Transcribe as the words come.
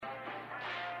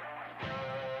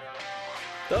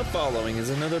The following is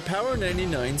another Power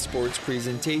 99 sports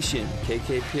presentation.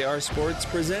 KKPR Sports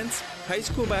presents high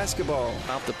school basketball.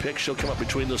 Off the pick, she'll come up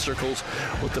between the circles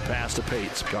with the pass to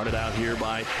Pates. Guarded out here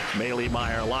by Maylee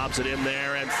Meyer. Lobs it in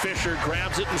there, and Fisher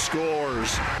grabs it and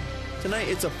scores. Tonight,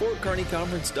 it's a Fort Kearney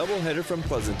Conference doubleheader from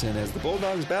Pleasanton as the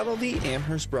Bulldogs battle the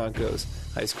Amherst Broncos.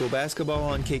 High school basketball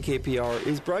on KKPR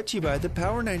is brought to you by the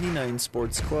Power 99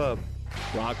 Sports Club.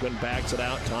 Brockman backs it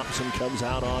out. Thompson comes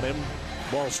out on him.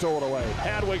 Ball stolen away.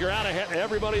 Hadwiger out ahead.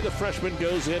 Everybody, the freshman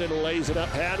goes in and lays it up.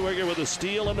 Hadwiger with a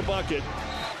steal and a bucket.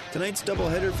 Tonight's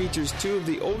doubleheader features two of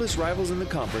the oldest rivals in the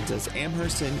conference as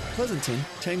Amherst and Pleasanton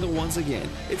tangle once again.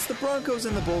 It's the Broncos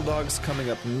and the Bulldogs coming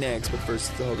up next, but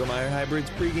first it's the Hogemeyer Hybrids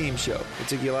pregame show. We'll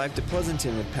take you live to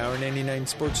Pleasanton with Power 99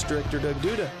 Sports Director Doug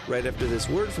Duda right after this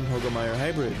word from Hogemeyer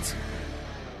Hybrids.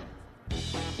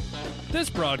 This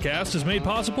broadcast is made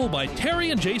possible by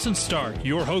Terry and Jason Stark,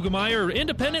 your Hogemeyer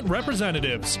independent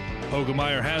representatives.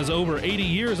 Hogemeyer has over 80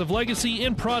 years of legacy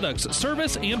in products,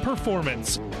 service, and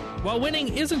performance. While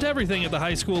winning isn't everything at the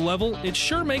high school level, it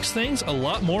sure makes things a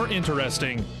lot more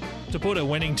interesting. To put a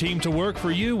winning team to work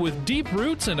for you with deep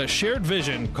roots and a shared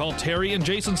vision, call Terry and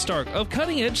Jason Stark of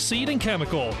Cutting Edge Seed and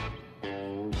Chemical.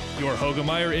 Your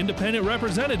Hogemeyer independent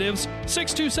representatives,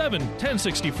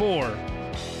 627-1064.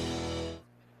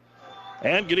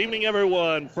 And good evening,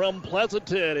 everyone, from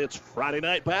Pleasanton. It's Friday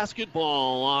night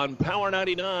basketball on Power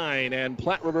 99 and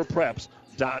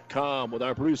PlatteRiverPreps.com with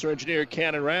our producer-engineer,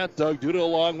 Cannon Rath, Doug Duda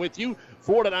along with you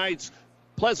for tonight's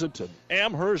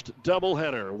Pleasanton-Amherst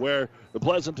doubleheader, where the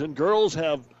Pleasanton girls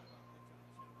have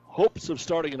hopes of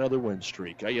starting another win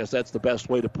streak. I guess that's the best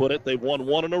way to put it. They've won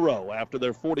one in a row after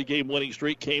their 40-game winning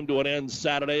streak came to an end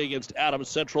Saturday against Adams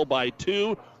Central by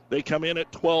 2. They come in at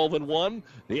 12-1.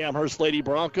 The Amherst Lady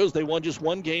Broncos, they won just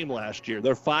one game last year.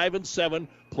 They're 5-7,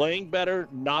 playing better,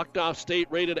 knocked off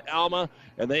state-rated Alma,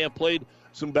 and they have played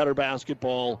some better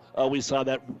basketball. We saw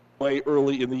that way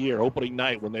early in the year, opening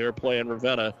night when they were playing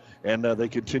Ravenna, and they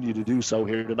continue to do so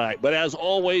here tonight. But as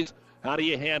always, how do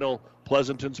you handle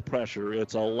Pleasanton's pressure?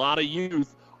 It's a lot of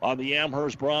youth on the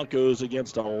Amherst Broncos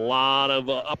against a lot of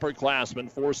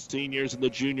upperclassmen, 4 seniors and the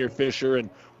junior Fisher and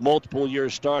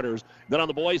multiple-year starters. Then on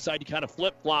the boys' side, you kind of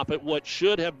flip-flop it, what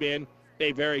should have been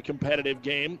a very competitive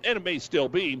game, and it may still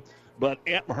be, but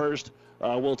Amherst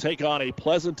will take on a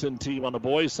Pleasanton team on the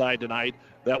boys' side tonight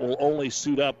that will only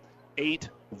suit up 8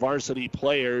 varsity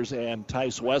players, and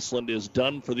Tice Westland is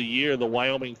done for the year. The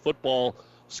Wyoming football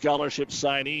scholarship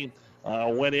signee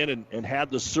went in and had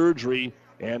the surgery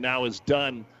and now is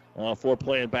done for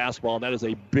playing basketball, and that is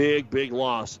a big, big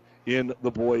loss in the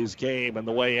boys' game. And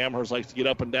the way Amherst likes to get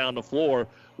up and down the floor,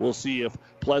 we'll see if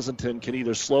Pleasanton can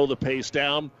either slow the pace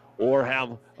down or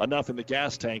have enough in the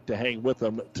gas tank to hang with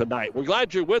them tonight. We're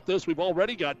glad you're with us. We've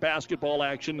already got basketball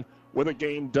action with a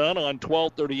game done on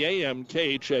 12:30 a.m.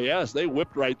 KHAS. They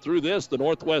whipped right through this. The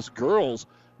Northwest girls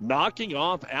knocking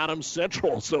off Adams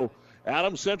Central. So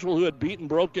Adams Central, who had beaten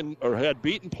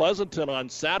Pleasanton on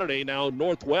Saturday, now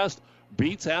Northwest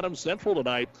beats Adams Central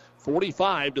tonight,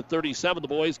 45-37. The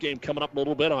boys' game coming up a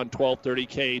little bit on 12:30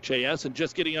 KHAS, and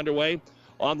just getting underway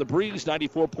on the Breeze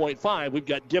 94.5. We've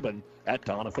got Gibbon at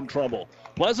Doniphan Trumbull.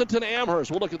 Pleasanton Amherst.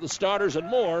 We'll look at the starters and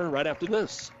more right after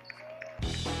this.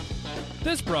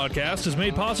 This broadcast is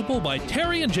made possible by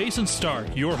Terry and Jason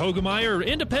Stark, your Hogemeyer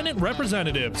independent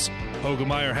representatives.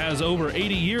 Hogemeyer has over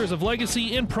 80 years of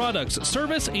legacy in products,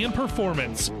 service, and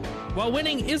performance. While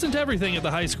winning isn't everything at the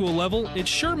high school level, it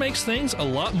sure makes things a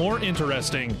lot more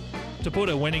interesting. To put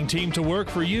a winning team to work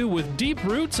for you with deep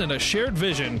roots and a shared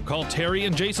vision, call Terry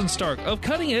and Jason Stark of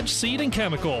Cutting Edge Seed and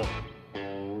Chemical.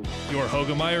 Your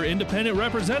Hogemeyer independent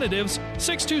representatives,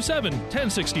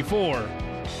 627-1064.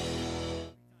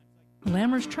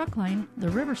 Lammer's Truck Line, the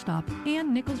River Stop,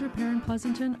 and Nichols Repair in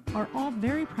Pleasanton are all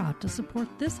very proud to support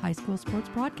this high school sports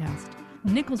broadcast.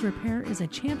 Nichols Repair is a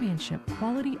championship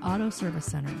quality auto service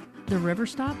center. The River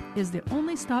Stop is the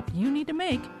only stop you need to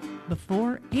make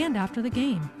before and after the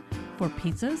game for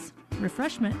pizzas,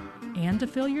 refreshment, and to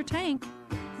fill your tank.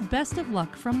 Best of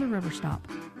luck from the River Stop,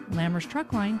 Lammer's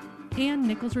Truck Line, and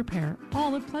Nichols Repair,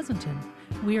 all of Pleasanton.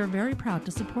 We are very proud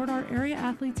to support our area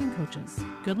athletes and coaches.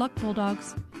 Good luck,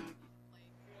 Bulldogs.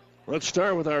 Let's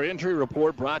start with our injury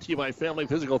report brought to you by Family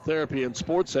Physical Therapy and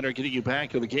Sports Center, getting you back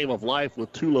to the game of life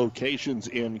with 2 locations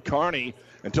in Kearney.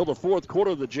 Until the fourth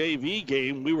quarter of the JV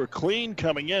game, we were clean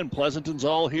coming in. Pleasanton's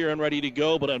all here and ready to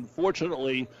go, but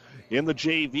unfortunately in the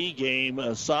JV game,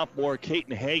 sophomore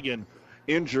Kaiten Hagan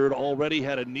injured, already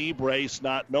had a knee brace,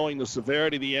 not knowing the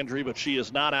severity of the injury, but she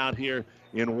is not out here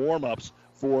in warm-ups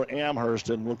for Amherst,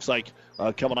 and looks like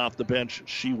coming off the bench,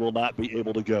 she will not be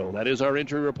able to go. That is our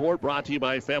injury report, brought to you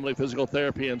by Family Physical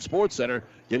Therapy and Sports Center,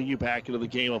 getting you back into the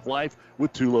game of life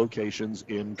with 2 locations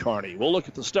in Kearney. We'll look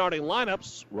at the starting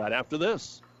lineups right after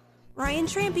this. Ryan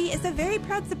Trampy is a very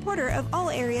proud supporter of all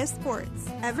area sports.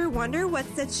 Ever wonder what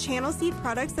sets Channel Seed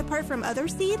products apart from other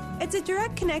seed? It's a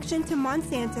direct connection to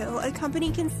Monsanto, a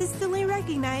company consistently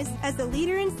recognized as a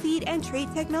leader in seed and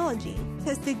trait technology.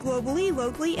 Tested globally,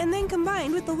 locally, and then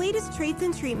combined with the latest traits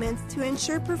and treatments to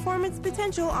ensure performance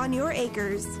potential on your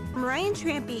acres. I'm Ryan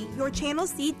Trampy, your Channel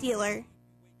Seed dealer.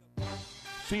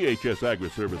 CHS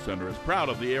Agri-Service Center is proud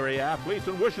of the area athletes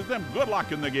and wishes them good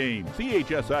luck in the game.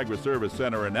 CHS Agri-Service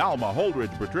Center in Alma,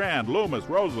 Holdridge, Bertrand, Loomis,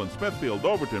 Roseland, Smithfield,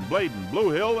 Overton, Bladen, Blue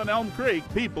Hill, and Elm Creek.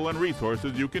 People and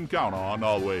resources you can count on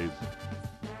always.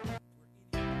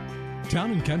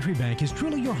 Town & Country Bank is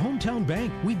truly your hometown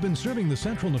bank. We've been serving the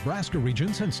central Nebraska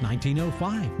region since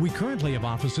 1905. We currently have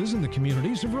offices in the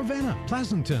communities of Ravenna,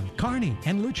 Pleasanton, Kearney,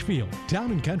 and Litchfield.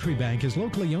 Town & Country Bank is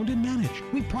locally owned and managed.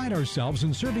 We pride ourselves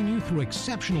in serving you through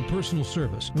exceptional personal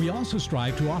service. We also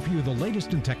strive to offer you the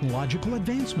latest in technological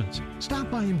advancements.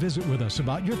 Stop by and visit with us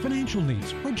about your financial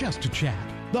needs or just to chat.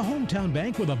 The hometown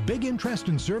bank with a big interest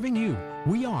in serving you.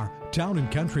 We are Town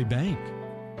 & Country Bank.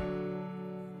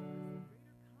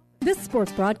 This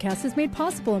sports broadcast is made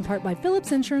possible in part by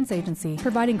Phillips Insurance Agency,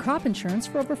 providing crop insurance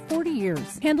for over 40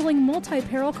 years, handling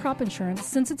multi-peril crop insurance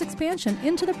since its expansion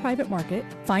into the private market.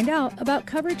 Find out about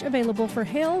coverage available for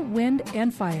hail, wind,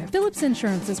 and fire. Phillips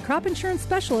Insurance is crop insurance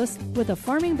specialist with a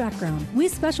farming background. We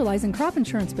specialize in crop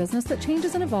insurance business that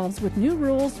changes and evolves with new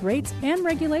rules, rates, and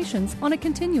regulations on a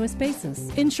continuous basis,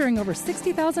 insuring over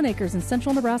 60,000 acres in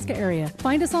central Nebraska area.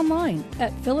 Find us online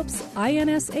at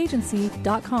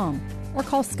phillipsinsagency.com. or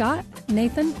call Scott,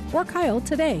 Nathan, or Kyle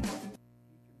today.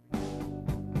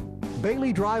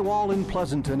 Bailey Drywall in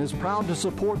Pleasanton is proud to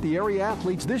support the area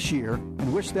athletes this year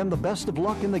and wish them the best of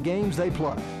luck in the games they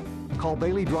play. Call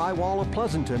Bailey Drywall of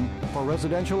Pleasanton for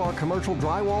residential or commercial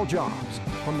drywall jobs.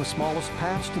 From the smallest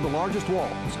patch to the largest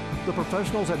walls, the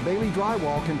professionals at Bailey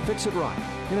Drywall can fix it right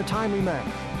in a timely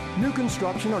manner. New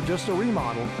construction or just a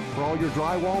remodel, for all your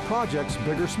drywall projects,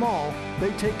 big or small,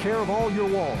 they take care of all your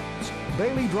walls.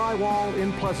 Bailey Drywall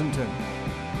in Pleasanton.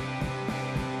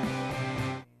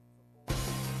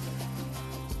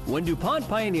 When DuPont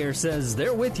Pioneer says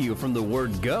they're with you from the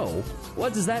word go,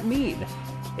 what does that mean?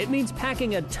 It means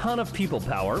packing a ton of people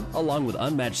power, along with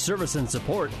unmatched service and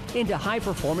support, into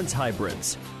high-performance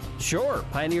hybrids. Sure,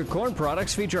 Pioneer Corn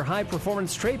products feature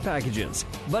high-performance trait packages,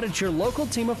 but it's your local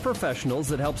team of professionals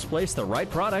that helps place the right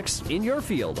products in your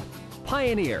field.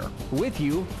 Pioneer, with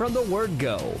you from the word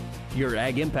go. Your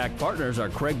Ag Impact partners are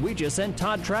Craig Weegis and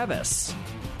Todd Travis.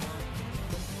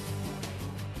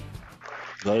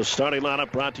 The starting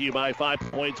lineup brought to you by 5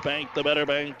 Points Bank, the better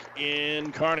bank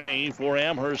in Kearney. For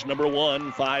Amherst, number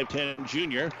 1, 5'10"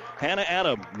 junior, Hannah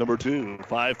Adam. Number 2,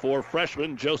 5'4"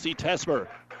 freshman, Josie Tesmer.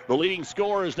 The leading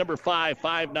scorer is number 5,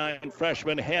 5'9"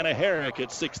 freshman Hannah Herrick at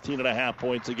 16.5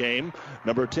 points a game.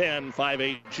 Number 10,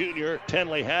 5'8" junior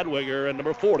Tenley Hadwiger. And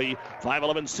number 40,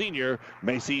 5'11" senior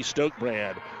Macy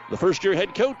Stokebrand. The first-year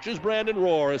head coach is Brandon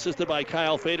Rohr, assisted by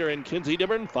Kyle Fader and Kinsey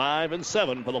Dibburn. 5 and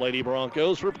 7 for the Lady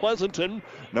Broncos. For Pleasanton,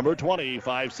 number 20,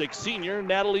 5'6" senior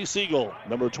Natalie Siegel.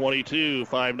 Number 22,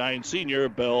 5'9" senior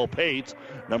Belle Pates.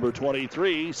 Number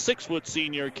 23, 6'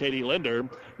 senior Katie Linder.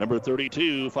 Number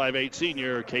 32, 5'8"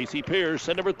 senior Casey Pierce.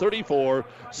 And number 34,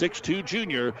 6'2"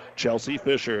 junior Chelsea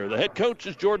Fisher. The head coach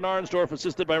is Jordan Arnsdorf,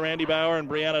 assisted by Randy Bauer and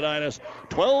Brianna Dinas.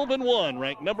 12 and 1,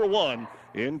 ranked number 1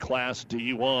 in Class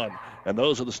D1. And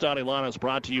those are the starting lineups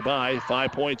brought to you by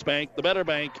 5 Points Bank, the better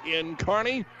bank in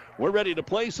Kearney. We're ready to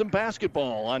play some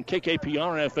basketball on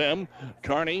KKPR-FM,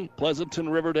 Kearney, Pleasanton,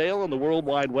 Riverdale, and the World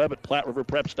Wide Web at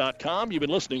PlatteRiverPreps.com. You've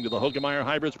been listening to the Hoegemeyer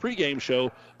Hybrids pregame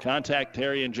show. Contact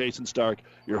Terry and Jason Stark,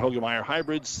 your Hoegemeyer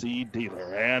Hybrids seed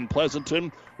dealer. And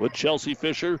Pleasanton with Chelsea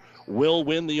Fisher will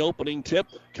win the opening tip.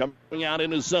 Coming out in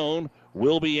his zone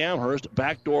will be Amherst.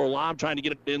 Backdoor lob, trying to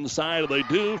get it inside, and they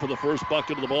do for the first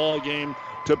bucket of the ball game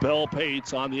to Belle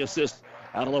Pates on the assist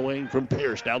out of the wing from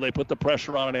Pierce. Now they put the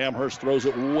pressure on, and Amherst throws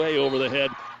it way over the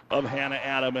head of Hannah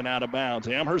Adam and out of bounds.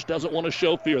 Amherst doesn't want to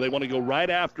show fear. They want to go right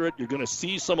after it. You're going to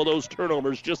see some of those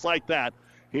turnovers just like that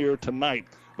here tonight.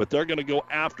 But they're going to go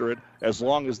after it as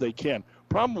long as they can.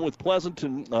 Problem with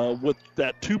Pleasanton with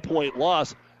that 2-point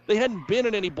loss, they hadn't been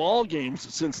in any ball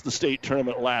games since the state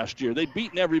tournament last year. They'd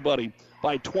beaten everybody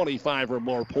by 25 or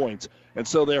more points. And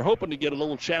so they're hoping to get a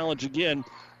little challenge again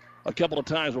a couple of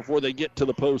times before they get to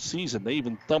the postseason. They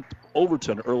even thumped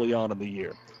Overton early on in the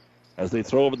year. As they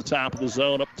throw over the top of the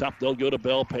zone, up top they'll go to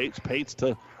Belle Pates. Pates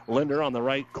to Linder on the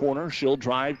right corner. She'll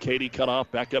drive. Katie cut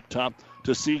off back up top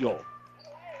to Siegel.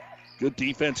 Good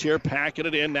defense here, packing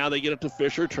it in. Now they get it to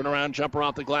Fisher. Turnaround jumper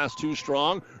off the glass, too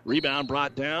strong. Rebound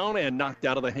brought down and knocked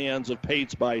out of the hands of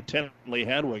Pates by Tenley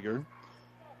Hadwiger.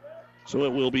 So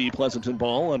it will be Pleasanton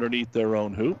ball underneath their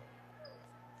own hoop.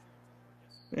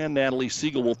 And Natalie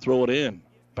Siegel will throw it in.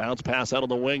 Bounce pass out of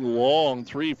the wing. Long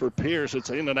three for Pierce. It's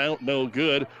in and out, no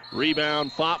good.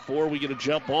 Rebound fought for. We get a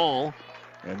jump ball.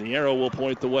 And the arrow will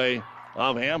point the way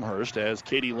of Amherst as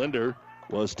Katie Linder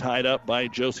was tied up by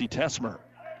Josie Tesmer.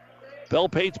 Belle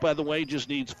Pates, by the way, just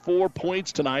needs 4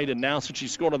 points tonight, and now since she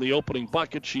scored on the opening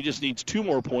bucket, she just needs 2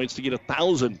 more points to get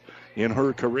 1,000 in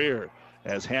her career.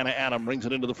 As Hannah Adam brings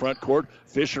it into the front court,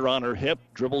 Fisher on her hip,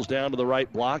 dribbles down to the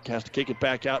right block, has to kick it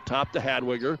back out top to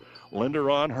Hadwiger.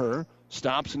 Linder on her,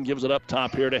 stops and gives it up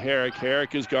top here to Herrick.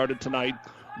 Herrick is guarded tonight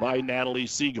by Natalie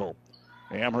Siegel.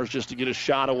 Amherst just to get a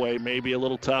shot away, maybe a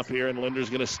little tough here, and Linder's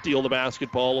going to steal the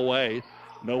basketball away.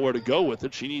 Nowhere to go with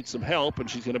it. She needs some help, and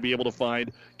she's going to be able to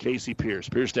find Casey Pierce.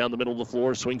 Pierce down the middle of the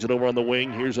floor, swings it over on the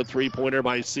wing. Here's a three-pointer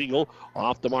by Siegel.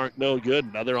 Off the mark, no good.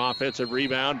 Another offensive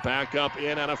rebound. Back up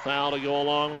in and a foul to go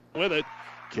along with it.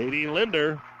 Katie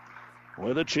Linder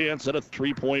with a chance at a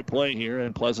three-point play here,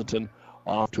 and Pleasanton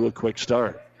off to a quick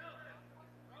start.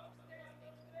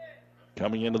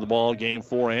 Coming into the ball game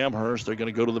for Amherst, they're going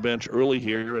to go to the bench early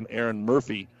here, and Aaron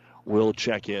Murphy will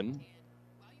check in.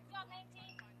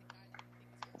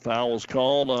 Foul was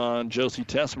called on Josie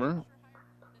Tesmer.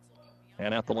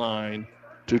 And at the line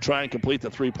to try and complete the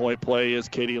three-point play is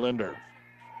Katie Linder.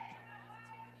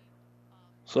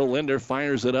 So Linder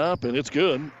fires it up, and it's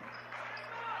good.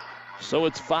 So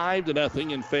it's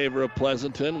 5-0 in favor of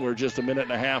Pleasanton. We're just a minute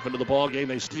and a half into the ball game.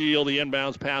 They steal the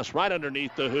inbounds pass right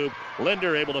underneath the hoop.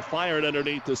 Linder able to fire it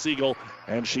underneath the Siegel,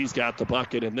 and she's got the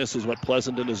bucket. And this is what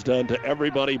Pleasanton has done to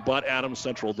everybody but Adams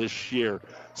Central this year.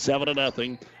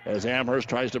 7-0 as Amherst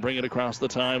tries to bring it across the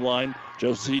timeline.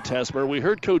 Josie Tesmer. We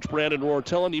heard Coach Brandon Rohr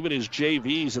telling even his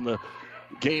JVs in the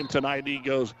game tonight. He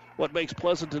goes, what makes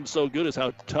Pleasanton so good is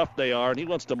how tough they are, and he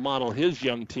wants to model his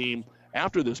young team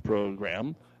after this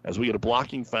program. As we get a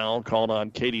blocking foul called on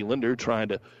Katie Linder, trying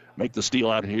to make the steal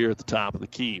out here at the top of the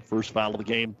key. First foul of the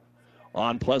game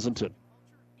on Pleasanton.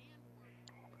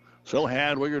 So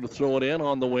Hadwiger to throw it in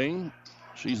on the wing.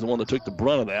 She's the one that took the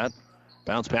brunt of that.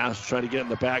 Bounce pass to try to get in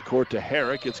the backcourt to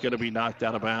Herrick. It's going to be knocked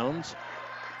out of bounds.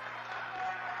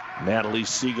 Natalie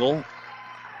Siegel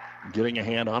getting a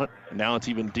hand on it. Now it's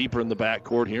even deeper in the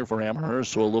backcourt here for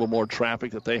Amherst, so a little more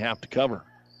traffic that they have to cover.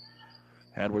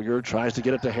 Hadwiger tries to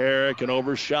get it to Herrick and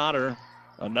overshot her.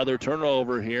 Another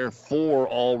turnover here. 4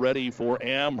 already for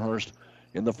Amherst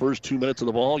in the first 2 minutes of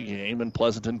the ball game, and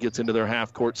Pleasanton gets into their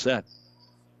half-court set.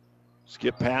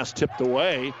 Skip pass tipped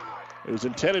away. It was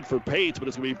intended for Pates, but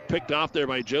it's going to be picked off there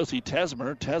by Josie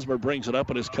Tesmer. Tesmer brings it up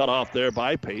and is cut off there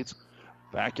by Pates.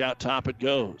 Back out top it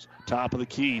goes. Top of the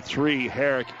key. 3.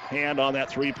 Herrick. Hand on that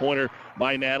three-pointer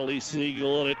by Natalie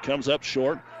Siegel, and it comes up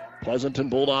short. Pleasanton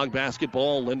Bulldog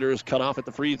basketball. Linder is cut off at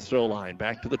the free throw line.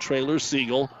 Back to the trailer,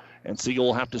 Siegel. And Siegel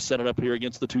will have to set it up here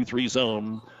against the 2-3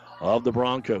 zone of the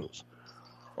Broncos.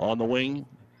 On the wing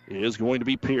is going to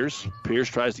be Pierce. Pierce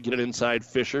tries to get it inside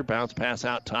Fisher. Bounce pass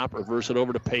out top. Reverse it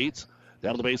over to Pates.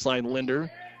 Down to the baseline,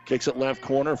 Linder. Kicks it left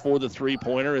corner for the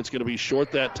three-pointer. It's going to be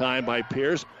short that time by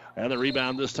Pierce. And the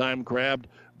rebound this time grabbed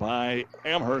by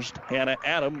Amherst, Hannah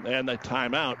Adam. And the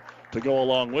timeout to go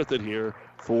along with it here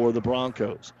for the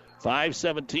Broncos.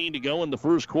 5:17 to go in the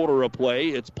first quarter of play.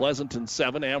 It's Pleasanton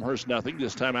 7, Amherst nothing.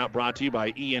 This timeout brought to you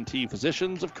by ENT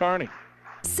Physicians of Kearney.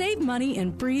 Save money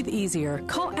and breathe easier.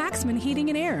 Call Axman Heating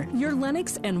and Air, your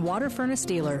Lennox and water furnace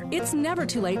dealer. It's never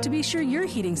too late to be sure your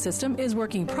heating system is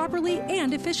working properly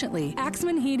and efficiently.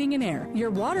 Axman Heating and Air, your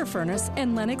water furnace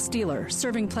and Lennox dealer,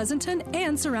 serving Pleasanton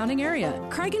and surrounding area.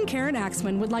 Craig and Karen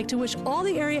Axman would like to wish all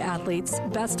the area athletes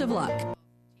best of luck.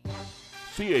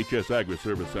 CHS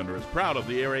Agri-Service Center is proud of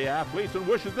the area athletes and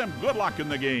wishes them good luck in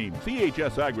the game.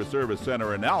 CHS Agri-Service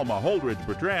Center in Alma, Holdridge,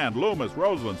 Bertrand, Loomis,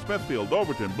 Roseland, Smithfield,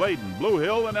 Overton, Bladen, Blue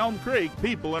Hill, and Elm Creek.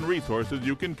 People and resources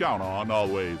you can count on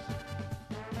always.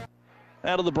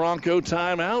 Out of the Bronco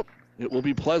timeout, it will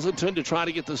be Pleasanton to try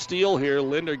to get the steal here.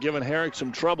 Linder giving Herrick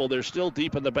some trouble. They're still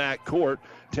deep in the back court.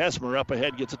 Tesmer up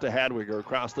ahead gets it to Hadwiger.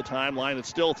 Across the timeline, it's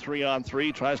still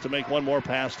 3-on-3. Tries to make one more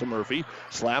pass to Murphy.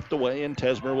 Slapped away, and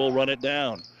Tesmer will run it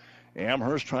down.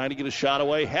 Amherst trying to get a shot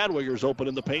away. Hadwiger's open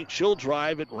in the paint. She'll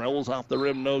drive. It rolls off the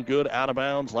rim. No good. Out of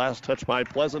bounds. Last touch by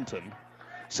Pleasanton.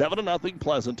 7-0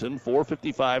 Pleasanton.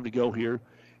 4:55 to go here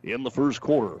in the first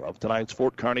quarter of tonight's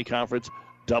Fort Kearney Conference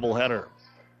doubleheader.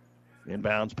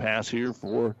 Inbounds pass here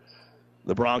for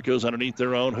the Broncos underneath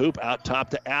their own hoop. Out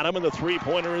top to Adam, and the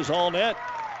three-pointer is all net.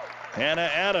 Hannah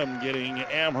Adam getting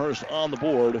Amherst on the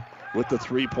board with the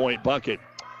 3-point bucket.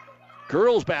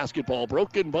 Girls basketball,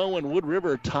 Broken Bow and Wood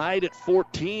River tied at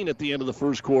 14 at the end of the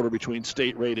first quarter between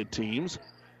state-rated teams.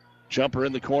 Jumper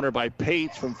in the corner by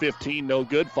Pates from 15, no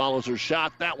good. Follows her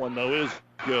shot. That one, though, is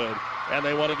good. And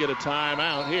they want to get a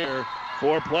timeout here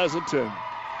for Pleasanton.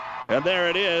 And there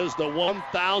it is, the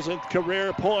 1,000th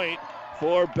career point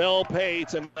for Belle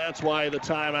Pates, and that's why the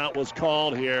timeout was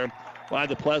called here by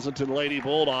the Pleasanton Lady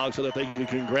Bulldogs so that they can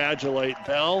congratulate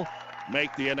Belle,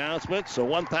 make the announcement. So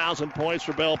 1,000 points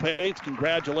for Belle Pates.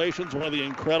 Congratulations, one of the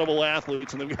incredible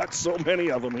athletes, and they've got so many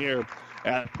of them here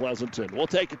at Pleasanton. We'll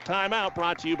take a timeout,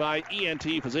 brought to you by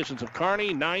ENT Physicians of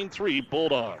Kearney, 9-3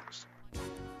 Bulldogs.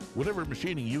 Whatever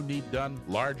machining you need done,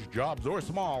 large jobs or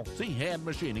small, see Hand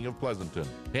Machining of Pleasanton.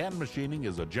 Hand Machining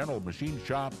is a general machine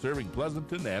shop serving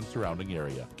Pleasanton and surrounding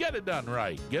area. Get it done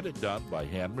right. Get it done by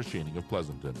Hand Machining of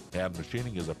Pleasanton. Hand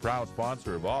Machining is a proud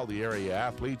sponsor of all the area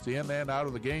athletes in and out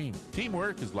of the game.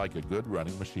 Teamwork is like a good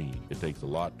running machine. It takes a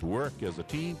lot to work as a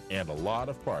team and a lot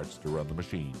of parts to run the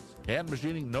machines. Hand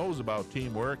Machining knows about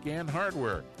teamwork and hard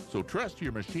work, so trust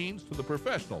your machines to the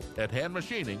professionals at Hand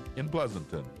Machining in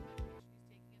Pleasanton.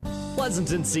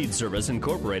 Pleasanton Seed Service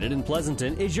Incorporated in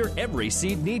Pleasanton is your every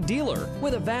seed need dealer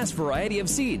with a vast variety of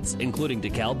seeds, including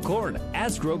DeKalb corn,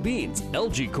 Asgrow beans,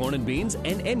 LG corn and beans,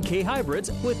 and NK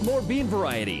hybrids with more bean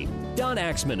variety. Don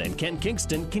Axman and Kent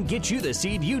Kingston can get you the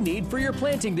seed you need for your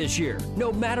planting this year,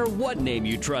 no matter what name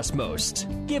you trust most.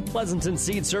 Give Pleasanton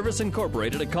Seed Service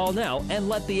Incorporated a call now and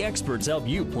let the experts help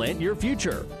you plant your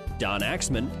future. Don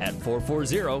Axman at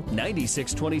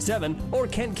 440-9627 or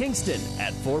Kent Kingston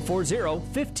at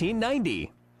 440-1590.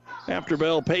 After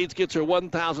Belle Pates gets her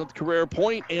 1,000th career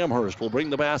point, Amherst will bring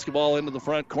the basketball into the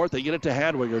front court. They get it to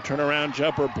Hadwiger. Turnaround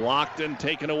jumper blocked and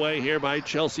taken away here by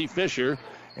Chelsea Fisher.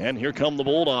 And here come the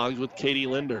Bulldogs with Katie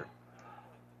Linder.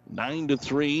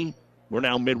 9-3. We're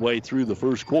now midway through the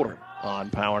first quarter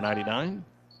on Power 99.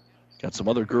 Got some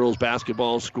other girls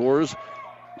basketball scores.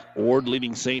 Ord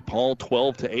leading St. Paul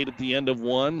 12-8 at the end of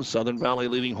one. Southern Valley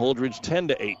leading Holdridge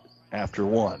 10-8 after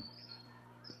one.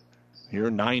 Here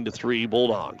 9-3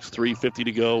 Bulldogs. 3:50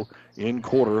 to go in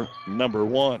quarter number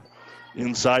one.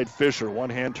 Inside Fisher,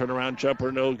 one-hand turnaround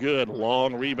jumper, no good.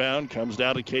 Long rebound comes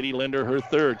down to Katie Linder, her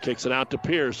third. Kicks it out to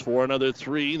Pierce for another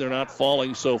three. They're not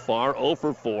falling so far. 0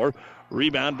 for 4.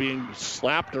 Rebound being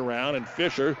slapped around, and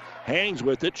Fisher hangs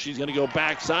with it. She's going to go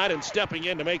backside, and stepping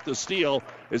in to make the steal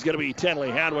is going to be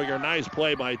Tenley Hadwiger. Nice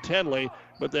play by Tenley,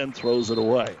 but then throws it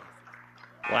away.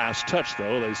 Last touch,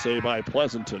 though, they say, by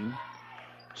Pleasanton.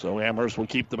 So Amherst will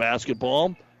keep the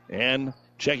basketball. And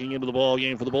checking into the ball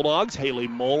game for the Bulldogs, Haley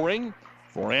Mulring.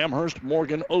 For Amherst,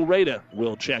 Morgan Oreda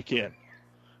will check in.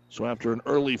 So after an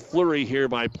early flurry here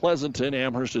by Pleasanton,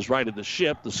 Amherst has righted the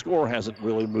ship. The score hasn't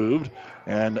really moved.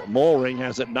 And Mulring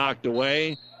has it knocked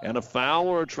away. And a foul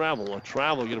or a travel? A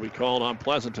travel going to be called on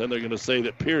Pleasanton. They're going to say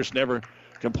that Pierce never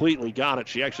completely got it.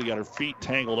 She actually got her feet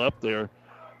tangled up there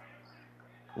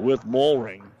with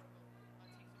Mulring.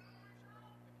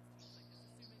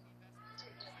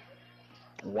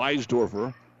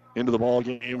 Weisdorfer into the ball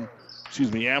game.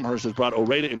 Amherst has brought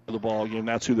Oreda into the ball game.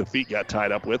 That's who the feet got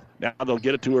tied up with. Now they'll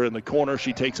get it to her in the corner.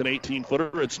 She takes an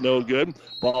 18-footer. It's no good.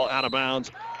 Ball out of bounds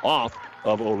off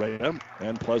of Oreda,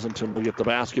 and Pleasanton will get the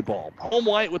basketball. Home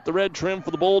white with the red trim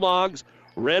for the Bulldogs.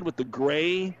 Red with the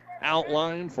gray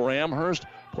outline for Amherst.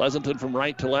 Pleasanton from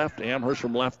right to left. Amherst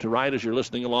from left to right as you're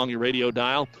listening along your radio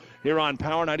dial here on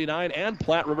Power 99 and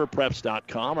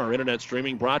PlatteRiverPreps.com. Our internet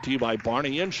streaming brought to you by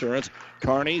Barney Insurance,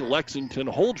 Kearney, Lexington,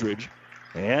 Holdridge,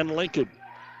 and Lincoln.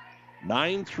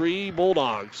 9-3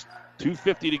 Bulldogs.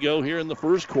 2:50 to go here in the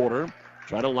first quarter.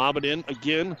 Try to lob it in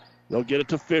again. They'll get it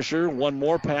to Fisher. One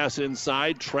more pass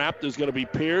inside. Trapped is going to be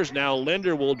Pierce. Now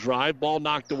Linder will drive. Ball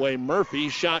knocked away Murphy.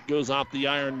 Shot goes off the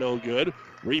iron. No good.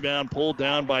 Rebound pulled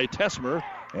down by Tessmer.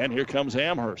 And here comes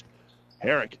Amherst.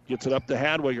 Herrick gets it up to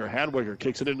Hadwiger. Hadwiger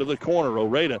kicks it into the corner.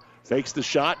 Oreda fakes the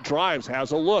shot, drives,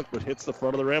 has a look, but hits the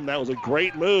front of the rim. That was a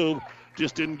great move.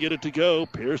 Just didn't get it to go.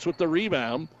 Pierce with the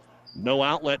rebound. No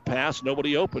outlet pass,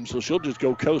 nobody open, so she'll just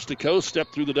go coast to coast, step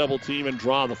through the double team, and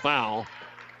draw the foul.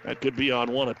 That could be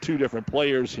on one of two different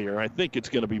players here. I think it's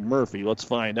going to be Murphy. Let's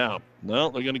find out. No,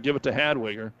 they're going to give it to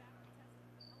Hadwiger.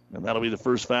 And that'll be the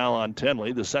first foul on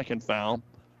Tenley, the second foul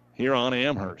here on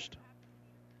Amherst.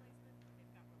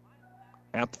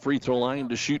 At the free throw line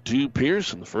to shoot to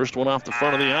Pierce, and the first one off the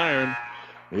front of the iron.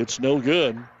 It's no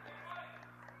good.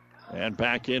 And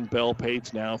back in Belle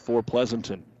Pates now for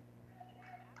Pleasanton.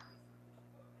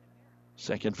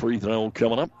 Second free throw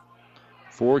coming up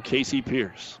for Casey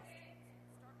Pierce.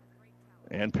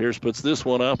 And Pierce puts this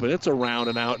one up, and it's a round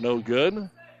and out, no good.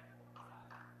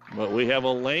 But we have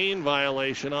a lane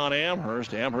violation on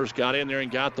Amherst. Amherst got in there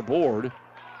and got the board.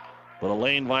 But a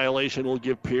lane violation will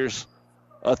give Pierce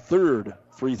a third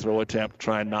free throw attempt to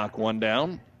try and knock one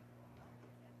down.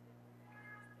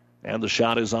 And the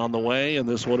shot is on the way, and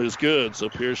this one is good. So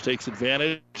Pierce takes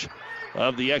advantage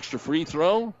of the extra free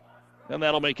throw, and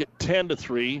that'll make it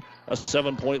 10-3, a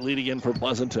 7-point lead again for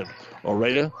Pleasanton.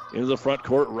 Oreda into the front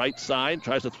court, right side,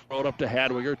 tries to throw it up to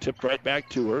Hadwiger, tipped right back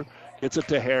to her. Gets it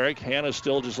to Herrick. Hannah's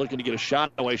still just looking to get a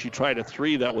shot away. She tried a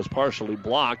three that was partially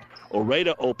blocked.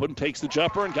 Oreda open, takes the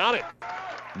jumper and got it.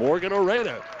 Morgan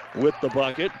Oreda with the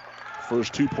bucket.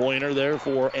 First two-pointer there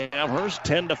for Amherst.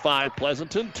 10-5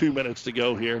 Pleasanton. 2 minutes to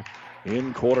go here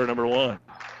in quarter number one.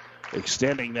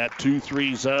 Extending that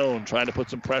 2-3 zone. Trying to put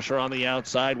some pressure on the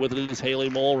outside with it is Haley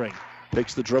Molring.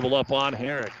 Picks the dribble up on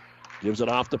Herrick. Gives it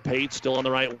off to Pate, still on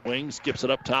the right wing. Skips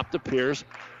it up top to Pierce.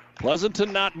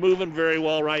 Pleasanton not moving very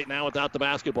well right now without the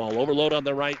basketball. Overload on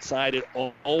the right side. It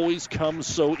always comes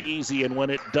so easy, and when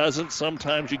it doesn't,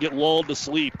 sometimes you get lulled to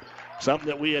sleep. Something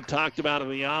that we had talked about in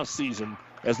the offseason.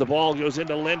 As the ball goes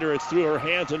into Linder, it's through her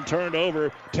hands and turned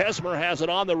over. Tesmer has it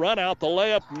on the run out. The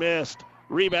layup missed.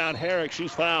 Rebound Herrick.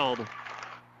 She's fouled.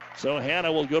 So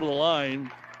Hannah will go to the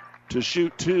line to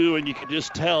shoot two, and you can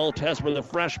just tell Tesmer, the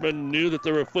freshman, knew that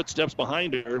there were footsteps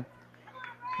behind her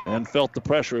and felt the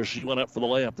pressure as she went up for the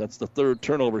layup. That's the third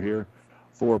turnover here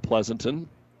for Pleasanton.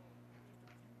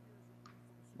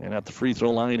 And at the free throw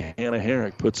line, Hannah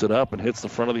Herrick puts it up and hits the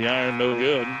front of the iron. No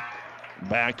good.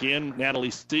 Back in, Natalie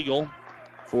Stiegel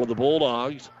for the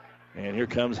Bulldogs. And here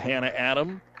comes Hannah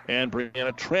Adam and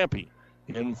Brianna Trampy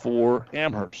in for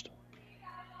Amherst.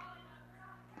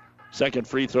 Second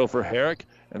free throw for Herrick,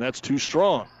 and that's too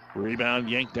strong. Rebound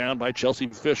yanked down by Chelsea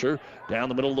Fisher. Down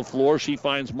the middle of the floor, she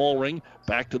finds Molring.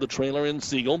 Back to the trailer in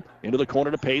Siegel. Into the corner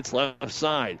to Pates, left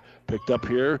side. Picked up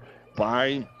here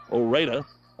by Oreda.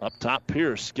 Up top,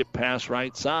 Pierce. Skip pass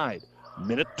right side.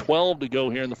 Minute 12 to go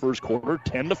here in the first quarter.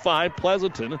 10-5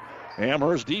 Pleasanton.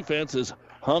 Amherst defense is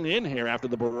hung in here after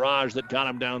the barrage that got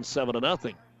them down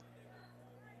 7-0.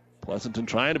 Pleasanton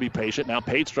trying to be patient. Now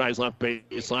Pates drives left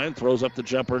baseline, throws up the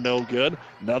jumper, no good.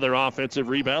 Another offensive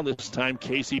rebound, this time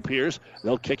Casey Pierce.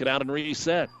 They'll kick it out and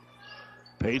reset.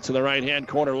 Pates in the right-hand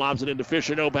corner, lobs it into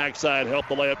Fisher, no backside. Help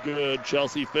the layup good.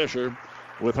 Chelsea Fisher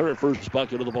with her first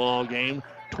bucket of the ball game.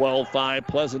 12-5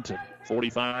 Pleasanton.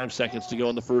 45 seconds to go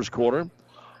in the first quarter.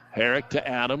 Herrick to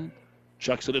Adam.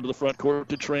 Chucks it into the front court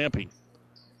to Trampy.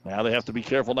 Now they have to be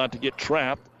careful not to get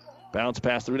trapped. Bounce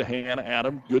pass through to Hannah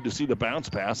Adam. Good to see the bounce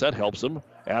pass. That helps him.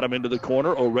 Adam into the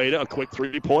corner. Oreda, a quick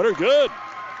three-pointer. Good.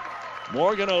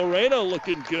 Morgan Oreda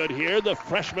looking good here. The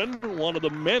freshman, one of the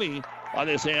many on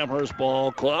this Amherst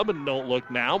ball club. And don't look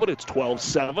now, but it's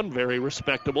 12-7. Very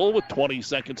respectable with 20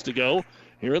 seconds to go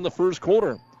here in the first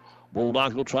quarter.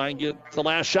 Bulldogs will try and get the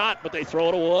last shot, but they throw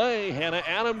it away. Hannah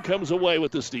Adam comes away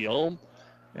with the steal.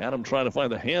 Adam trying to find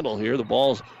the handle here. The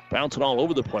ball's bouncing all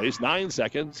over the place. 9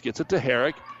 seconds. Gets it to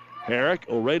Herrick. Herrick,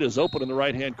 Oreda's open in the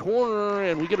right-hand corner,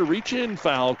 and we get a reach-in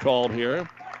foul called here.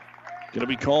 Going to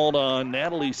be called on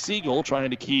Natalie Siegel,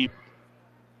 trying to keep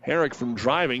Herrick from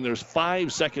driving. There's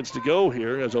 5 seconds to go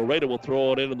here as Oreda will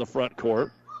throw it in the front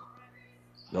court.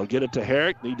 They'll get it to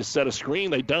Herrick. Need to set a screen.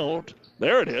 They don't.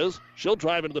 There it is. She'll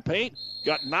drive into the paint.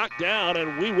 Got knocked down,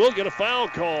 and we will get a foul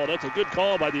call. That's a good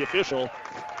call by the official.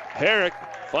 Herrick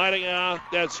fighting out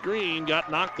that screen, got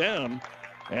knocked down,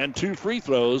 and 2 free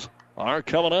throws are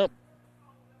coming up.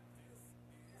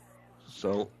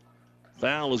 So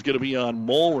foul is going to be on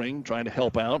Molring, trying to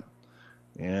help out.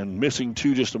 And missing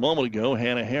 2 just a moment ago,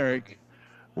 Hannah Herrick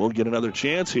will get another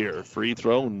chance here. Free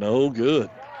throw, no good.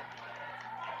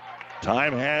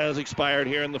 Time has expired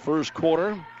here in the first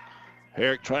quarter.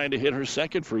 Herrick trying to hit her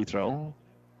second free throw.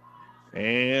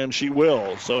 And she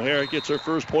will. So Herrick gets her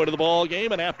first point of the ball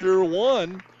game. And after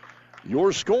 1,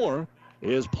 your score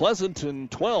is Pleasanton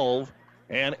 12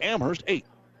 and Amherst 8.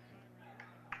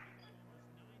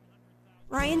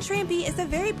 Ryan Trampy is a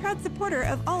very proud supporter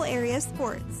of all area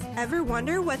sports. Ever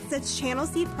wonder what sets Channel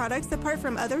Seed products apart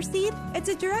from other seed? It's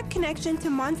a direct connection to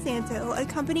Monsanto, a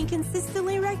company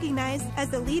consistently recognized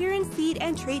as a leader in seed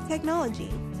and trait technology.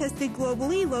 Tested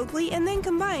globally, locally, and then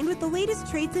combined with the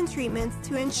latest traits and treatments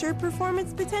to ensure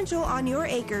performance potential on your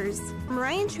acres. I'm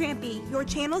Ryan Trampy, your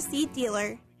Channel Seed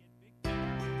dealer.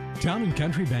 Town &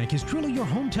 Country Bank is truly your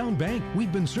hometown bank.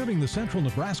 We've been serving the central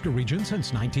Nebraska region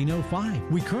since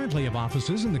 1905. We currently have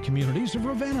offices in the communities of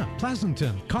Ravenna,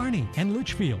 Pleasanton, Kearney, and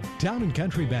Litchfield. Town &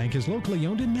 Country Bank is locally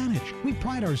owned and managed. We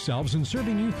pride ourselves in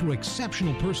serving you through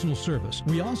exceptional personal service.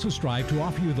 We also strive to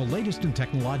offer you the latest in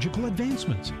technological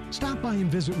advancements. Stop by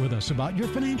and visit with us about your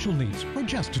financial needs or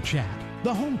just to chat.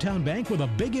 the hometown bank with a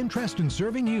big interest in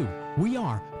serving you. We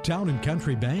are Town and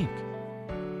Country Bank.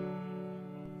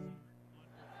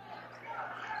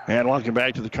 And welcome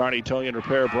back to the Kearney Towing and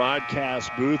Repair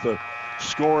broadcast booth. A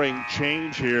scoring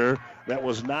change here. That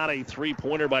was not a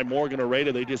three-pointer by Morgan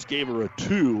Oreda. They just gave her a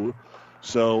 2.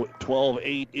 So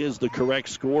 12-8 is the correct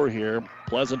score here.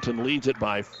 Pleasanton leads it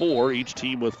by 4, each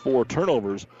team with 4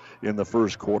 turnovers in the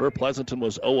first quarter. Pleasanton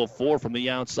was 0 of 4 from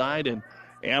the outside, and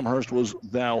Amherst was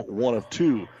now 1 of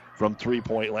 2 from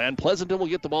three-point land. Pleasanton will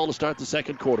get the ball to start the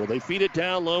second quarter. They feed it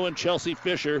down low, and Chelsea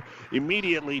Fisher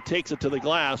immediately takes it to the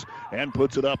glass and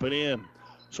puts it up and in.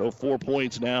 So 4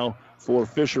 points now for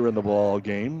Fisher in the ball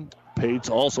game. Pates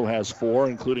also has 4,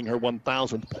 including her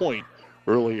 1,000th point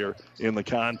earlier in the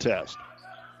contest.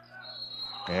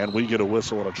 And we get a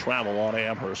whistle and a travel on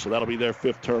Amherst, so that'll be their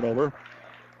 5th turnover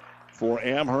for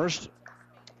Amherst.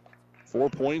 4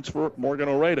 points for Morgan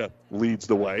Oreda leads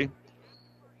the way.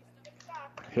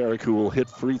 Herrick, who will hit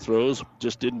free throws,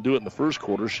 just didn't do it in the first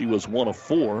quarter. She was 1 of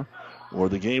 4, or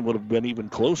the game would have been even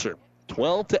closer.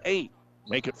 12-8,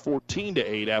 make it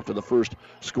 14-8 after the first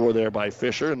score there by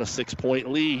Fisher, and a 6-point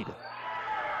lead.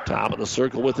 Top of the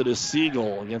circle with it is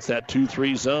Siegel against that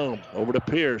 2-3 zone. Over to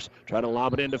Pierce. Try to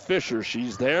lob it into Fisher.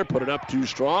 She's there. Put it up too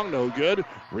strong. No good.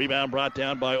 Rebound brought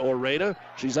down by Oreda.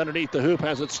 She's underneath the hoop.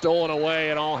 Has it stolen away.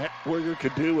 And all Wigger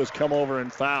could do was come over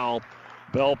and foul.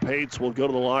 Belle Pates will go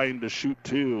to the line to shoot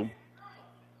 2.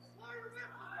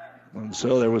 And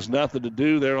so there was nothing to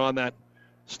do there on that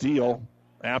steal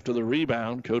after the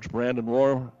rebound. Coach Brandon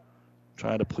Rohr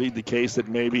trying to plead the case that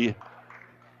maybe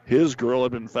his girl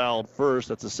had been fouled first.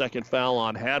 That's the second foul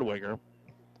on Hadwiger.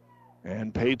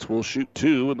 And Pates will shoot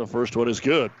 2, and the first one is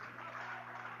good.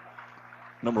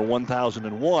 Number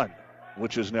 1,001,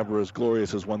 which is never as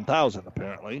glorious as 1,000,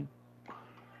 apparently.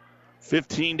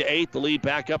 15-8, the lead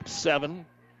back up to 7.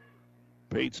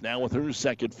 Pates now with her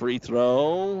second free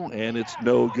throw, and it's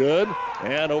no good.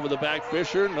 And over the back,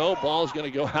 Fisher. No, ball's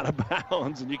going to go out of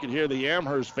bounds, and you can hear the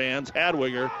Amherst fans.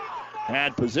 Hadwiger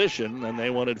had position, and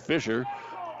they wanted Fisher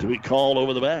to be called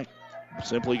over the back.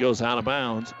 Simply goes out of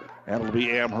bounds, and it'll be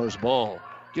Amherst ball.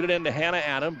 Get it into Hannah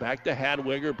Adam, back to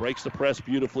Hadwiger, breaks the press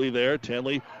beautifully there.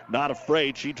 Tenley not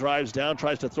afraid. She drives down,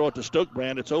 tries to throw it to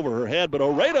Stokebrand. It's over her head, but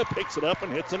Oreda picks it up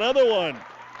and hits another one.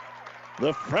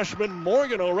 The freshman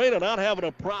Morgan Oreda not having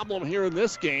a problem here in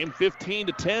this game.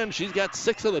 15-10. She's got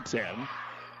 6 of the 10.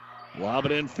 Lob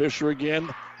it in, Fisher again.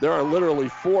 There are literally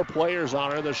 4 players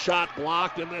on her. The shot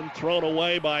blocked and then thrown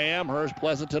away by Amherst.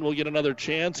 Pleasanton will get another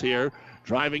chance here.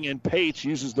 Driving in, Pates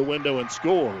uses the window and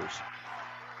scores.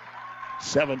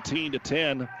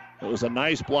 17-10. It was a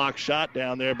nice block shot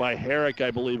down there by Herrick,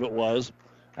 I believe it was.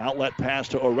 Outlet pass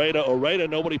to Oreda. Oreda,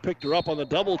 nobody picked her up on the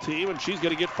double team, and she's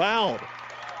going to get fouled.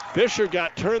 Fisher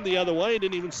got turned the other way,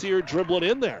 didn't even see her dribble it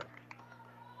in there.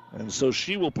 And so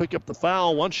she will pick up the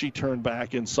foul once she turned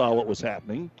back and saw what was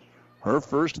happening. Her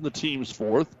first and the team's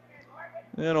 4th.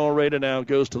 And Oreda now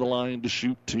goes to the line to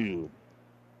shoot 2.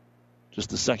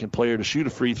 Just the second player to shoot a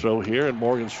free throw here, and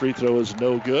Morgan's free throw is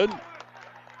no good.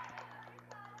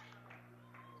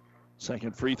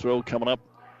 Second free throw coming up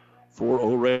for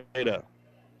Oreda.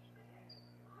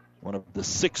 One of the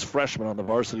 6 freshmen on the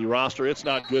varsity roster. It's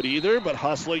not good either, but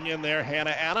hustling in there, Hannah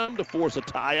Adam to force a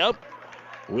tie-up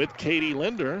with Katie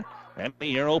Linder. And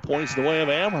the arrow points the way of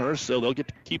Amherst, so they'll get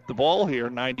to keep the ball here.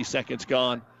 90 seconds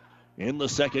gone in the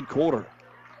second quarter.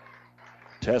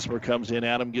 Tesmer comes in.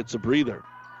 Adam gets a breather.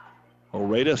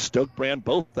 Oreda, Stokebrand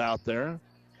both out there.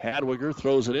 Hadwiger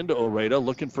throws it into Oreda,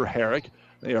 looking for Herrick.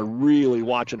 They are really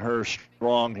watching her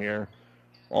strong here,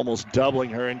 almost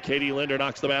doubling her. And Katie Linder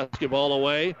knocks the basketball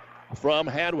away from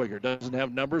Hadwiger. Doesn't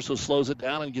have numbers, so slows it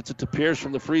down and gets it to Pierce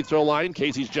from the free throw line.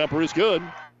 Casey's jumper is good.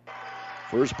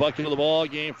 First bucket of the ball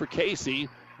game for Casey,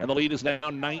 and the lead is now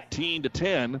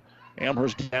 19-10.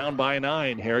 Amherst down by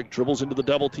 9. Herrick dribbles into the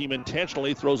double team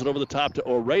intentionally, throws it over the top to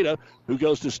Oreda, who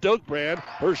goes to Stokebrand.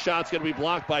 Her shot's going to be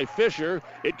blocked by Fisher.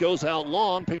 It goes out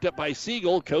long, picked up by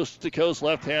Siegel. Coast to coast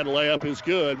left-hand layup is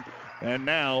good. And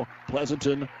now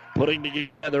Pleasanton putting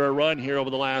together a run here over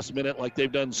the last minute like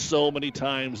they've done so many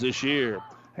times this year.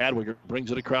 Hadwiger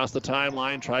brings it across the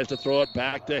timeline, tries to throw it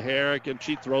back to Herrick, and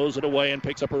she throws it away and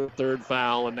picks up her 3rd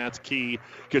foul, and that's key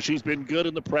because she's been good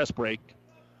in the press break.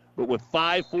 But with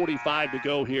 5:45 to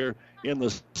go here in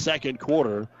the second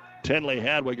quarter, Tenley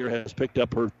Hadwiger has picked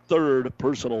up her 3rd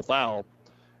personal foul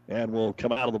and will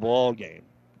come out of the ball game.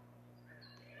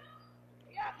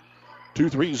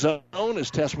 2-3 zone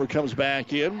as Tesmer comes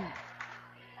back in.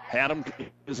 Haddam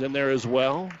is in there as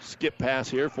well. Skip pass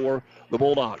here for the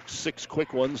Bulldogs. 6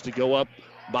 quick ones to go up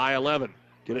by 11.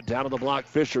 Get it down to the block.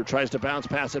 Fisher tries to bounce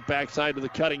pass it backside to the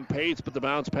cutting Pates, but the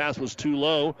bounce pass was too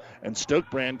low, and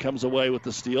Stokebrand comes away with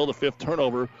the steal, the 5th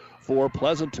turnover for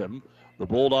Pleasanton. The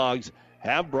Bulldogs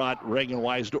have brought Reagan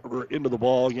Weisdorfer into the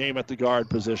ball game at the guard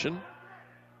position.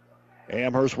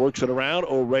 Amherst works it around.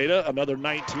 Oreda, another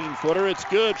 19-footer. It's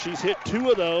good. She's hit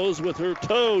 2 of those with her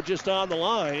toe just on the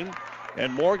line.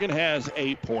 And Morgan has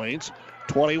 8 points,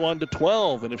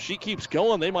 21-12. And if she keeps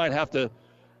going, they might have to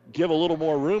give a little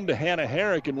more room to Hannah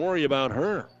Herrick and worry about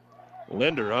her.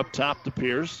 Linder up top to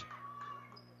Pierce.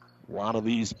 A lot of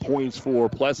these points for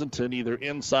Pleasanton, either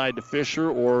inside to Fisher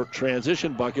or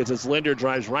transition buckets as Linder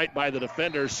drives right by the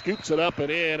defender, scoops it up and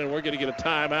in, and we're going to get a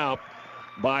timeout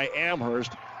by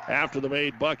Amherst after the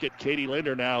made bucket. Katie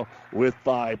Linder now with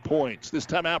 5 points. This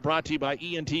timeout brought to you by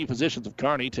ENT Physicians of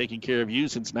Kearney, taking care of you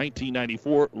since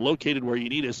 1994, located where you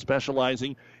need us,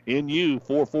 specializing in you.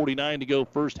 4:49 to go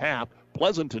first half.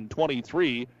 Pleasanton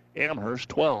 23, Amherst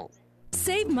 12.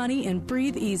 Save money and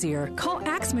breathe easier. Call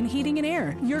Axman Heating and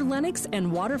Air, your Lennox and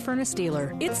water furnace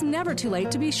dealer. It's never too late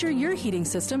to be sure your heating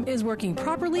system is working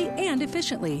properly and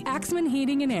efficiently. Axman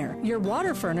Heating and Air, your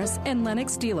water furnace and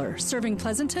Lennox dealer, serving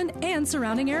Pleasanton and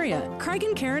surrounding area. Craig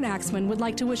and Karen Axman would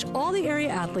like to wish all the area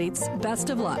athletes best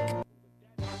of luck.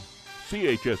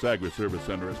 CHS Agri-Service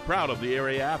Center is proud of the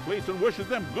area athletes and wishes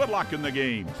them good luck in the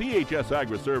game. CHS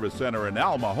Agri-Service Center in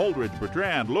Alma, Holdridge,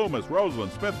 Bertrand, Loomis,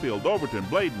 Roseland, Smithfield, Overton,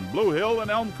 Bladen, Blue Hill, and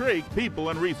Elm Creek. People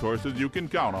and resources you can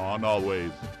count on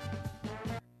always.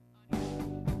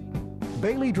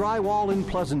 Bailey Drywall in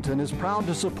Pleasanton is proud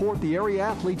to support the area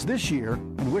athletes this year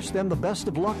and wish them the best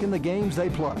of luck in the games they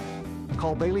play.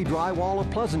 Call Bailey Drywall of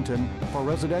Pleasanton for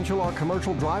residential or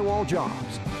commercial drywall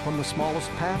jobs. From the smallest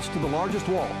patch to the largest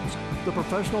walls, the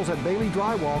professionals at Bailey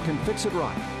Drywall can fix it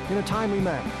right in a timely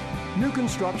manner. New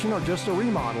construction or just a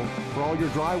remodel, for all your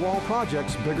drywall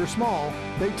projects, big or small,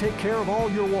 they take care of all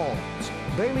your walls.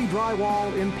 Bailey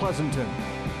Drywall in Pleasanton.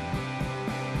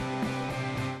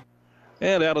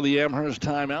 And out of the Amherst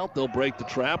timeout, they'll break the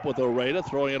trap with Oreda,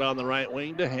 throwing it on the right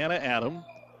wing to Hannah Adam.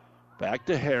 Back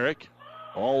to Herrick.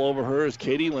 All over her is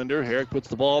Katie Linder. Herrick puts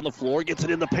the ball on the floor, gets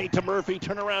it in the paint to Murphy.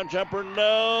 Turnaround jumper,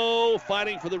 no.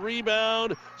 Fighting for the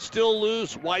rebound, still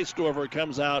loose. Weisdorfer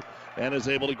comes out and is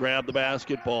able to grab the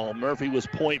basketball. Murphy was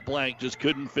point blank, just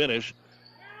couldn't finish.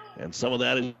 And some of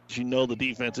that is, you know, the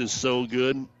defense is so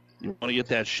good. You want to get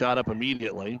that shot up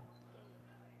immediately.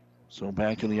 So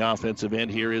back in the offensive end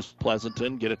here is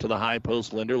Pleasanton. Get it to the high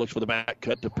post. Linder looks for the back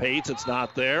cut to Pates. It's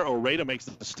not there. Oreda makes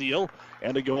the steal.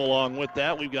 And to go along with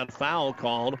that, we've got a foul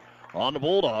called on the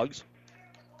Bulldogs.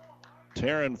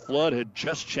 Taryn Flood had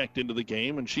just checked into the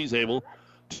game, and she's able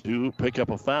to pick up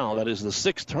a foul. That is the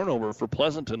 6th turnover for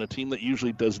Pleasanton, a team that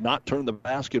usually does not turn the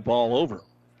basketball over.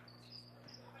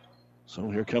 So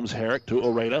here comes Herrick to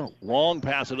Oreda. Long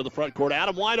pass into the front court.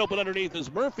 Adam wide open underneath is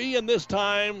Murphy, and this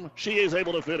time she is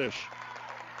able to finish.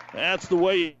 That's the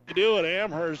way you do it.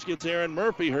 Amherst gets Erin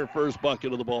Murphy her first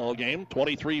bucket of the ball game.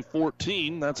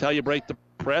 23-14. That's how you break the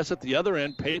press. At the other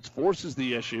end, Pates forces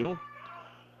the issue.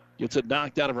 Gets it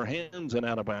knocked out of her hands and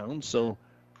out of bounds. So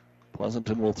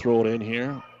Pleasanton will throw it in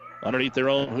here. Underneath their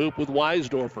own hoop with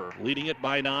Weisdorfer. Leading it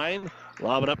by 9.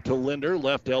 Lob it up to Linder.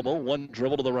 Left elbow. One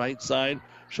dribble to the right side.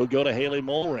 She'll go to Haley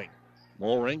Mulring.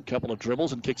 Mulring, couple of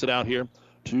dribbles, and kicks it out here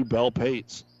to Belle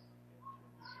Pates.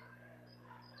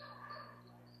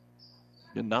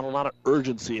 And not a lot of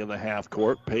urgency in the half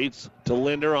court. Pates to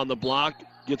Linder on the block.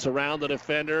 Gets around the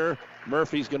defender.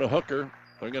 Murphy's going to hook her.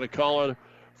 They're going to call her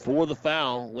for the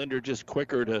foul. Linder just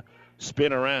quicker to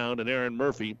spin around. And Erin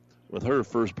Murphy with her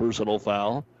first personal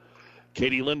foul.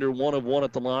 Katie Linder 1 of 1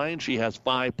 at the line. She has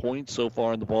 5 points so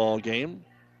far in the ball game.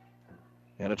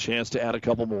 And a chance to add a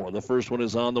couple more. The first one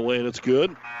is on the way, and it's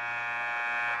good.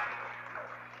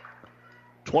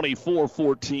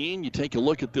 24-14. You take a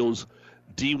look at those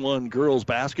D1 girls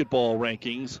basketball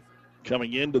rankings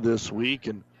coming into this week,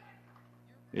 and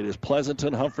it is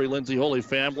Pleasanton, Humphrey, Lindsay, Holy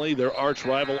Family, their arch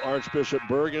rival Archbishop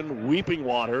Bergen, Weeping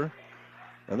Water,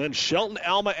 and then Shelton,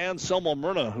 Alma, and Selma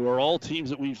Myrna, who are all teams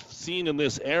that we've seen in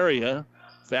this area.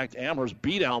 In fact, Amherst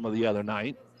beat Alma the other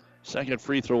night. Second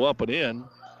free throw up and in.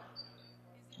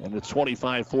 And it's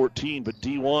 25-14, but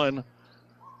D1,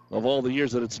 of all the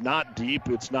years that it's not deep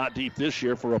this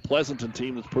year for a Pleasanton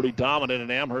team that's pretty dominant,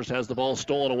 and Amherst has the ball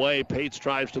stolen away. Pates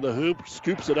drives to the hoop,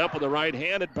 scoops it up with the right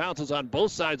hand. It bounces on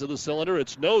both sides of the cylinder.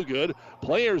 It's no good.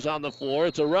 Players on the floor.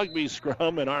 It's a rugby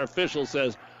scrum, and our official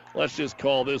says, let's just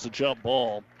call this a jump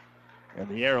ball. And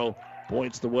the arrow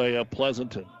points the way of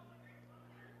Pleasanton.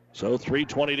 So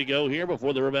 3:20 to go here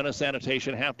before the Ravenna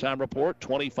Sanitation halftime report,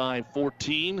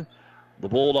 25-14. The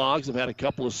Bulldogs have had a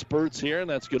couple of spurts here, and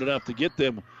that's good enough to get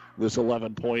them this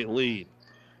 11-point lead.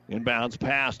 Inbounds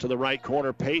pass to the right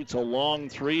corner. Pates, a long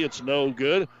three. It's no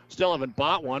good. Still haven't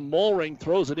bought one. Mollring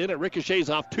throws it in. It ricochets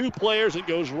off two players and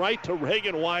goes right to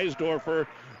Reagan Weisdorfer,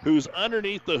 who's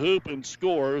underneath the hoop and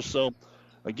scores. So,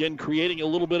 again, creating a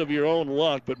little bit of your own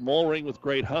luck, but Mollring with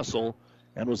great hustle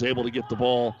and was able to get the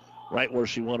ball right where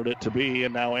she wanted it to be.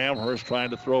 And now Amherst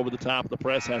trying to throw over the top of the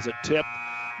press, has it tipped.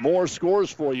 More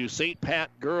scores for you. St. Pat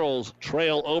girls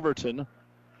trail Overton.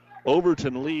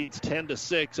 Overton leads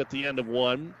 10-6 at the end of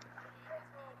one.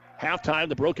 Halftime,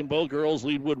 the Broken Bow girls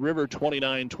lead Wood River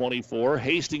 29-24.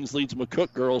 Hastings leads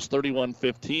McCook girls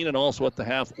 31-15. And also at the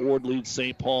half, Ord leads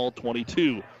St. Paul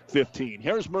 22-15.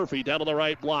 Here's Murphy down on the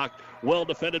right block. Well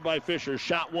defended by Fisher.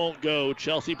 Shot won't go.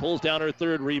 Chelsea pulls down her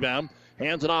third rebound.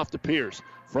 Hands it off to Pierce.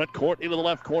 Front court into the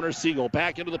left corner. Siegel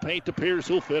back into the paint to Pierce,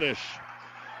 who'll finish.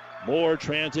 More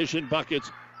transition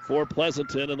buckets for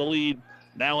Pleasanton, and the lead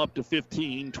now up to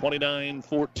 15,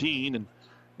 29-14. And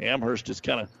Amherst is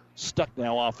kind of stuck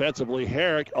now offensively.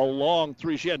 Herrick, a long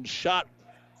three. She hadn't shot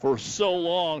for so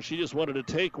long. She just wanted to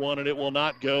take one, and it will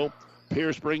not go.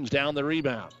 Pierce brings down the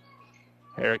rebound.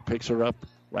 Herrick picks her up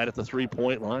right at the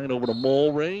three-point line. Over to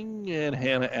Mollring, and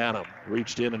Hannah Adam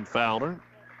reached in and fouled her.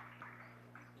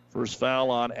 First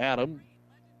foul on Adam.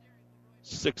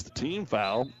 Sixth team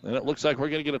foul. And it looks like we're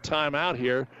going to get a timeout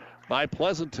here by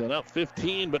Pleasanton, up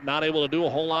 15, but not able to do a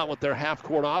whole lot with their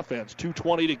half-court offense.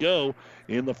 2:20 to go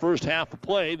in the first half of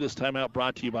play. This timeout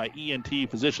brought to you by ENT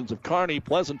Physicians of Kearney.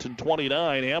 Pleasanton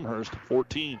 29, Amherst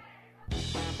 14.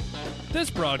 This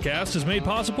broadcast is made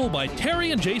possible by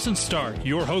Terry and Jason Stark,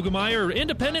 your Hogemeyer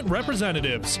independent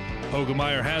representatives.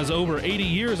 Hogemeyer has over 80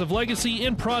 years of legacy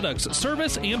in products,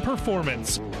 service, and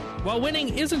performance. While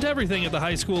winning isn't everything at the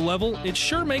high school level, it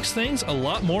sure makes things a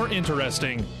lot more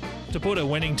interesting. To put a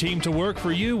winning team to work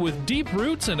for you with deep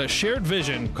roots and a shared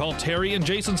vision, call Terry and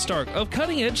Jason Stark of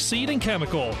Cutting Edge Seed and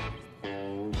Chemical.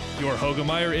 Your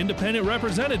Hogemeyer independent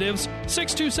representatives,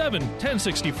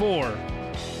 627-1064.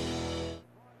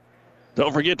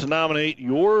 Don't forget to nominate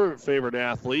your favorite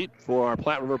athlete for our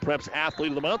Platte River Preps Athlete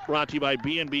of the Month, brought to you by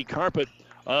B&B Carpet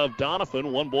of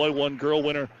Doniphan. One boy, one girl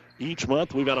winner each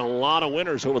month. We've had a lot of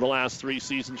winners over the last three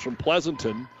seasons from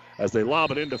Pleasanton. As they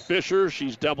lob it into Fisher,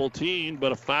 she's double-teamed,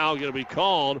 but a foul going to be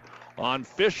called on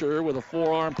Fisher with a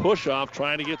forearm push-off,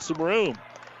 trying to get some room.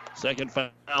 Second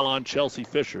foul on Chelsea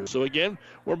Fisher. So again,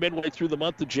 we're midway through the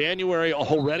month of January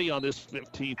already on this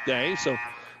 15th day. So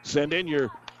send in your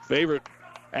favorite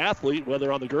athlete,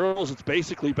 whether on the girls, it's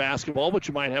basically basketball, but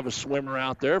you might have a swimmer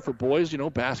out there. For boys,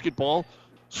 basketball,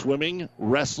 swimming,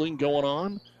 wrestling going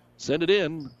on. Send it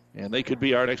in. And they could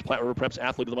be our next Platte River Preps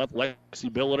Athlete of the Month. Lexi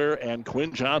Billiter and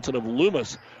Quinn Johnson of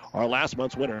Loomis, our last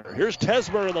month's winner. Here's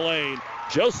Tesmer in the lane.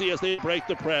 Josie, as they break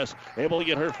the press, able to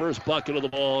get her first bucket of the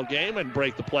ball game and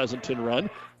break the Pleasanton run.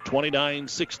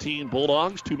 29-16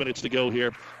 Bulldogs. 2 minutes to go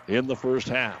here in the first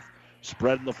half.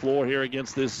 Spreading the floor here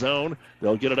against this zone.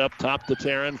 They'll get it up top to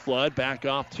Taryn Flood. Back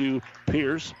off to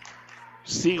Pierce.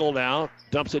 Siegel now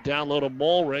dumps it down low to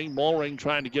Mollring. Mollring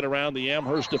trying to get around the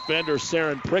Amherst defender,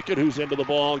 Saren Prickett, who's into the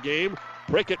ball game.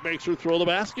 Prickett makes her throw the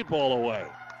basketball away.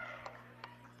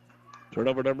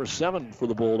 Turnover number 7 for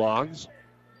the Bulldogs,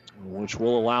 which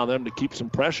will allow them to keep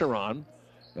some pressure on.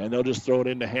 And they'll just throw it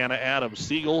into Hannah Adams.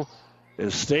 Siegel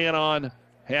is staying on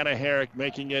Hannah Herrick,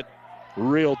 making it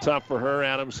real tough for her.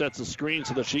 Adams sets the screen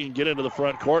so that she can get into the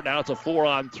front court. Now it's a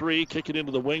 4-on-3. Kick it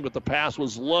into the wing, but the pass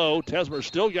was low. Tesmer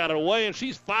still got it away, and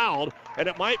she's fouled, and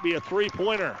it might be a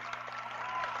three-pointer.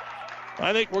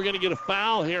 I think we're going to get a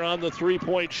foul here on the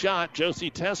three-point shot.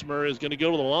 Josie Tesmer is going to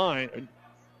go to the line.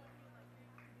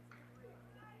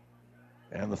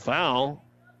 And the foul.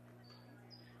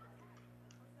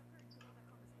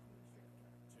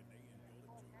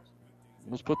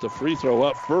 Let's put the free throw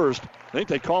up first. I think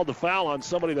they called the foul on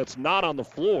somebody that's not on the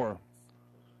floor.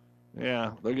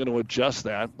 Yeah, they're going to adjust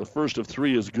that. The first of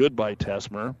 3 is good by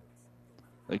Tesmer.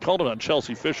 They called it on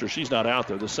Chelsea Fisher. She's not out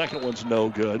there. The second one's no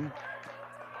good.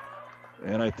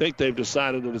 And I think they've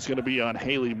decided that it's going to be on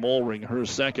Haley Mollring, her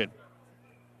second.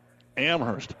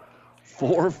 Amherst,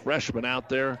 4 freshmen out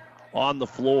there on the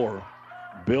floor,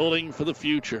 building for the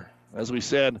future. As we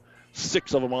said,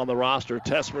 6 of them on the roster.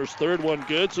 Tesmer's third one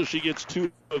good, so she gets 2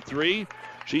 of 3.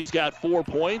 She's got 4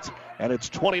 points, and it's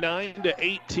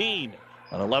 29-18.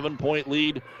 An 11-point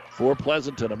lead for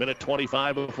Pleasanton.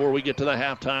 1:25 before we get to the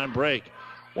halftime break.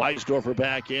 Weisdorfer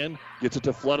back in, gets it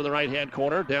to Flood in the right-hand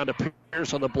corner, down to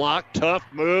Pierce on the block. Tough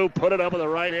move, put it up with the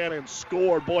right hand and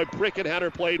scored. Boy, Prickett had her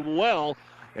played well,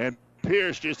 and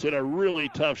Pierce just hit a really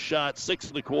tough shot. 6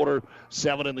 in the quarter,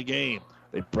 7 in the game.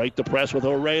 They break the press with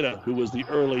Oreda, who was the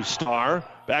early star.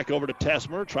 Back over to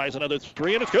Tesmer, tries another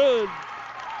 3, and it's good.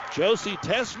 Josie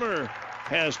Tesmer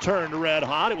has turned red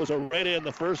hot. It was a red in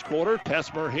the first quarter.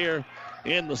 Tesmer here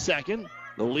in the second.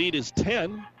 The lead is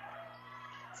 10.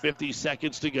 50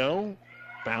 seconds to go.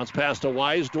 Bounce pass to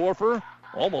Weisdorfer.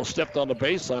 Almost stepped on the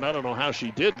baseline. I don't know how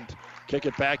she didn't. Kick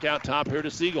it back out top here to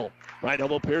Siegel. Right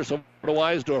elbow Pierce over to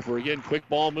Weisdorfer. Again, quick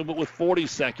ball movement with 40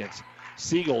 seconds.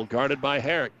 Siegel guarded by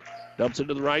Herrick. Dumps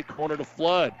into the right corner to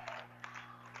Flood.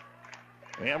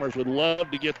 Amherst would love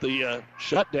to get the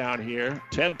shutdown here.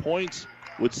 10 points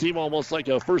would seem almost like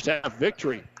a first half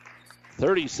victory.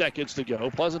 30 seconds to go.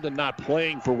 Pleasanton not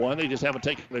playing for one. They just haven't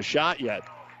taken a shot yet.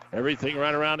 Everything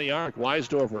right around the arc.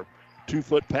 Weisdorfer,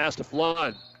 2-foot pass to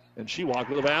Flood. And she walked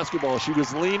with the basketball. She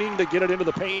was leaning to get it into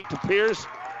the paint to Pierce.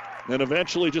 Then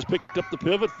eventually just picked up the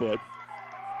pivot foot.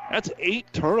 That's 8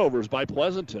 turnovers by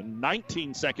Pleasanton.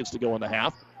 19 seconds to go in the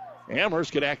half.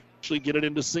 Amherst could actually get it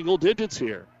into single digits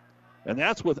here. And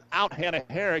that's without Hannah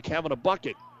Herrick having a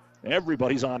bucket.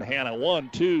 Everybody's on Hannah. 1,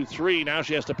 2, 3. Now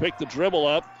she has to pick the dribble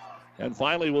up. And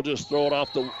finally we'll just throw it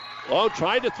off the... Oh,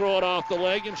 tried to throw it off the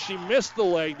leg, and she missed the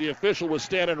leg. The official was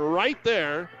standing right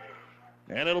there.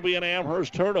 And it'll be an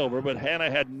Amherst turnover, but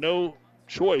Hannah had no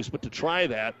choice but to try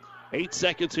that. 8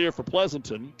 seconds here for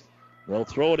Pleasanton. They'll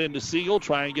throw it into Siegel,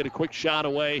 try and get a quick shot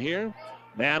away here.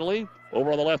 Natalie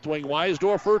over on the left wing,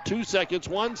 Weisdorfer. 2 seconds,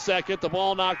 1 second. The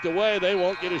ball knocked away. They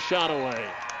won't get a shot away.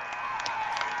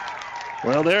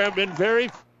 Well, there have been very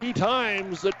few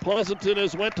times that Pleasanton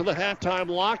has went to the halftime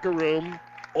locker room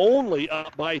only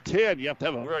up by 10. You have to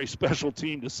have a very special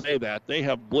team to say that. They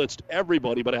have blitzed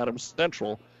everybody but Adams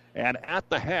Central. And at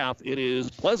the half, it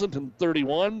is Pleasanton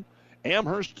 31,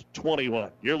 Amherst 21.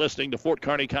 You're listening to Fort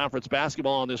Kearney Conference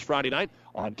basketball on this Friday night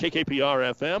on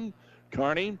KKPR-FM.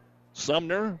 Kearney,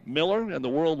 Sumner, Miller, and the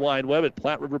World Wide Web at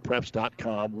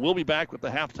PlatteRiverPreps.com. We'll be back with the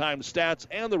halftime stats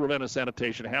and the Ravenna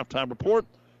Sanitation halftime report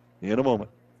in a moment.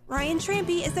 Ryan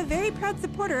Trampy is a very proud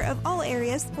supporter of all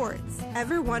area sports.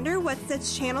 Ever wonder what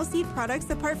sets Channel Seed products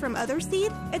apart from other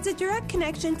seed? It's a direct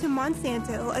connection to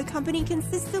Monsanto, a company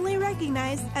consistently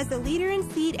recognized as the leader in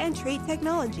seed and trait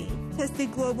technology.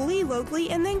 Tested globally, locally,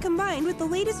 and then combined with the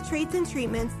latest traits and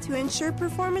treatments to ensure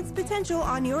performance potential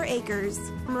on your acres.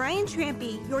 From Ryan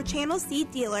Trampy, your Channel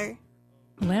Seed dealer.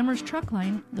 Lammers Truck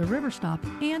Line, the River Stop,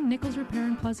 and Nichols Repair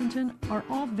in Pleasanton are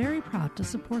all very proud to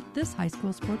support this high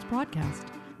school sports broadcast.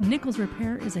 Nichols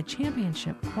Repair is a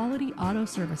championship quality auto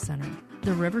service center.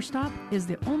 The River Stop is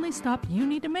the only stop you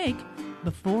need to make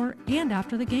before and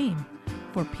after the game.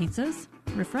 For pizzas,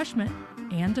 refreshment,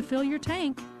 and to fill your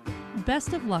tank.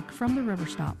 Best of luck from the River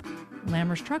Stop,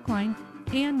 Lammers Truck Line,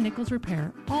 and Nichols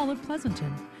Repair, all of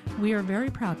Pleasanton. We are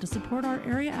very proud to support our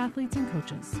area athletes and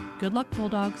coaches. Good luck,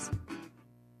 Bulldogs.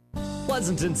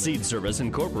 Pleasanton Seed Service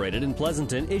Incorporated in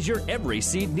Pleasanton is your every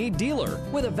seed need dealer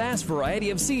with a vast variety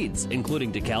of seeds,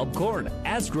 including DeKalb corn,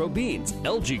 Asgrow beans,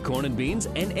 LG corn and beans,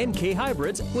 and NK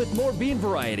hybrids with more bean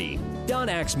variety. Don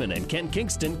Axman and Kent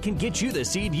Kingston can get you the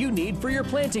seed you need for your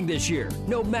planting this year,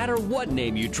 no matter what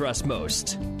name you trust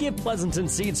most. Give Pleasanton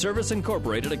Seed Service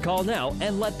Incorporated a call now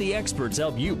and let the experts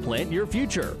help you plant your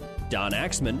future. Don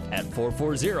Axman at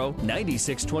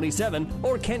 440-9627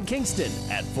 or Kent Kingston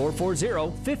at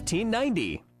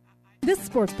 440-1590. This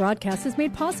sports broadcast is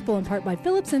made possible in part by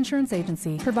Phillips Insurance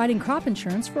Agency, providing crop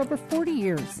insurance for over 40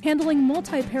 years, handling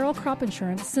multi-peril crop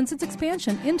insurance since its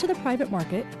expansion into the private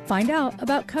market. Find out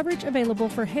about coverage available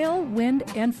for hail, wind,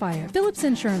 and fire. Phillips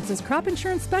Insurance is crop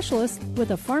insurance specialists with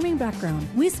a farming background.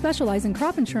 We specialize in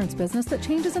crop insurance business that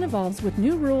changes and evolves with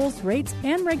new rules, rates,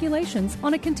 and regulations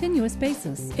on a continuous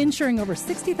basis, insuring over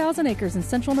 60,000 acres in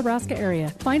central Nebraska area.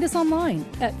 Find us online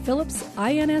at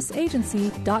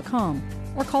phillipsinsagency.com.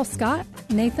 or call Scott,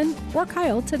 Nathan, or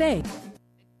Kyle today.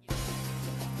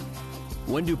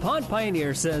 When DuPont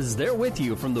Pioneer says they're with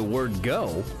you from the word go,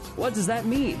 what does that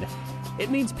mean? It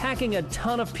means packing a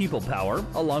ton of people power,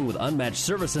 along with unmatched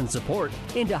service and support,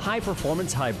 into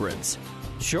high-performance hybrids.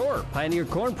 Sure, Pioneer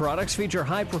corn products feature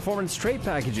high-performance trait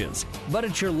packages, but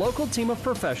it's your local team of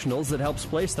professionals that helps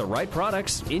place the right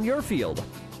products in your field.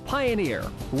 Pioneer,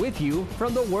 with you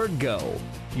from the word go.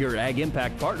 Your Ag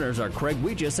Impact partners are Craig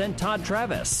Weegis and Todd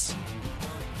Travis.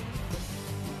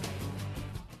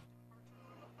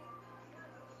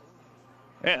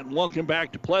 And welcome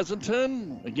back to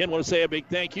Pleasanton. Again, want to say a big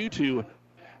thank you to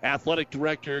Athletic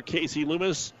Director Casey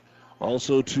Loomis,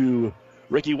 also to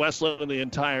Ricky Westland and the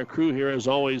entire crew here, as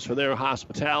always, for their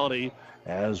hospitality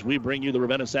as we bring you the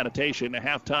Ravenna Sanitation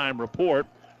halftime report.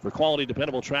 For quality,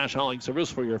 dependable trash hauling service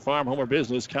for your farm, home, or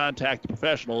business, contact the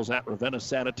professionals at Ravenna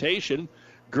Sanitation.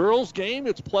 Girls game,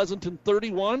 it's Pleasanton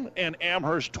 31 and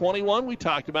Amherst 21. We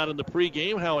talked about in the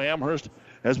pregame how Amherst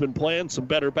has been playing some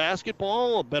better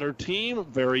basketball, a better team,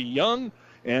 very young.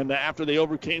 And after they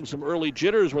overcame some early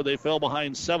jitters where they fell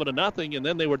behind 7-0, and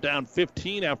then they were down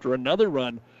 15 after another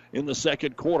run in the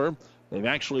second quarter, they've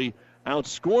actually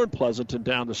outscored Pleasanton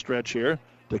down the stretch here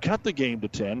to cut the game to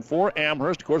 10 for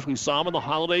Amherst. Of course, we saw them in the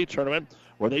holiday tournament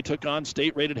where they took on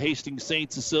state-rated Hastings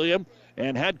St. Cecilia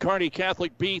and had Kearney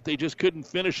Catholic beat. They just couldn't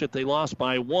finish it. They lost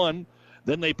by 1.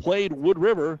 Then they played Wood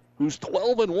River, who's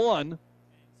 12-1,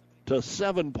 to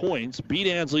 7 points, beat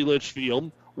Ansley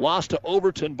Litchfield, lost to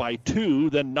Overton by 2,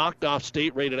 then knocked off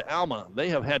state-rated Alma. They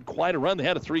have had quite a run. They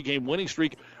had a 3-game winning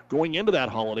streak going into that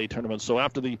holiday tournament. So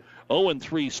after the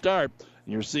 0-3 start,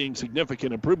 you're seeing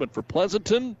significant improvement for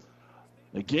Pleasanton.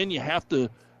 Again, you have to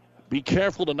be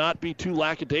careful to not be too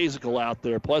lackadaisical out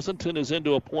there. Pleasanton is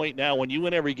into a point now when you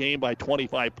win every game by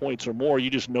 25 points or more, you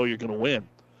just know you're going to win.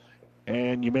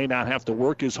 And you may not have to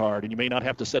work as hard, and you may not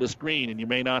have to set a screen, and you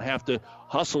may not have to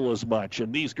hustle as much.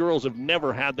 And these girls have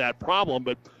never had that problem.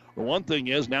 But one thing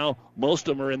is now most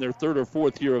of them are in their 3rd or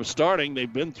 4th year of starting.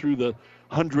 They've been through the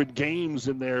 100 games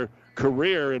in their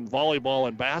career in volleyball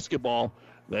and basketball.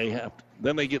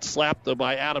 Then they get slapped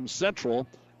by Adams Central.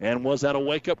 And was that a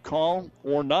wake-up call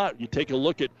or not? You take a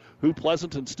look at who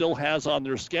Pleasanton still has on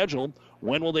their schedule.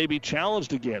 When will they be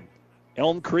challenged again?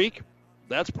 Elm Creek?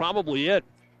 That's probably it.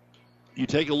 You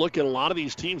take a look at a lot of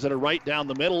these teams that are right down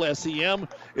the middle. SEM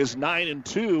is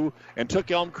 9-2 and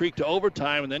took Elm Creek to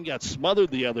overtime and then got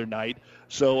smothered the other night.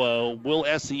 So will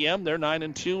SEM, they're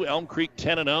 9-2. Elm Creek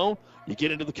 10-0. You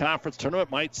get into the conference tournament,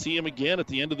 might see them again at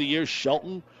the end of the year.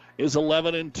 Shelton is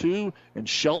 11-2, and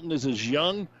Shelton is as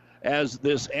young as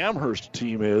this Amherst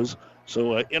team is.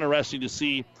 So interesting to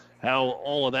see how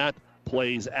all of that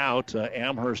plays out.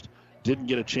 Amherst didn't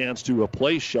get a chance to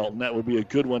play Shelton. That would be a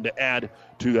good one to add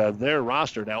to their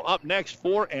roster. Now up next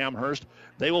for Amherst,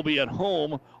 they will be at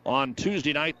home on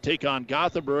Tuesday night, take on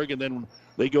Gothenburg, and then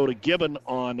they go to Gibbon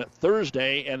on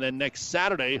Thursday, and then next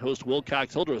Saturday host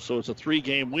Wilcox-Hildreth. So it's a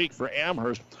 3-game week for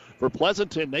Amherst. For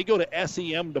Pleasanton, they go to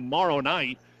SEM tomorrow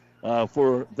night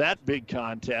for that big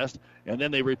contest, and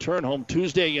then they return home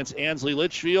Tuesday against Ansley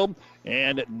Litchfield,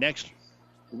 and next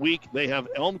week they have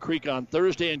Elm Creek on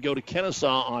Thursday and go to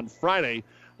Kennesaw on Friday,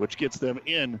 which gets them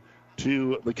in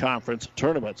to the conference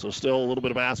tournament. So still a little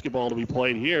bit of basketball to be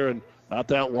played here, and not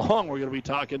that long. We're going to be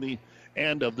talking the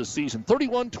end of the season.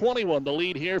 31-21 the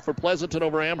lead here for Pleasanton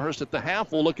over Amherst at the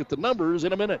half. We'll look at the numbers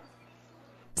in a minute.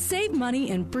 Save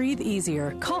money and breathe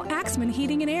easier. Call Axman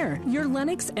Heating and Air, your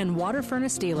Lennox and water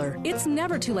furnace dealer. It's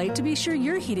never too late to be sure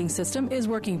your heating system is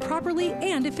working properly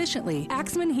and efficiently.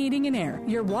 Axman Heating and Air,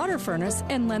 your water furnace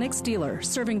and Lennox dealer,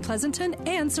 serving Pleasanton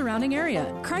and surrounding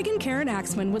area. Craig and Karen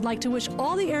Axman would like to wish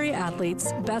all the area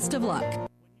athletes best of luck.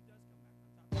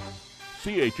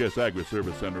 CHS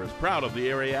Agri-Service Center is proud of the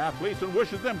area athletes and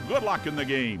wishes them good luck in the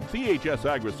game. CHS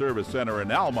Agri-Service Center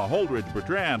in Alma, Holdridge,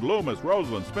 Bertrand, Loomis,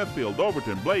 Roseland, Smithfield,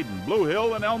 Overton, Bladen, Blue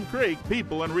Hill, and Elm Creek.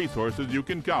 People and resources you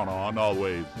can count on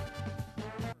always.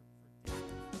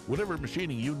 Whatever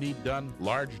machining you need done,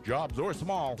 large jobs or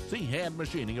small, see Hand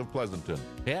Machining of Pleasanton.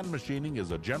 Hand Machining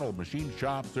is a general machine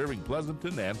shop serving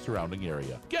Pleasanton and surrounding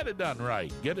area. Get it done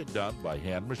right. Get it done by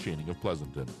Hand Machining of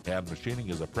Pleasanton. Hand Machining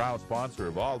is a proud sponsor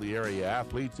of all the area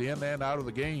athletes in and out of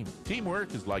the game.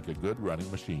 Teamwork is like a good running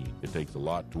machine. It takes a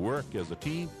lot to work as a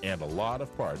team and a lot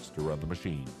of parts to run the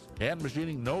machines. Hand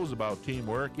Machining knows about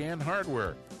teamwork and hard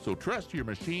work, so trust your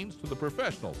machines to the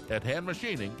professionals at Hand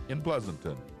Machining in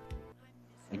Pleasanton.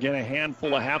 Again, a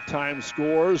handful of halftime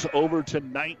scores.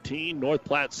 Overton 19, North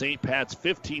Platte St. Pat's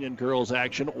 15 in girls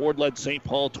action. Ord led St.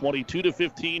 Paul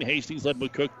 22-15. Hastings led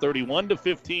McCook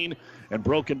 31-15. And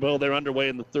Broken Bow, they're underway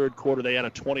in the third quarter. They had a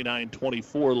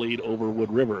 29-24 lead over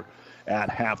Wood River at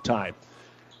halftime.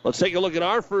 Let's take a look at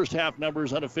our first half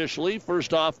numbers unofficially.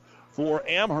 First off, for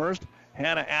Amherst,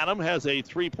 Hannah Adam has a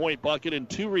 3-point bucket and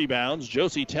 2 rebounds.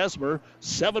 Josie Tesmer,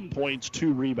 7 points,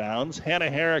 2 rebounds. Hannah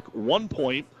Herrick, 1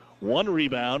 point, 1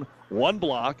 rebound, 1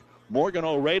 block. Morgan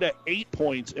Oreda, 8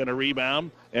 points and a rebound.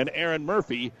 And Aaron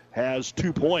Murphy has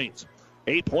 2 points.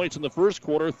 8 points in the first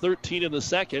quarter, 13 in the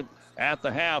second. At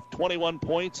the half, 21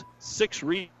 points, 6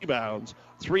 rebounds.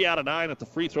 3 out of 9 at the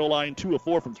free throw line, 2 of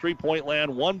 4 from three-point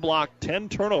land, 1 block, 10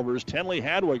 turnovers. Tenley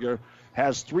Hadwiger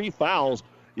has 3 fouls.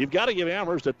 You've got to give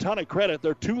Amherst a ton of credit.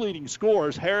 Their 2 leading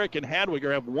scorers, Herrick and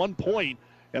Hadwiger, have 1 point,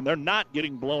 and they're not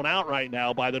getting blown out right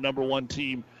now by the number 1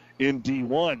 team in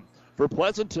D1. For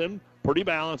Pleasanton, pretty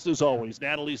balanced as always.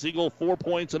 Natalie Siegel, 4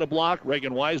 points and a block.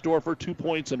 Reagan Weisdorfer, 2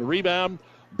 points and a rebound.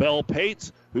 Belle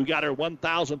Pates, who got her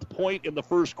 1,000th point in the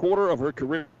first quarter of her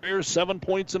career, 7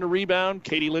 points and a rebound.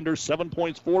 Katie Linder, 7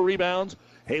 points, 4 rebounds.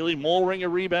 Haley Mollring, a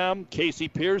rebound. Casey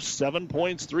Pierce, 7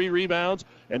 points, 3 rebounds.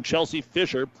 And Chelsea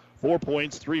Fisher, 4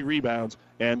 points, 3 rebounds,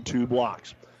 and 2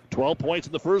 blocks. 12 points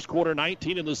in the first quarter,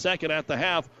 19 in the second at the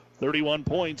half, 31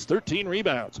 points, 13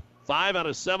 rebounds. 5 out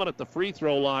of 7 at the free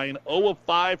throw line, 0 of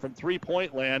 5 from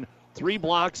three-point land, 3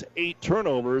 blocks, 8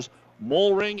 turnovers.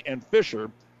 Mulring and Fisher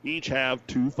each have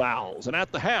 2 fouls. And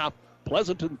at the half,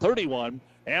 Pleasanton 31,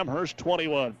 Amherst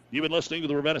 21. You've been listening to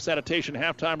the Ravenna Sanitation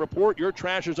Halftime Report. Your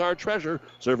trash is our treasure.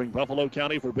 Serving Buffalo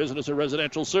County for business or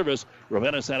residential service.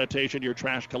 Ravenna Sanitation, your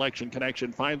trash collection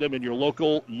connection. Find them in your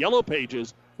local Yellow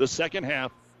Pages. The second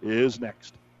half is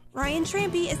next. Ryan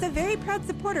Trampy is a very proud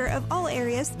supporter of all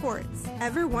area sports.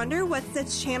 Ever wonder what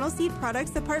sets Channel Seed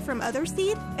products apart from other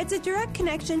seed? It's a direct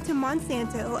connection to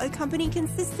Monsanto, a company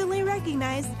consistently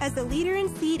recognized as a leader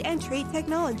in seed and trait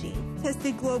technology.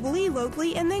 Tested globally,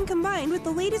 locally, and then combined with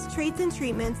the latest traits and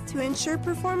treatments to ensure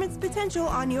performance potential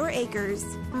on your acres.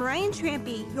 I'm Ryan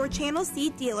Trampy, your Channel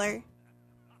Seed dealer.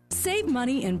 Save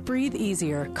money and breathe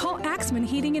easier. Call Axman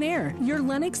Heating and Air, your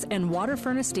Lennox and water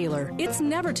furnace dealer. It's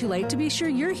never too late to be sure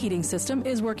your heating system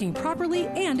is working properly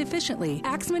and efficiently.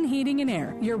 Axman Heating and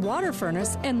Air, your water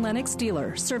furnace and Lennox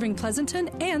dealer, serving Pleasanton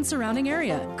and surrounding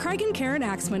area. Craig and Karen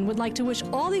Axman would like to wish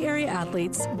all the area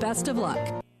athletes best of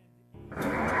luck.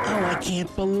 Oh, I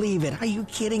can't believe it. Are you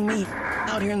kidding me?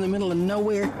 Out here in the middle of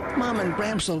nowhere, Mom and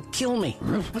Gramps will kill me.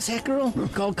 What's that, girl?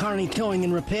 Call Carney Towing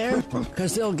and Repair?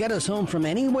 Because they'll get us home from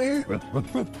anywhere?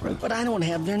 But I don't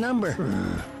have their number.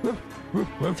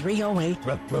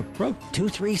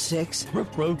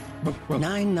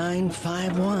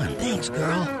 308-236-9951. Thanks,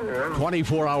 girl.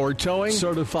 24-hour towing,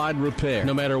 certified repair.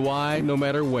 No matter why, no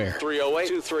matter where.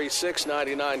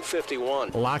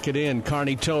 308-236-9951. Lock it in,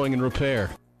 Carney Towing and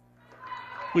Repair.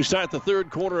 We start the third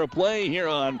quarter of play here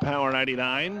on Power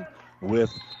 99 with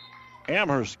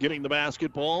Amherst getting the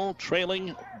basketball,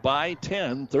 trailing by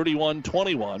 10,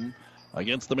 31-21.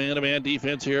 Against the man-to-man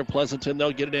defense here, Pleasanton,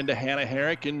 they'll get it into Hannah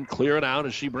Herrick and clear it out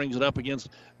as she brings it up against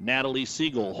Natalie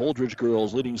Siegel. Holdridge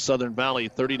girls leading Southern Valley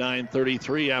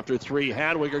 39-33 after 3.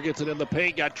 Hadwiger gets it in the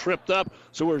paint, got tripped up,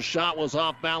 so her shot was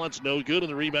off balance, no good, and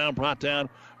the rebound brought down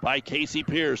by Casey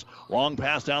Pierce. Long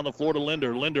pass down the floor to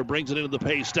Linder. Linder brings it into the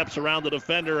paint, steps around the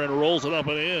defender, and rolls it up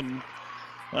and in.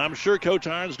 I'm sure Coach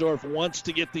Arnsdorf wants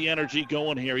to get the energy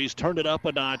going here. He's turned it up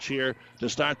a notch here to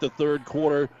start the third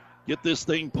quarter. Get this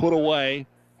thing put away.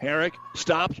 Herrick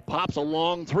stops, pops a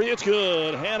long 3. It's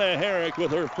good. Hannah Herrick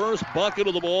with her first bucket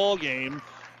of the ball game.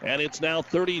 And it's now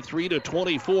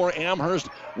 33-24. Amherst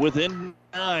within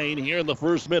 9 here in the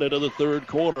first minute of the third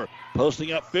quarter.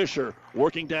 Posting up Fisher,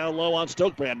 working down low on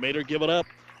Stokebrand. Made her give it up.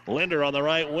 Linder on the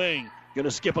right wing. Going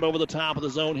to skip it over the top of the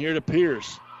zone here to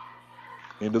Pierce.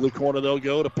 Into the corner they'll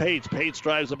go to Pates. Pates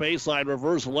drives the baseline.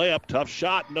 Reverse layup. Tough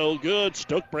shot. No good.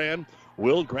 Stokebrand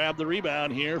will grab the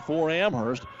rebound here for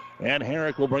Amherst. And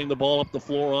Herrick will bring the ball up the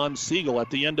floor on Siegel. At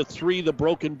the end of 3, the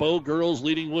Broken Bow girls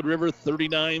leading Wood River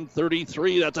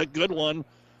 39-33. That's a good one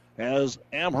as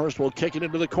Amherst will kick it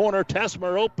into the corner.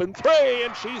 Tesmer open 3,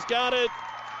 and she's got it.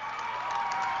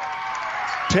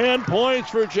 10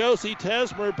 points for Josie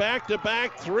Tesmer,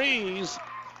 back-to-back threes.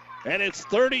 And it's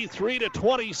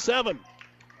 33-27.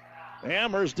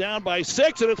 Amherst down by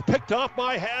 6, and it's picked off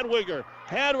by Hadwiger.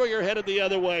 Hadwiger headed the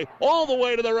other way, all the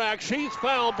way to the rack. She's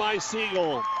fouled by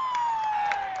Siegel.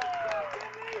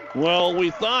 Well,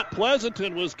 we thought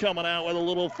Pleasanton was coming out with a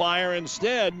little fire.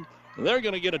 Instead, they're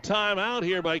going to get a timeout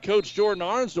here by Coach Jordan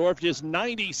Arnsdorf just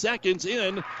 90 seconds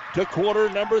in to quarter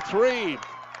number 3.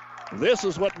 This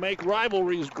is what makes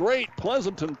rivalries great.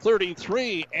 Pleasanton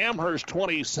 33, Amherst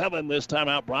 27. This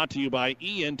timeout brought to you by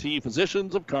ENT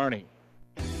Physicians of Kearney.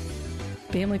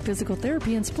 Family Physical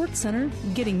Therapy and Sports Center,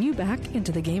 getting you back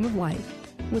into the game of life.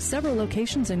 With several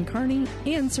locations in Kearney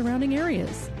and surrounding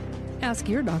areas. Ask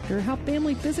your doctor how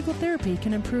Family Physical Therapy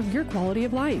can improve your quality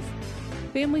of life.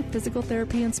 Family Physical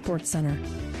Therapy and Sports Center.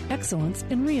 Excellence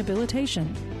in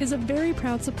Rehabilitation is a very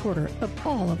proud supporter of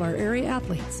all of our area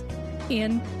athletes,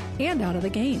 in and out of the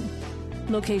game.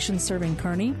 Locations serving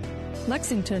Kearney,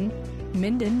 Lexington,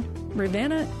 Minden,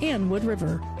 Ravenna, and Wood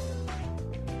River.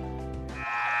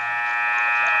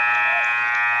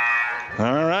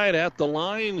 All right, at the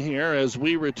line here as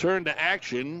we return to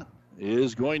action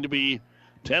is going to be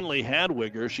Tenley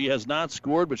Hadwiger. She has not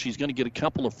scored, but she's going to get a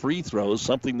couple of free throws,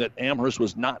 something that Amherst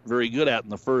was not very good at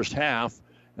in the first half.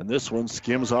 And this one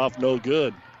skims off no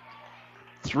good.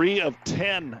 3 of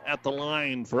 10 at the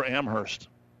line for Amherst.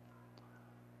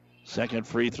 Second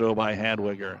free throw by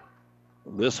Hadwiger.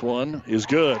 This one is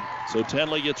good. So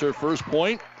Tenley gets her first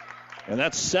point. And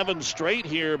that's 7 straight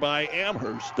here by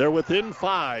Amherst. They're within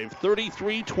 5,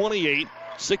 33-28,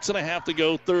 6.5 to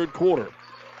go, third quarter.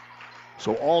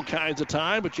 So all kinds of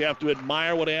time, but you have to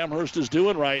admire what Amherst is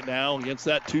doing right now against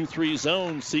that 2-3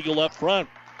 zone. Siegel up front.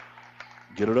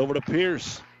 Get it over to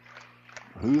Pierce.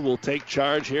 who will take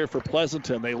charge here for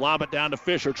Pleasanton. They lob it down to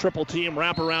Fisher. Triple team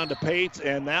wrap around to Pates,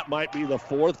 and that might be the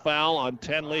fourth foul on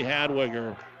Tenley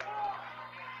Hadwiger.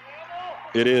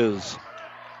 It is.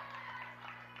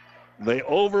 They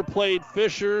overplayed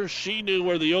Fisher. She knew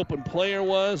where the open player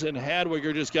was, and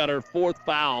Hadwiger just got her fourth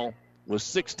foul with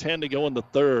 6:10 to go in the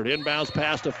third. Inbounds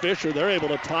pass to Fisher. They're able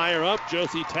to tie her up.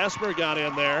 Josie Tesmer got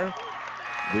in there.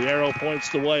 The arrow points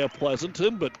the way of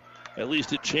Pleasanton, but at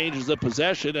least it changes the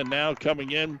possession, and now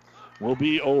coming in will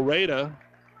be Oreda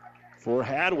for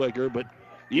Hadwiger. But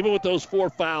even with those 4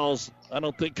 fouls, I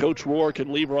don't think Coach Rohr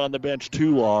can leave her on the bench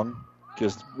too long,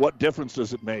 because what difference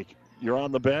does it make? You're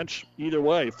on the bench either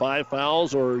way, 5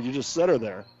 fouls or you just set her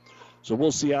there. So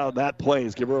we'll see how that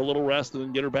plays. Give her a little rest and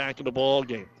then get her back in the ball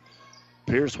game.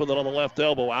 Pierce with it on the left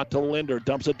elbow, out to Linder,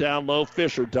 dumps it down low.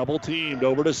 Fisher double teamed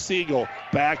over to Siegel,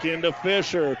 back into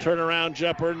Fisher. Turnaround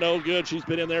jumper, no good. She's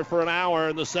been in there for an hour,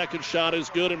 and the second shot is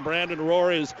good, and Brandon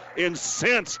Rohr is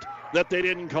incensed that they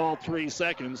didn't call 3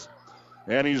 seconds.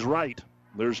 And he's right.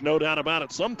 There's no doubt about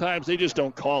it. Sometimes they just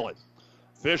don't call it.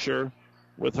 Fisher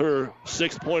with her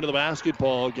 6th point of the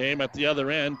basketball game at the other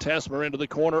end. Tesmer into the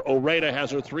corner. Oreda has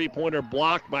her 3-pointer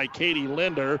blocked by Katie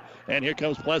Linder. And here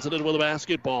comes Pleasanton with a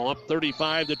basketball, up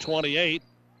 35-28.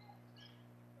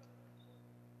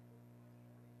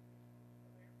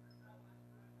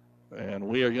 And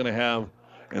we are going to have,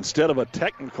 instead of a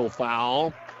technical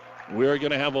foul, we are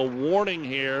going to have a warning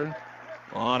here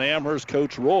on Amherst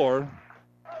Coach Rohr.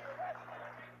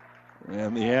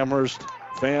 And the Amherst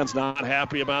fans not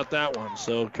happy about that one.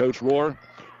 So Coach Rohr,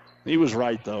 he was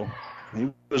right, though. He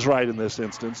was right in this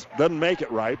instance. Doesn't make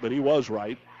it right, but he was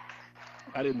right.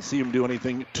 I didn't see him do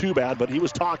anything too bad, but he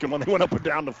was talking when they went up and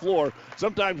down the floor.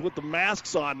 Sometimes with the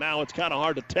masks on now, it's kind of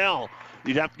hard to tell.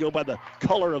 You'd have to go by the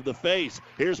color of the face.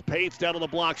 Here's Pates down on the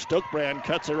block. Stokebrand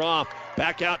cuts her off.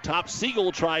 Back out top.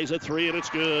 Siegel tries a 3, and it's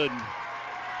good.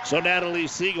 So Natalie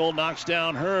Siegel knocks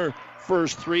down her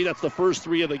first 3. That's the first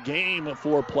 3 of the game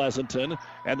for Pleasanton,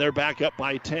 and they're back up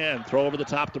by 10. Throw over the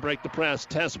top to break the press.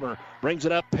 Tesmer brings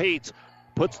it up. Pates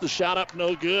puts the shot up,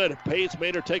 no good. Pates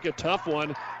made her take a tough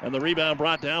one, and the rebound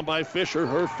brought down by Fisher,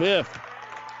 her 5th.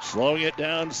 Slowing it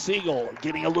down, Siegel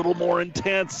getting a little more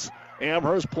intense.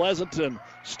 Amherst Pleasanton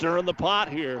stirring the pot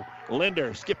here.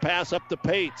 Linder, skip pass up to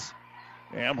Pates.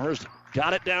 Amherst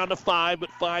got it down to 5, but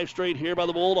 5 straight here by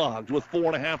the Bulldogs. With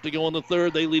 4.5 to go in the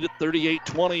third, they lead at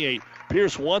 38-28.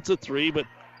 Pierce wants a 3, but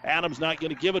Adams not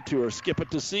going to give it to her. Skip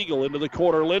it to Siegel into the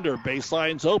corner. Linder,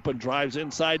 baseline's open, drives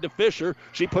inside to Fisher.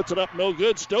 She puts it up, no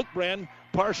good. Stokebrand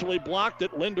partially blocked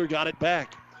it. Linder got it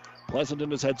back.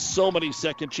 Pleasanton has had so many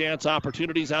second chance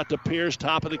opportunities. Out to Pierce,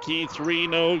 top of the key, 3,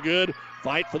 no good.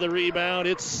 Fight for the rebound.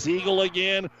 It's Siegel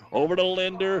again. Over to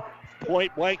Linder.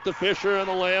 Point blank to Fisher, and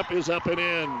the layup is up and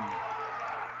in.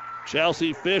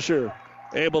 Chelsea Fisher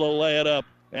able to lay it up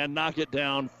and knock it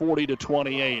down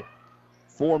 40-28.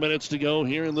 4 minutes to go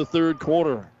here in the third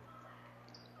quarter.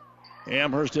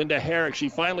 Amherst into Herrick. She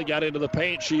finally got into the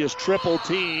paint. She is triple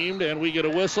teamed, and we get a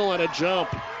whistle and a jump.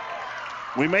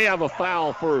 We may have a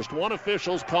foul first. One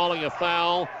official's calling a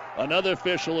foul. Another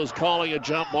official is calling a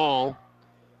jump ball.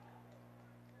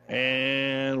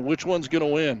 And which one's going to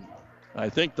win? I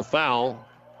think the foul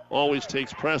always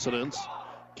takes precedence.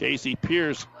 Casey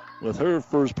Pierce with her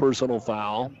first personal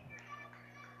foul.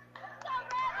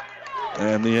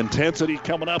 And the intensity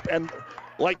coming up. And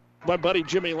like my buddy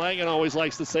Jimmy Langan always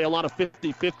likes to say, a lot of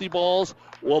 50-50 balls.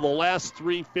 Well, the last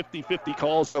 3 50-50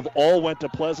 calls have all went to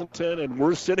Pleasanton, and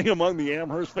we're sitting among the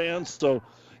Amherst fans, so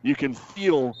you can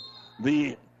feel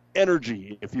the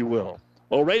energy, if you will.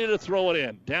 Oh, ready to throw it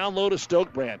in. Down low to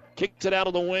Stokebrand. Kicks it out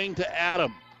of the wing to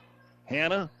Adam.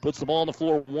 Hannah puts the ball on the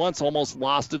floor once, almost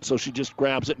lost it, so she just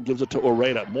grabs it and gives it to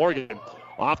Oreda. Morgan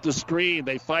off the screen.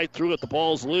 They fight through it. The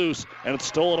ball's loose, and it's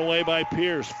stolen away by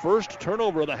Pierce. First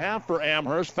turnover of the half for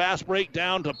Amherst. Fast break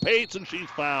down to Pates, and she's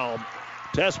fouled.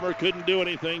 Tesmer couldn't do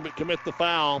anything but commit the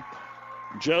foul.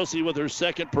 Josie with her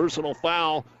second personal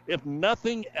foul. If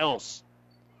nothing else,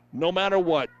 no matter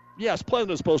what, yes,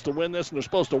 Pleasanton's supposed to win this, and they're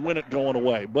supposed to win it going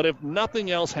away. But if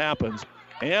nothing else happens,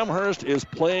 Amherst is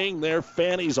playing their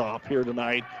fannies off here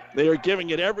tonight. They are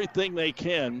giving it everything they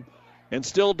can, and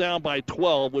still down by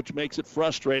 12, which makes it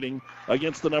frustrating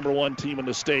against the number 1 team in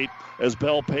the state, as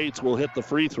Belle Pates will hit the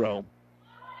free throw.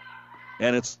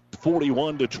 And it's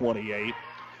 41-28.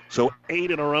 So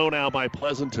 8 in a row now by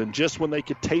Pleasanton, just when they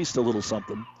could taste a little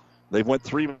something. They've went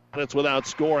 3 minutes without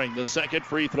scoring. The second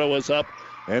free throw is up,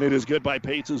 and it is good by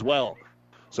Pates as well.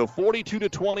 So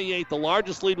 42-28. The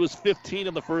largest lead was 15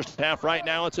 in the first half. Right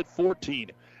now it's at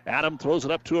 14. Adam throws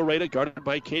it up to Oreda, guarded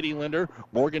by Katie Linder.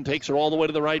 Morgan takes her all the way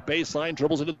to the right baseline,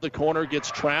 dribbles into the corner, gets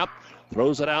trapped.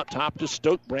 Throws it out top to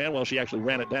Stokebrand. Well, she actually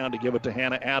ran it down to give it to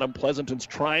Hannah Adam. Pleasanton's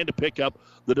trying to pick up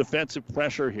the defensive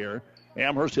pressure here.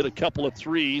 Amherst hit a couple of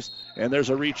threes, and there's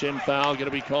a reach-in foul going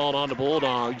to be called on the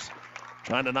Bulldogs.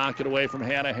 Trying to knock it away from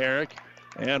Hannah Herrick.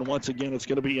 And once again, it's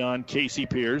going to be on Casey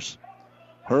Pierce.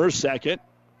 Her second,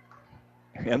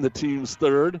 and the team's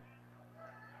third.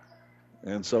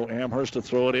 And so Amherst to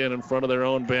throw it in front of their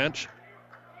own bench.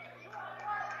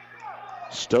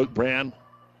 Stokebrand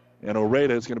and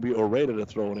Oreda is going to be Oreda to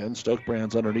throw it in.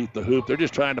 Stokebrand's underneath the hoop. They're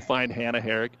just trying to find Hannah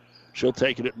Herrick. She'll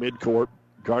take it at midcourt,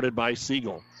 guarded by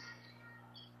Siegel.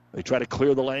 They try to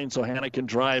clear the lane so Hannah can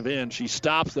drive in. She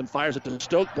stops, then fires it to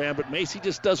Stokebrand, but Macy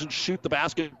just doesn't shoot the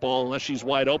basketball unless she's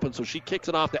wide open, so she kicks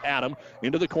it off to Adam,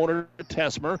 into the corner to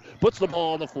Tesmer, puts the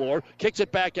ball on the floor, kicks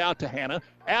it back out to Hannah.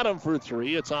 Adam for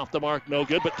three. It's off the mark, no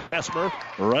good, but Tesmer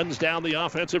runs down the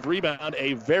offensive rebound.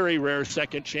 A very rare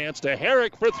second chance to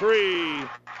Herrick for three.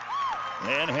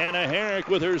 And Hannah Herrick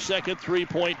with her second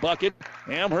three-point bucket.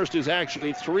 Amherst is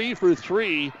actually 3 for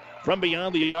 3 from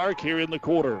beyond the arc here in the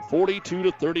quarter.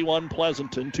 42-31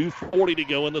 Pleasanton. 2:40 to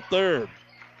go in the third.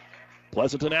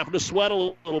 Pleasanton having to sweat a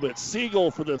little bit. Siegel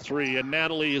for the three, and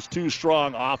Natalie is too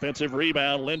strong. Offensive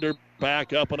rebound. Linder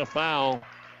back up and a foul.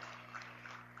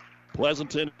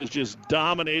 Pleasanton is just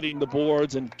dominating the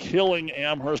boards and killing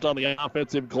Amherst on the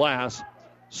offensive glass.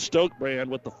 Stokebrand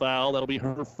with the foul. That'll be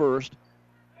her first.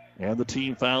 And the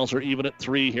team fouls are even at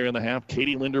 3 here in the half.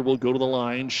 Katie Linder will go to the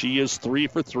line. She is 3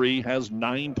 for 3, has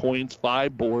 9 points,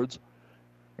 5 boards.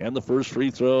 And the first free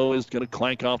throw is going to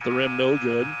clank off the rim, no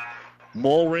good.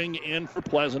 Mulring in for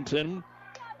Pleasanton.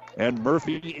 And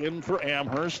Murphy in for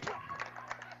Amherst.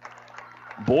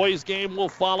 Boys game will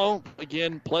follow.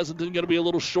 Again, Pleasanton going to be a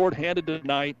little short-handed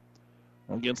tonight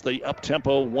against the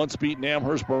up-tempo, once-beaten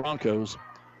Amherst Broncos.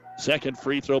 Second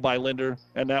free throw by Linder,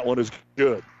 and that one is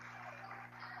good.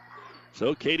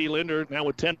 So Katie Linder now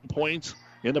with 10 points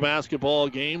in the basketball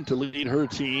game to lead her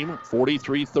team,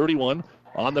 43-31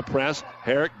 on the press.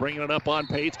 Herrick bringing it up on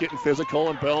Pates, getting physical,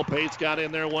 and Bell Pates got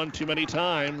in there one too many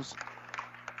times.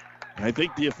 I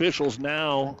think the officials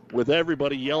now, with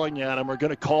everybody yelling at them, are going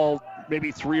to call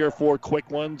maybe 3 or 4 quick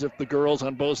ones. If the girls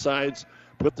on both sides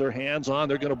put their hands on,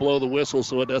 they're going to blow the whistle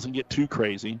so it doesn't get too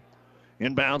crazy.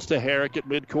 Inbounds to Herrick at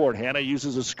midcourt. Hannah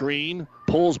uses a screen,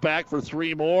 pulls back for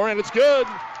 3 more, and it's good.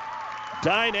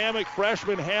 Dynamic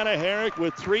freshman Hannah Herrick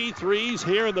with 3 threes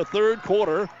here in the third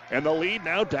quarter, and the lead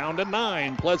now down to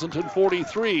 9. Pleasanton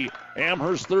 43,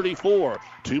 Amherst 34.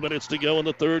 2 minutes to go in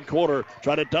the third quarter.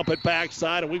 Try to dump it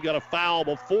backside, and we've got a foul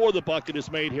before the bucket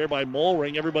is made here by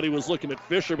Mulring. Everybody was looking at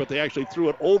Fisher, but they actually threw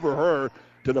it over her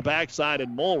to the backside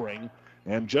and Mulring.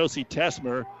 And Josie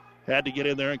Tesmer had to get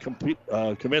in there and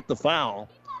commit the foul.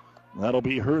 That'll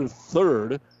be her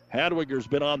third. Hadwiger's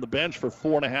been on the bench for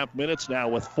 4.5 minutes now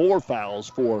with 4 fouls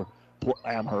for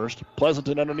Amherst.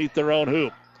 Pleasanton underneath their own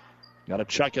hoop. Got to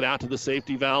chuck it out to the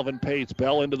safety valve and Pates.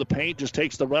 Bell into the paint, just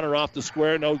takes the runner off the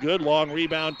square. No good. Long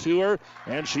rebound to her,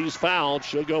 and she's fouled.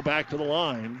 She'll go back to the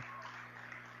line.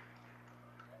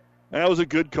 That was a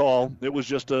good call. It was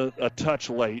just a touch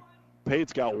late.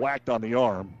 Pates got whacked on the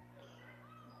arm.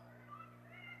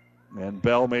 And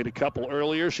Bell made a couple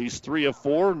earlier. She's 3 of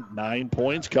 4, 9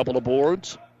 points, couple of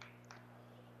boards.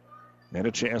 And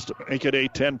a chance to make it a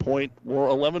 10-point or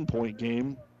 11-point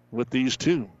game with these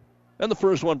two. And the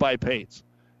first one by Pates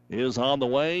is on the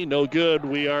way. No good.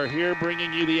 We are here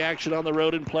bringing you the action on the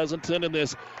road in Pleasanton in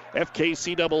this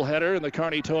FKC doubleheader in the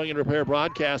Kearney Towing and Repair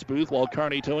broadcast booth while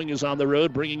Kearney Towing is on the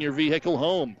road bringing your vehicle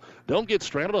home. Don't get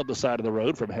stranded on the side of the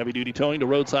road. From heavy-duty towing to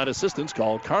roadside assistance,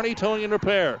 call Kearney Towing and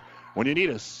Repair. When you need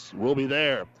us, we'll be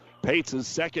there. Pates'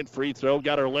 second free throw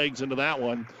got her legs into that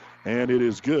one, and it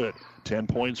is good. 10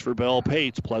 points for Bell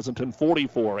Pates. Pleasanton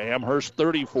 44, Amherst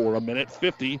 34.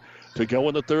 1:50 to go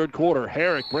in the third quarter.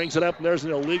 Herrick brings it up, and there's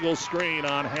an illegal screen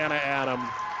on Hannah Adam.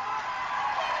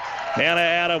 Hannah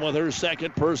Adam with her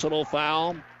second personal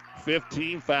foul,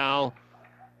 15 foul.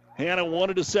 Hannah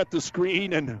wanted to set the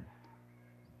screen, and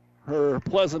her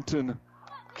Pleasanton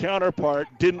counterpart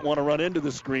didn't want to run into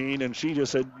the screen, and she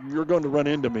just said, "You're going to run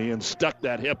into me," and stuck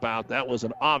that hip out. That was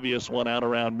an obvious one out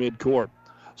around midcourt.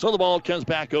 So the ball comes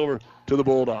back over to the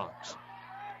Bulldogs.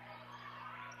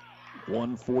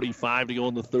 1:45 to go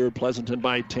in the third. Pleasanton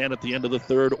by 10 at the end of the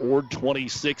third. Ord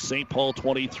 26, St. Paul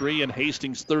 23, and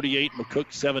Hastings 38, McCook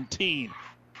 17.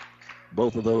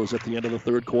 Both of those at the end of the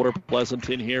third quarter.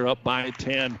 Pleasanton here up by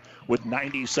 10 with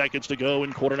 90 seconds to go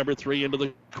in quarter number 3. Into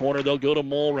the corner, they'll go to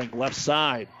Mulring, left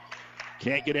side.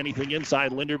 Can't get anything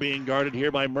inside. Linder being guarded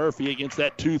here by Murphy against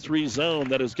that 2-3 zone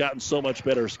that has gotten so much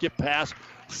better. Skip pass.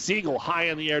 Siegel high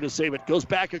in the air to save it. Goes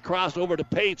back across over to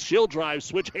Pates. She'll drive,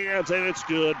 switch hands, and it's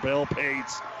good. Bell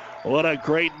Pates What a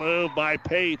great move by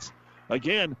Pates.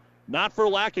 Again, not for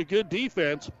lack of good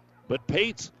defense, but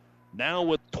Pates now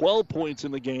with 12 points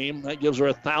in the game. That gives her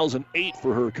 1,008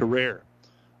 for her career.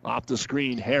 Off the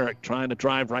screen, Herrick trying to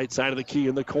drive right side of the key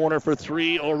in the corner for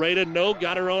three. Oreda, no,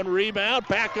 got her own rebound.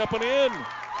 Back up and in.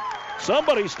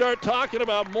 Somebody start talking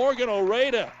about Morgan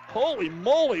Oreda. Holy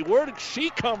moly, where did she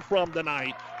come from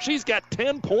tonight? She's got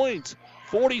 10 points,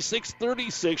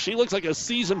 46-36. She looks like a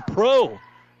seasoned pro.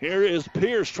 Here is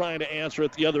Pierce trying to answer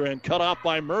at the other end. Cut off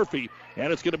by Murphy.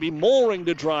 And it's going to be Mollring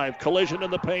to drive. Collision in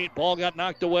the paint. Ball got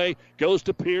knocked away. Goes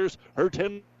to Pierce. Her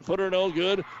 10-footer no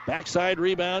good. Backside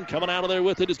rebound. Coming out of there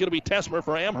with it is going to be Tesmer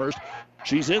for Amherst.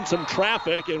 She's in some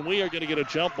traffic, and we are going to get a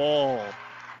jump ball.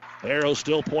 Arrow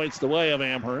still points the way of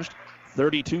Amherst.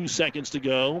 32 seconds to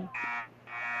go.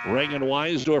 Reagan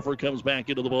Weisdorfer comes back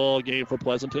into the ball game for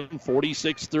Pleasanton.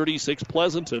 46-36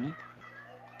 Pleasanton.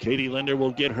 Katie Linder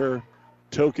will get her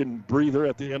token breather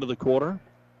at the end of the quarter.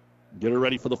 Get her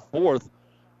ready for the fourth.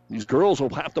 These girls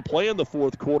will have to play in the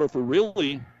fourth quarter for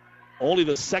really only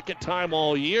the second time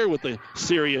all year with the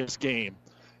serious game.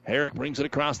 Herrick brings it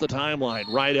across the timeline.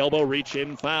 Right elbow, reach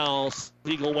in, foul.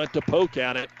 Siegel went to poke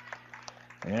at it.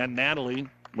 And Natalie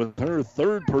with her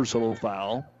third personal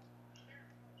foul.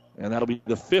 And that'll be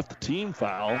the fifth team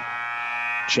foul.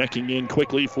 Checking in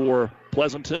quickly for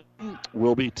Pleasanton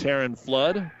will be Taryn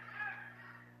Flood.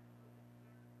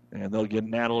 And they'll get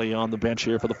Natalie on the bench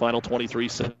here for the final 23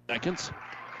 seconds.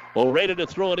 Oreda to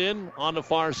throw it in on the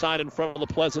far side in front of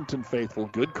the Pleasanton faithful.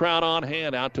 Good crowd on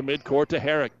hand out to midcourt to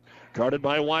Herrick. Guarded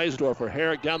by Weisdorfer.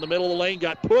 Herrick down the middle of the lane,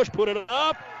 got pushed, put it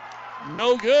up.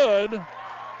 No good.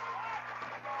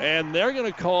 And they're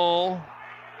going to call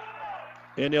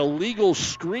an illegal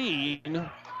screen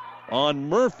on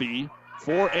Murphy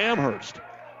for Amherst.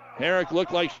 Herrick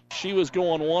looked like she was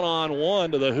going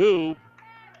one-on-one to the hoop.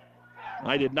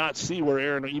 I did not see where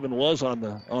Aaron even was on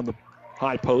the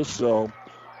high post, so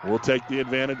we'll take the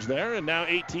advantage there. And now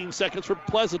 18 seconds for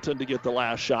Pleasanton to get the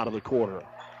last shot of the quarter.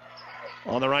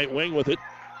 On the right wing with it,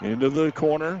 into the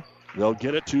corner. They'll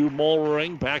get it to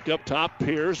Mollring, back up top.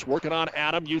 Pierce working on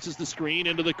Adam, uses the screen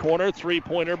into the corner.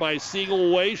 Three-pointer by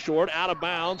Siegel, way short, out of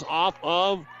bounds, off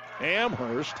of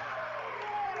Amherst.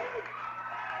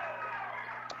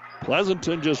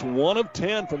 Pleasanton just 1 of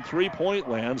 10 from three-point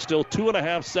land. Still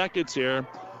 2.5 seconds here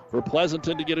for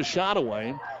Pleasanton to get a shot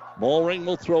away. Mollring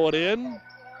will throw it in.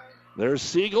 There's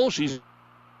Siegel.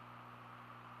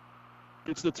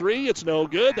 It's the three. It's no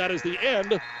good. That is the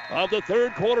end of the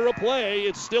third quarter of play.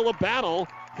 It's still a battle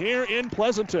here in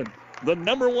Pleasanton. The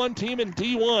number one team in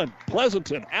D1,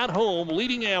 Pleasanton, at home,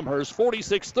 leading Amherst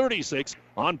 46-36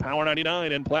 on Power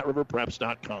 99 and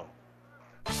PlatteRiverPreps.com.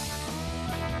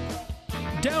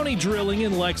 Downey Drilling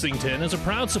in Lexington is a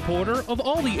proud supporter of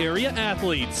all the area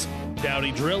athletes.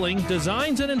 Downey Drilling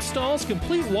designs and installs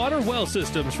complete water well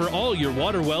systems for all your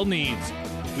water well needs.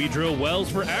 We drill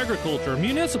wells for agriculture,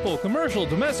 municipal, commercial,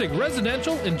 domestic,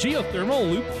 residential, and geothermal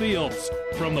loop fields.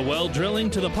 From the well drilling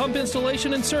to the pump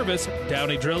installation and service,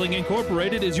 Downey Drilling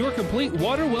Incorporated is your complete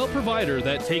water well provider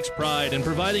that takes pride in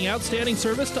providing outstanding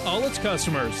service to all its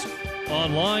customers.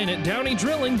 Online at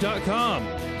downeydrilling.com.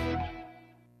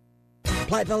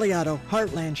 Platte Valley Auto,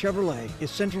 Heartland Chevrolet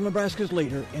is Central Nebraska's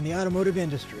leader in the automotive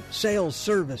industry. Sales,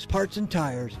 service, parts, and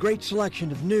tires. Great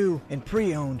selection of new and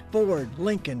pre-owned Ford,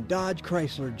 Lincoln, Dodge,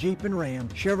 Chrysler, Jeep, and Ram,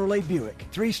 Chevrolet, Buick.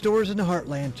 3 stores in the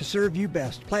Heartland to serve you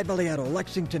best. Platte Valley Auto,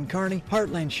 Lexington, Kearney,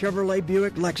 Heartland Chevrolet,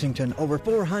 Buick, Lexington. Over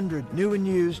 400 new and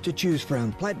used to choose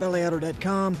from.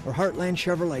 PlatteValleyAuto.com or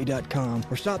HeartlandChevrolet.com.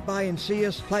 Or stop by and see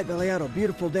us. Platte Valley Auto,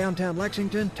 beautiful downtown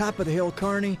Lexington, top of the hill,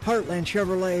 Kearney, Heartland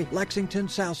Chevrolet, Lexington,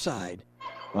 South Side.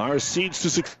 Our seeds to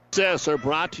success are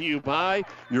brought to you by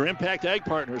your Impact Ag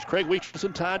partners, Craig Weeks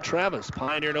and Todd Travis.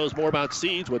 Pioneer knows more about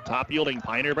seeds with top-yielding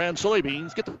Pioneer brand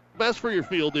soybeans. Get the best for your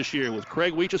field this year with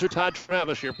Craig Weeks or Todd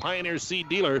Travis, your Pioneer seed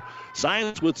dealer.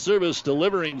 Science with service,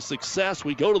 delivering success.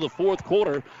 We go to the fourth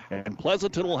quarter, and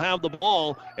Pleasanton will have the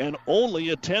ball and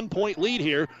only a 10-point lead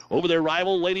here over their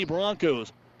rival Lady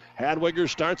Broncos. Hadwiger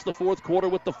starts the fourth quarter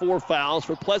with the 4 fouls.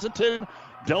 For Pleasanton,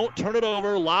 don't turn it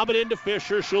over. Lob it into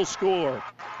Fisher. She'll score.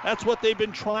 That's what they've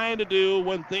been trying to do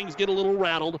when things get a little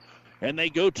rattled, and they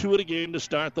go to it again to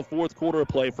start the fourth quarter of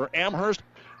play. For Amherst,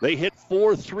 they hit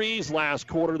 4 threes last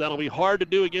quarter. That'll be hard to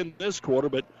do again this quarter,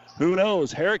 but who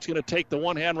knows? Herrick's going to take the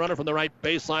one-hand runner from the right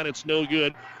baseline. It's no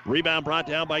good. Rebound brought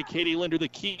down by Katie Linder. The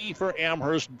key for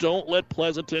Amherst, don't let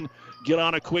Pleasanton get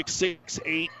on a quick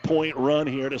 6-8 point run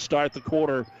here to start the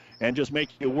quarter and just make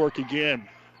it work again.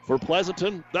 For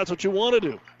Pleasanton, that's what you want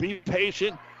to do. Be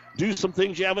patient, do some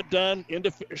things you haven't done.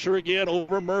 Into Fisher again,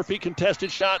 over Murphy.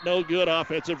 Contested shot, no good.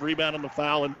 Offensive rebound on the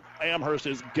foul, and Amherst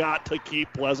has got to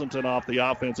keep Pleasanton off the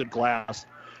offensive glass.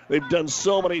 They've done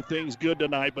so many things good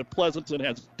tonight, but Pleasanton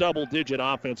has double-digit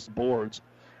offensive boards.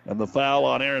 And the foul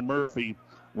on Aaron Murphy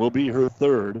will be her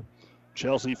third.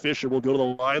 Chelsea Fisher will go to the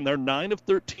line. They're 9 of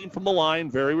 13 from the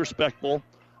line, very respectful.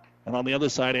 And on the other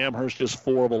side, Amherst is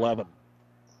 4 of 11.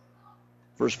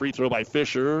 First free throw by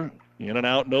Fisher, in and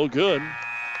out, no good.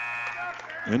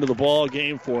 Into the ball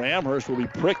game for Amherst will be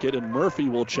Prickett, and Murphy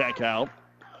will check out.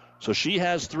 So she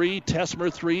has 3,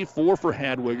 Tessmer 3, 4 for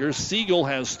Hadwiger. Siegel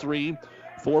has 3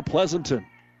 for Pleasanton.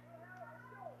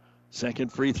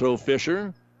 Second free throw,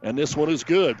 Fisher, and this one is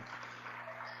good.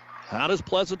 How does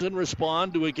Pleasanton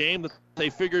respond to a game that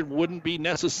they figured wouldn't be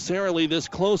necessarily this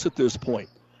close at this point?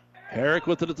 Herrick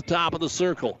with it at the top of the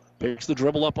circle. Picks the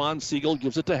dribble up on Siegel,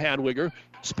 gives it to Hadwiger.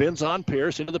 Spins on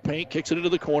Pierce into the paint, kicks it into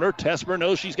the corner. Tessmer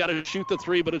knows she's got to shoot the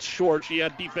 3, but it's short. She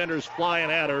had defenders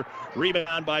flying at her.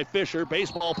 Rebound by Fisher.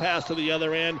 Baseball pass to the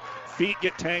other end. Feet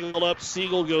get tangled up.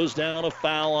 Siegel goes down. A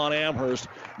foul on Amherst,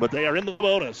 but they are in the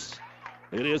bonus.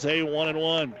 It is a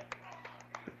 1-and-1.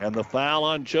 And the foul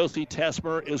on Josie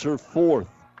Tessmer is her 4th.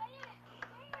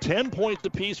 10 points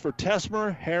apiece for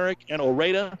Tessmer, Herrick, and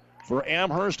Oreda. For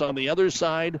Amherst on the other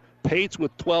side, Pates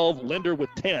with 12, Linder with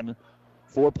 10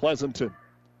 for Pleasanton.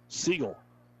 Siegel,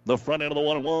 the front end of the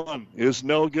 1-and-1 is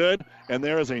no good, and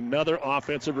there is another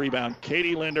offensive rebound.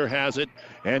 Katie Linder has it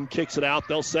and kicks it out.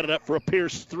 They'll set it up for a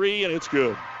Pierce 3, and it's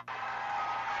good.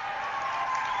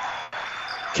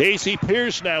 Casey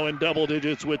Pierce now in double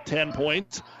digits with 10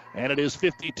 points, and it is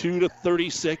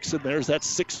 52-36, and there's that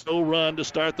 6-0 run to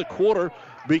start the quarter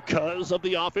because of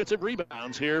the offensive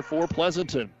rebounds here for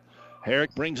Pleasanton.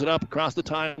 Herrick brings it up across the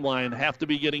timeline. Have to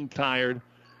be getting tired.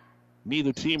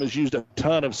 Neither team has used a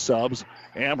ton of subs.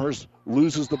 Amherst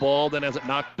loses the ball, then has it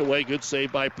knocked away. Good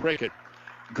save by Prickett.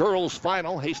 Girls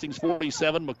final, Hastings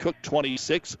 47, McCook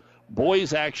 26.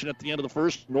 Boys action at the end of the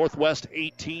first. Northwest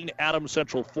 18, Adams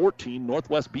Central 14.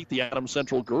 Northwest beat the Adams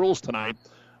Central girls tonight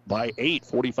by 8,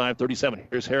 45-37.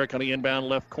 Here's Herrick on the inbound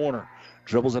left corner.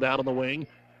 Dribbles it out on the wing.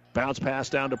 Bounce pass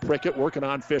down to Prickett, working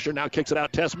on Fisher. Now kicks it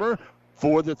out Tessmer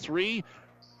for the 3.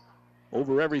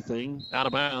 Over everything, out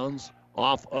of bounds,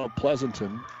 off of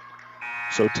Pleasanton.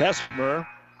 So Tessmer,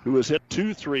 who has hit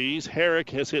 2 threes, Herrick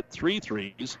has hit 3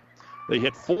 threes. They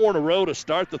hit 4 in a row to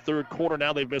start the third quarter.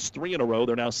 Now they've missed 3 in a row.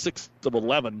 They're now 6 of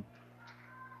 11.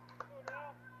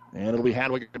 And it'll be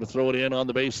Hadwiger to throw it in on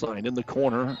the baseline. In the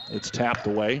corner, it's tapped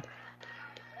away.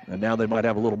 And now they might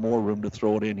have a little more room to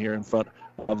throw it in here in front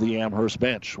of the Amherst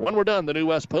bench. When we're done, the New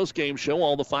West postgame show,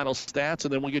 all the final stats,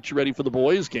 and then we'll get you ready for the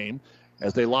boys' game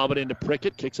as they lob it into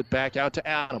Prickett, kicks it back out to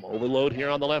Adam. Overload here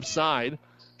on the left side.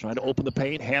 Trying to open the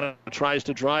paint. Hannah tries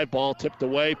to drive. Ball tipped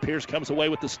away. Pierce comes away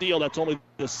with the steal. That's only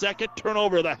the second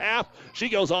turnover of the half. She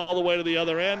goes all the way to the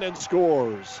other end and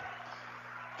scores.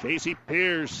 Casey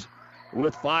Pierce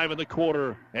with 5 in the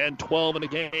quarter and 12 in the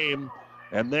game.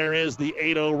 And there is the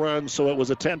 8-0 run. So it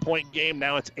was a 10-point game.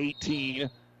 Now it's 18.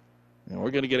 And we're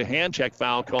going to get a hand check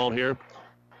foul called here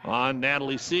on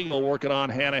Natalie Siegel, working on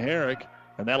Hannah Herrick.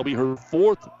 And that'll be her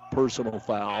 4th personal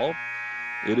foul.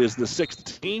 It is the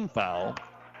 6th team foul.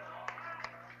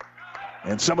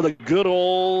 And some of the good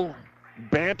old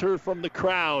banter from the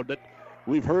crowd that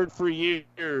we've heard for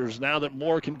years. Now that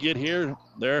more can get here,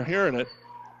 they're hearing it.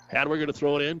 Hadwiger to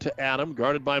throw it in to Adam,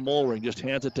 guarded by Mulring. Just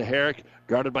hands it to Herrick,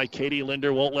 guarded by Katie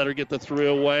Linder. Won't let her get the 3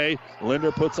 away.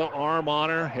 Linder puts an arm on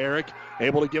her. Herrick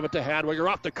able to give it to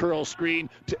Hadwiger off the curl screen.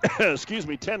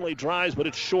 Tenley drives, but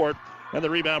it's short. And the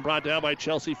rebound brought down by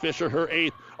Chelsea Fisher, her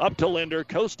 8th. Up to Linder,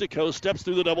 coast to coast, steps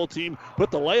through the double team.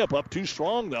 Put the layup up, too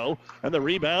strong though. And the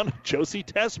rebound, Josie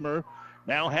Tessmer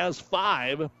now has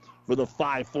 5 for the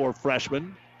 5'4"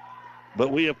 freshman.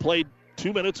 But we have played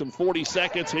 2 minutes and 40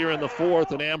 seconds here in the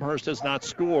 4th, and Amherst has not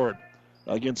scored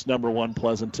against number 1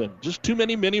 Pleasanton. Just too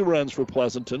many mini runs for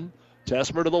Pleasanton.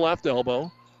 Tessmer to the left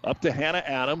elbow. Up to Hannah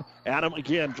Adam. Adam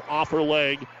again off her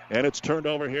leg, and it's turned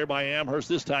over here by Amherst.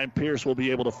 This time Pierce will be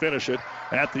able to finish it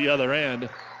at the other end.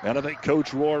 And I think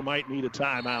Coach Rohr might need a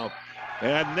timeout.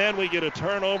 And then we get a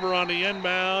turnover on the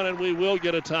inbound, and we will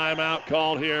get a timeout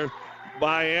called here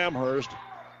by Amherst.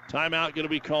 Timeout going to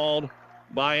be called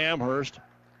by Amherst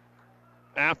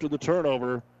after the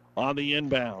turnover on the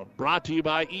inbound. Brought to you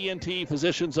by ENT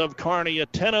Physicians of Kearney. A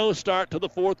 10-0 start to the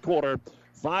 4th quarter.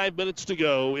 5 minutes to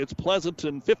go. It's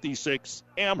Pleasanton 56,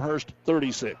 Amherst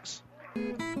 36.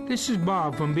 This is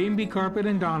Bob from B&B Carpet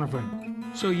and Donovan.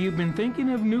 So you've been thinking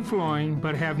of new flooring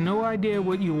but have no idea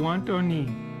what you want or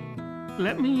need.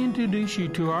 Let me introduce you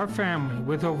to our family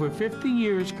with over 50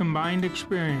 years combined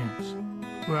experience.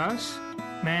 Russ,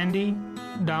 Mandy,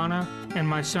 Donna, and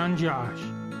my son Josh.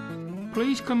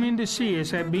 Please come in to see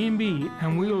us at B&B,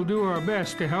 and we will do our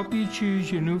best to help you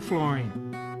choose your new flooring.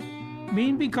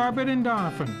 B&B Carpet in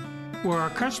Donovan, where our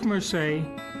customers say,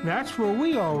 that's where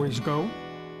we always go.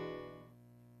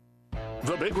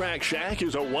 The Big Rack Shack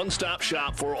is a one-stop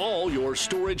shop for all your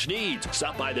storage needs.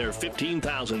 Stop by their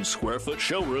 15,000 square foot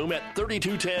showroom at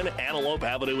 3210 Antelope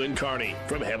Avenue in Kearney.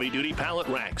 From heavy-duty pallet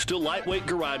racks to lightweight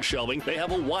garage shelving, they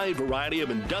have a wide variety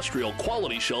of industrial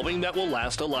quality shelving that will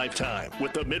last a lifetime.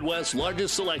 With the Midwest's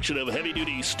largest selection of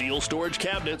heavy-duty steel storage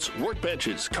cabinets,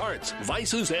 workbenches, carts,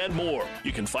 vices, and more.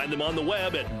 You can find them on the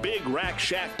web at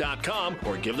BigRackShack.com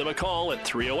or give them a call at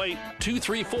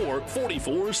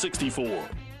 308-234-4464.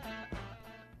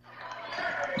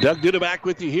 Doug Duda back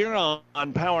with you here on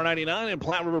Power 99 and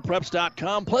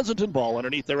PlatteRiverPreps.com. Pleasanton ball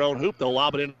underneath their own hoop. They'll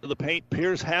lob it into the paint.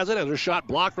 Pierce has it, and her shot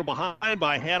blocked from behind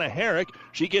by Hannah Herrick.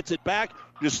 She gets it back,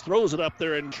 just throws it up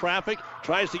there in traffic,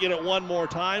 tries to get it one more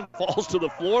time, falls to the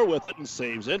floor with it and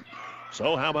saves it.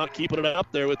 So how about keeping it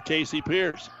up there with Casey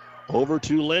Pierce? Over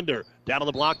to Linder. Down on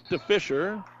the block to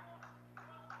Fisher.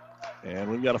 And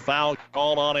we've got a foul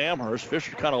called on Amherst.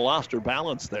 Fisher kind of lost her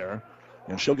balance there.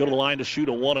 And she'll go to the line to shoot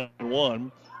a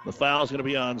 1-on-1. The foul is going to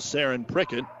be on Saren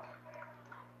Prickett.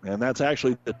 And that's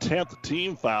actually the 10th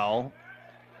team foul.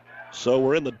 So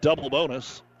we're in the double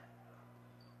bonus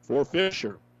for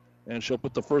Fisher. And she'll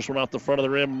put the first one off the front of the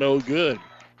rim, no good.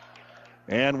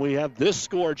 And we have this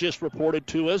score just reported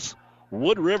to us.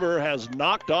 Wood River has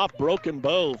knocked off Broken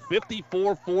Bow,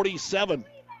 54-47.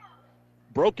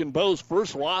 Broken Bow's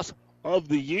first loss of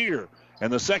the year.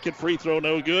 And the second free throw,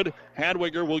 no good.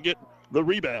 Hadwiger will get the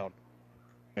rebound.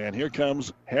 And here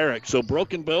comes Herrick. So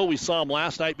Broken Bow, we saw them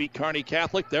last night beat Kearney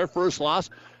Catholic, their first loss.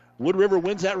 Wood River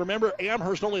wins that. Remember,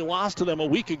 Amherst only lost to them a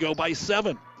week ago by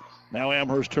 7. Now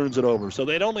Amherst turns it over. So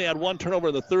they'd only had one turnover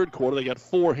in the third quarter. They got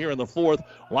 4 here in the fourth.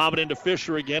 Lob it into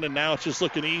Fisher again, and now it's just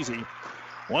looking easy.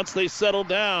 Once they settled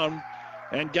down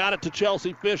and got it to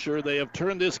Chelsea Fisher, they have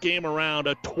turned this game around.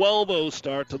 A 12-0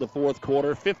 start to the fourth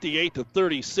quarter,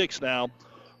 58-36 now.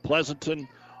 Pleasanton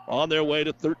on their way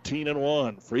to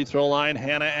 13-1. Free throw line,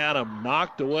 Hannah Adam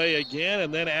knocked away again,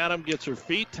 and then Adam gets her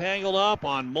feet tangled up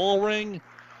on Mulring,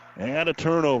 and a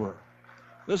turnover.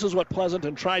 This is what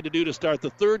Pleasanton tried to do to start the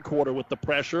third quarter with the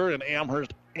pressure, and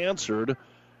Amherst answered.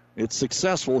 It's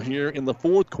successful here in the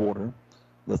fourth quarter.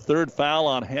 The third foul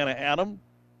on Hannah Adam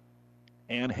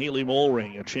and Haley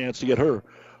Mulring, a chance to get her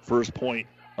first point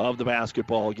of the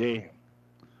basketball game.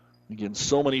 Again,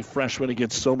 so many freshmen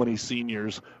against so many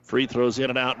seniors. Free throws in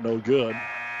and out, no good.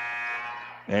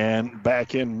 And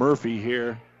back in Murphy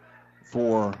here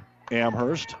for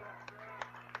Amherst.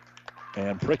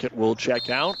 And Prickett will check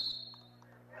out.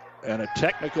 And a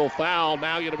technical foul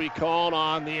now going to be called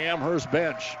on the Amherst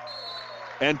bench.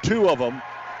 And 2 of them.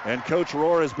 And Coach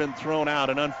Rohr has been thrown out.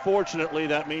 And unfortunately,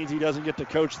 that means he doesn't get to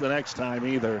coach the next time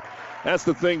either. That's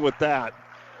the thing with that.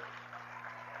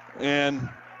 And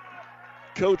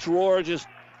Coach Rohr just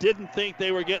didn't think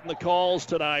they were getting the calls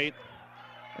tonight,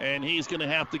 and he's going to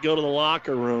have to go to the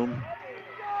locker room.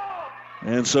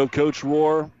 And so Coach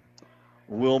Rohr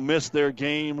will miss their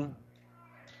game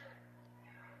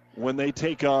when they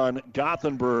take on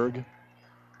Gothenburg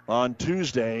on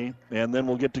Tuesday, and then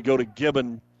we'll get to go to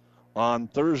Gibbon on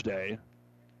Thursday.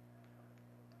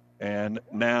 And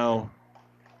now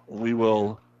we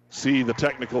will see the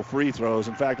technical free throws.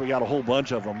 In fact, we got a whole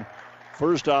bunch of them.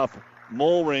 First off,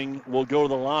 Mulring will go to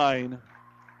the line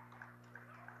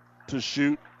to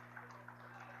shoot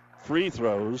free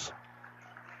throws.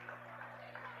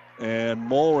 And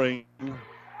Mulring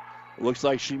looks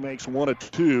like she makes 1 of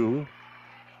 2.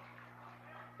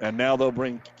 And now they'll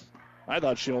bring, I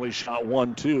thought she only shot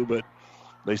 1, 2, but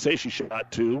they say she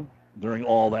shot 2 during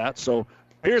all that. So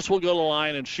Pierce will go to the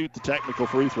line and shoot the technical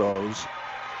free throws.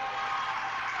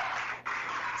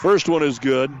 First one is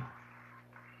good.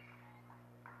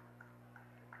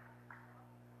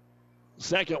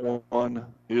 Second one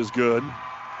is good.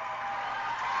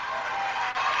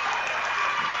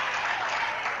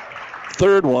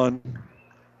 Third one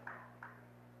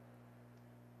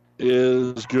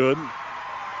is good.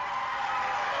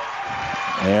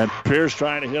 And Pierce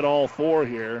trying to hit all 4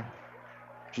 here.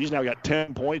 She's now got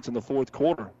 10 points in the fourth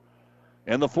quarter.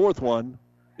 And the fourth one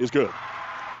is good.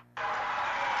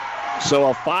 So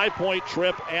a 5-point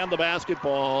trip and the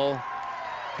basketball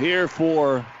here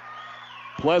for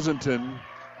Pleasanton,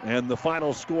 and the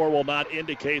final score will not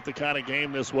indicate the kind of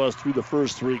game this was through the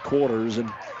first 3 quarters.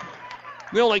 And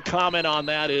the only comment on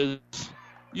that is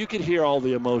you can hear all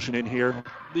the emotion in here.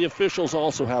 The officials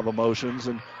also have emotions,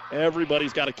 and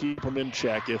everybody's got to keep them in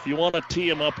check. If you want to tee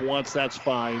them up once, that's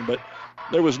fine, but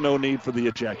There was no need for the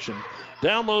ejection.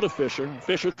 Down low to Fisher.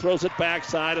 Fisher throws it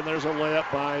backside, and there's a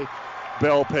layup by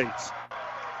Bell Pates.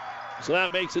 So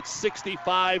that makes it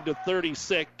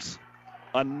 65-36.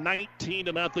 A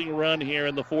 19-0 run here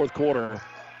in the fourth quarter.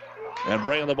 And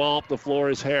bringing the ball up the floor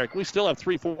is Herrick. We still have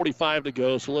 3:45 to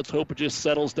go, so let's hope it just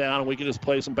settles down and we can just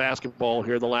play some basketball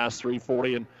here the last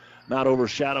 3:40 and not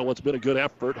overshadow what's been a good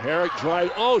effort. Herrick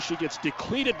drives. Oh, she gets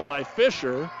decleated by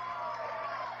Fisher.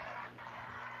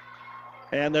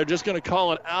 And they're just going to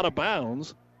call it out of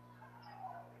bounds.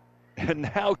 And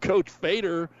now Coach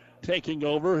Fader taking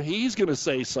over. He's going to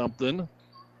say something.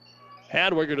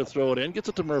 Hadwiger to throw it in. Gets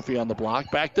it to Murphy on the block.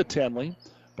 Back to Tenley.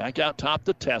 Back out top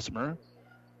to Tesmer.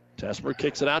 Tesmer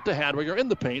kicks it out to Hadwiger in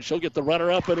the paint. She'll get the runner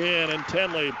up and in. And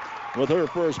Tenley with her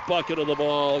first bucket of the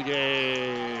ball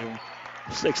game.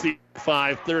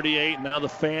 65-38. Now the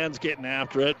fans getting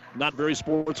after it. Not very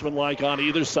sportsmanlike on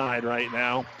either side right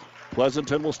now.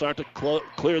 Pleasanton will start to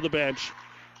clear the bench.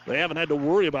 They haven't had to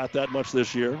worry about that much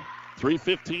this year.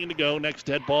 3:15 to go. Next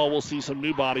dead ball, we'll see some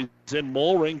new bodies in.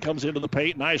 Mulring comes into the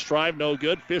paint. Nice drive, no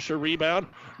good. Fisher rebound,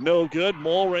 no good.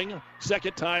 Mulring,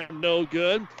 second time, no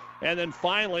good. And then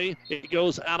finally, it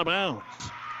goes out of bounds.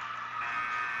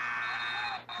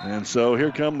 And so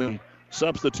here come the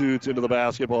substitutes into the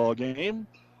basketball game.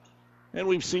 And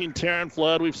we've seen Taryn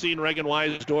Flood, we've seen Reagan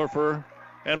Weisdorfer,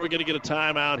 and we're going to get a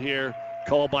timeout here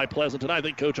called by Pleasanton. I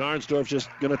think Coach Arnsdorf's just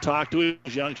going to talk to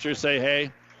his youngsters, say,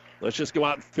 hey, let's just go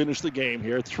out and finish the game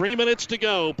here. 3 minutes to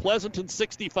go. Pleasanton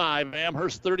 65,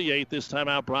 Amherst 38. This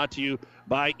timeout brought to you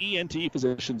by ENT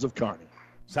Physicians of Kearney.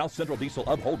 South Central Diesel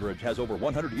of Holdridge has over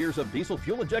 100 years of diesel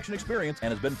fuel injection experience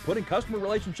and has been putting customer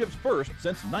relationships first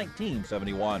since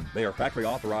 1971. They are factory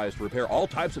authorized to repair all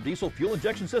types of diesel fuel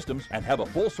injection systems and have a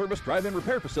full-service drive-in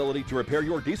repair facility to repair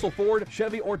your diesel Ford,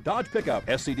 Chevy, or Dodge pickup.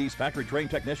 SCD's factory-trained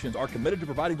technicians are committed to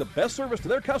providing the best service to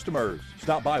their customers.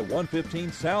 Stop by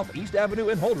 115 South East Avenue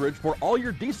in Holdridge for all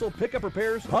your diesel pickup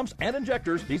repairs, pumps and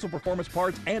injectors, diesel performance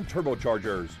parts, and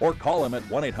turbochargers. Or call them at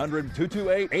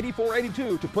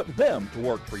 1-800-228-8482 to put them to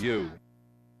work for you.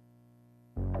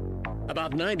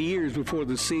 About 90 years before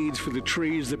the seeds for the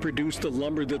trees that produce the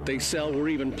lumber that they sell were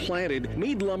even planted,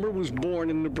 Mead Lumber was born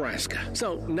in Nebraska.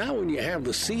 So now when you have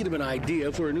the seed of an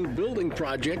idea for a new building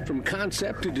project from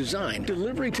concept to design,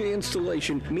 delivery to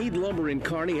installation, Mead Lumber in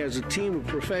Kearney has a team of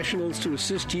professionals to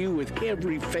assist you with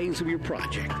every phase of your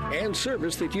project and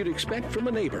service that you'd expect from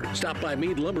a neighbor. Stop by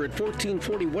Mead Lumber at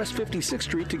 1440 West 56th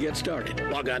Street to get started.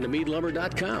 Log on to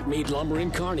meadlumber.com. Mead Lumber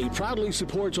in Kearney proudly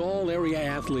supports all area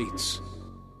athletes.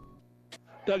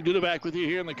 Doug Duda back with you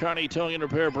here in the Kearney Towing and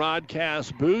Repair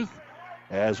broadcast booth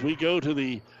as we go to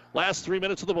the last 3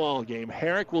 minutes of the ball game.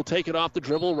 Herrick will take it off the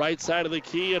dribble, right side of the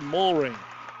key, and Mulring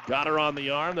got her on the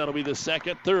arm. That'll be the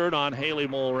third on Haley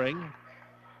Mulring.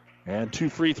 And 2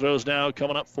 free throws now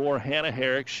coming up for Hannah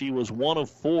Herrick. She was 1 of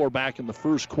 4 back in the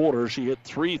first quarter. She hit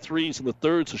 3 threes in the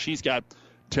third, so she's got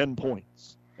 10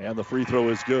 points. And the free throw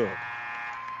is good.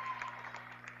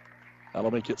 That'll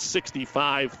make it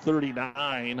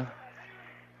 65-39.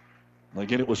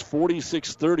 Again, it was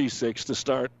 46-36 to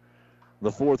start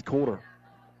the fourth quarter.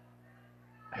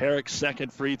 Herrick's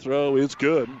second free throw is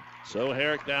good. So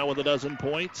Herrick now with 12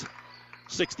 points,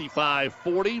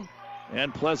 65-40.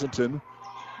 And Pleasanton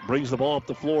brings the ball up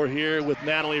the floor here with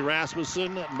Natalie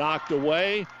Rasmussen. Knocked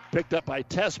away, picked up by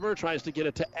Tesmer, tries to get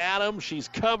it to Adams. She's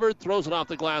covered, throws it off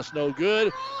the glass, no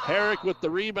good. Herrick with the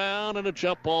rebound, and a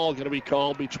jump ball going to be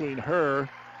called between her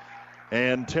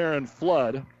and Taryn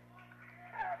Flood.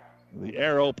 The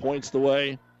arrow points the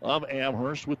way of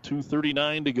Amherst with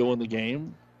 2:39 to go in the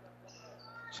game.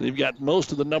 So you've got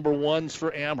most of the number ones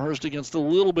for Amherst against a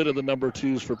little bit of the number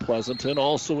twos for Pleasanton.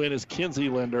 Also in is Kinsey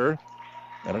Linder.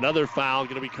 And another foul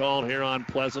going to be called here on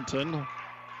Pleasanton.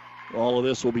 All of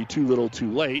this will be too little too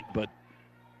late, but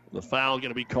the foul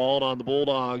going to be called on the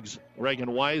Bulldogs. Reagan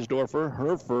Weisdorfer,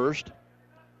 her first.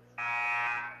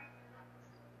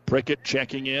 Prickett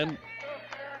checking in.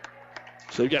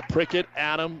 So you've got Prickett,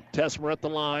 Adam, Tesmer at the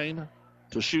line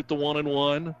to shoot the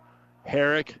 1-and-1.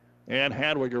 Herrick and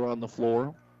Hadwiger on the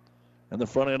floor. And the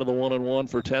front end of the 1-and-1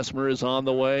 for Tesmer is on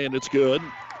the way, and it's good.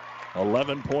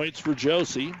 11 points for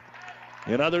Josie.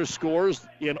 In other scores,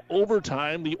 in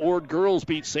overtime, the Ord girls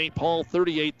beat St. Paul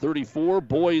 38-34.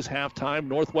 Boys halftime,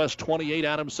 Northwest 28,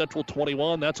 Adams Central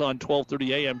 21. That's on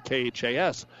 12:30 a.m.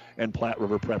 KHAS and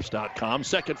PlatteRiverPreps.com.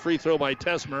 Second free throw by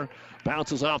Tesmer.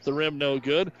 Bounces off the rim, no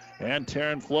good. And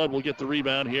Taryn Flood will get the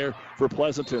rebound here for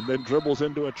Pleasanton. Then dribbles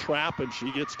into a trap, and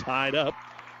she gets tied up.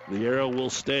 The arrow will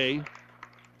stay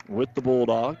with the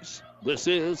Bulldogs. This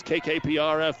is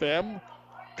KKPR-FM,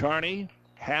 Kearney,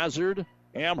 Hazard,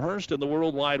 Amherst and the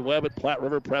World Wide Web at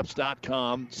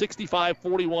PlatteRiverPreps.com.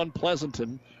 65-41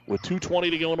 Pleasanton with 2:20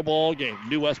 to go in the ball game.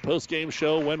 New West postgame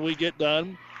show when we get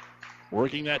done.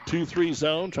 Working that 2-3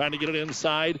 zone, trying to get it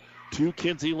inside to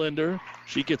Kinsey Linder.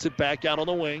 She gets it back out on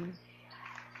the wing.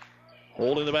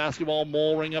 Holding the basketball,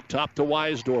 Mollring up top to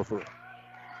Weisdorfer.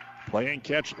 Playing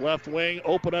catch left wing,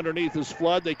 open underneath is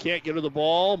Flood. They can't get her the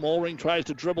ball. Mollring tries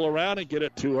to dribble around and get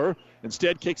it to her.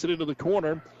 Instead kicks it into the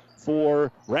corner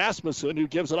for Rasmussen, who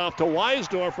gives it off to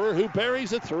Weisdorfer, who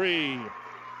buries a three.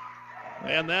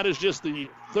 And that is just the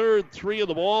third three of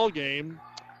the ball game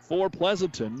for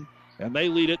Pleasanton, and they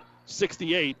lead it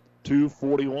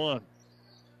 68-41.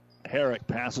 Herrick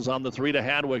passes on the three to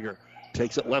Hadwiger.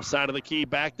 Takes it left side of the key,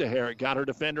 back to Herrick. Got her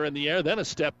defender in the air, then a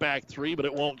step back three, but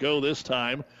it won't go this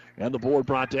time. And the board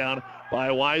brought down by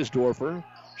Weisdorfer.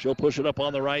 She'll push it up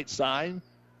on the right side.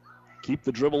 Keep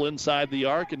the dribble inside the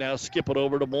arc and now skip it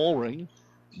over to Mollring.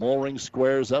 Mollring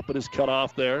squares up and is cut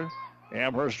off there.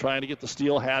 Amherst trying to get the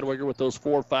steal. Hadwiger with those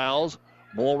 4 fouls.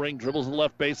 Mollring dribbles the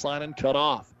left baseline and cut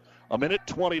off.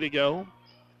 1:20 to go.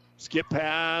 Skip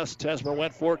pass. Tesmer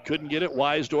went for it, couldn't get it.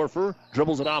 Weisdorfer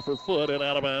dribbles it off her foot and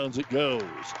out of bounds it goes.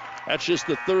 That's just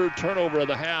the third turnover of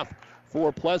the half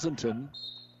for Pleasanton.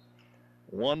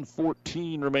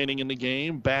 1:14 remaining in the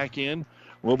game. Back in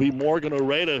will be Morgan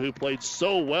Oreda, who played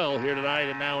so well here tonight,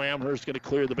 and now Amherst going to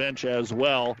clear the bench as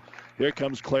well. Here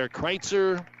comes Claire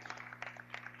Kreitzer,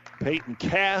 Peyton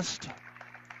Cast,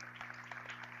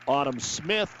 Autumn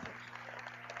Smith,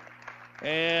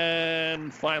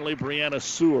 and finally Brianna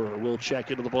Sewer will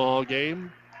check into the ball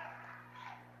game.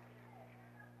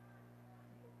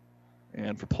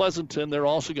 And for Pleasanton, they're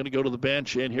also going to go to the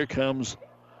bench, and here comes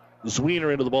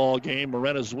Zwiener into the ball game.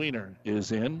 Morena Zwiener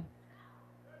is in.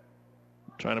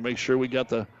 Trying to make sure we got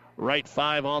the right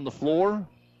 5 on the floor.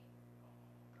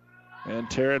 And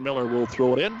Taryn Miller will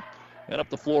throw it in. And up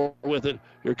the floor with it,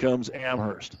 here comes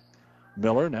Amherst.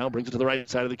 Miller now brings it to the right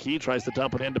side of the key, tries to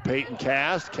dump it into Peyton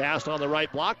Cast. Cast on the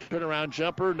right block, turnaround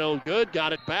jumper, no good.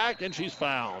 Got it back, and she's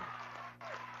fouled.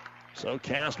 So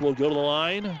Cast will go to the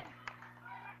line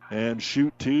and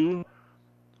shoot 2.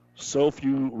 So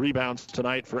few rebounds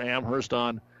tonight for Amherst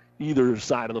on either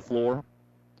side of the floor.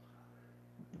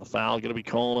 The foul going to be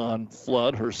called on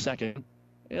Flood, her second.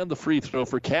 And the free throw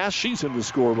for Cass. She's in the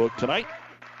scorebook tonight.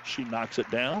 She knocks it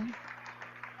down.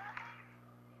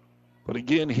 But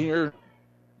again here,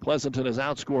 Pleasanton has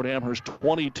outscored Amherst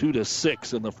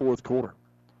 22-6 in the fourth quarter.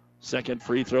 Second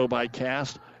free throw by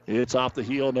Cast. It's off the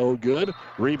heel, no good.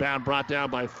 Rebound brought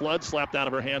down by Flood. Slapped out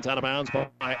of her hands, out of bounds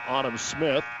by Autumn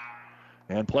Smith.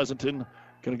 And Pleasanton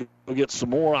going to go get some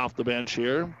more off the bench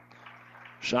here.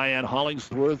 Cheyenne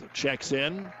Hollingsworth checks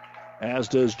in, as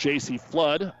does J.C.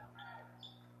 Flood.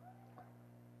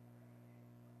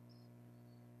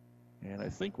 And I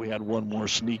think we had one more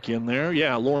sneak in there.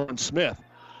 Yeah, Lauren Smith.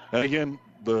 And again,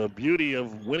 the beauty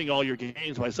of winning all your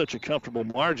games by such a comfortable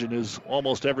margin is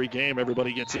almost every game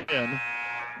everybody gets in.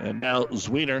 And now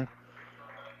Zwiener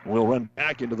will run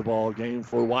back into the ball game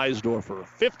for Weisdorfer.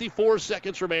 54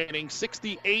 seconds remaining,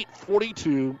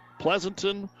 68-42.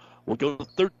 Pleasanton will go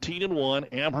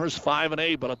 13-1. Amherst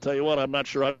 5-8, but I'll tell you what, I'm not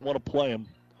sure I want to play them.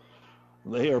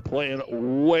 They are playing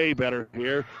way better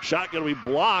here. Shot going to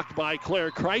be blocked by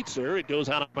Claire Kreitzer. It goes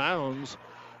out of bounds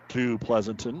to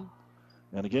Pleasanton.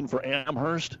 And again for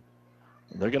Amherst,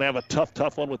 they're going to have a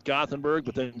tough one with Gothenburg,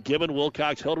 but then Gibbon,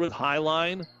 Wilcox, Hildreth,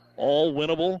 Highline, all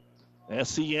winnable.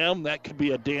 SEM, that could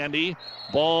be a dandy.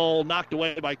 Ball knocked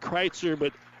away by Kreitzer,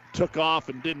 but took off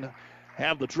and didn't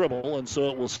have the dribble, and so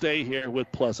it will stay here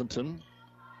with Pleasanton.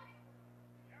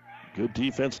 Good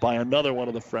defense by another one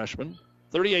of the freshmen.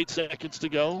 38 seconds to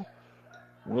go.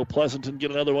 Will Pleasanton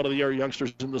get another one of the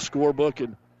youngsters in the scorebook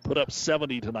and put up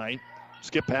 70 tonight?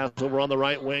 Skip pass over on the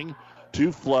right wing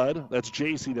to Flood. That's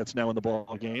JC that's now in the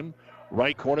ball game.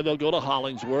 Right corner, they'll go to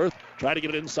Hollingsworth. Try to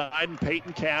get it inside, and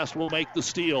Peyton Cast will make the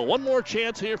steal. One more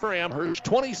chance here for Amherst.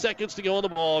 20 seconds to go in the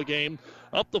ball game.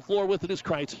 Up the floor with it is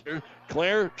Kreitzer.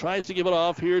 Claire tries to give it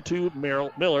off here to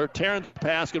Miller. Tarrant's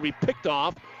pass going to be picked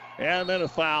off, and then a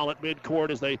foul at midcourt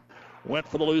as they went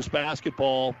for the loose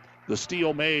basketball. The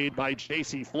steal made by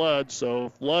J.C. Flood, so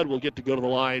Flood will get to go to the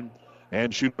line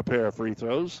and shoot a pair of free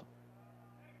throws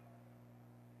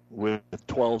with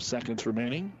 12 seconds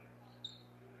remaining.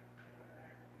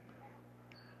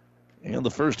 And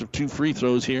the first of 2 free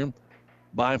throws here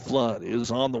by Flood is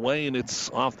on the way, and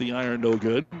it's off the iron, no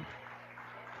good.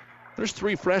 There's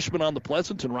 3 freshmen on the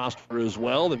Pleasanton roster as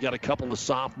well. They've got a couple of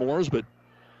sophomores, but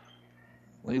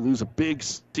they lose a big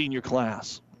senior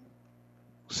class.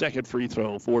 Second free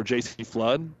throw for J.C.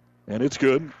 Flood, and it's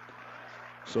good.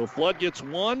 So Flood gets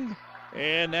 1,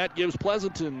 And that gives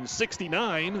Pleasanton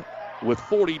 69 with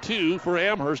 42 for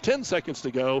Amherst. 10 seconds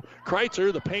to go.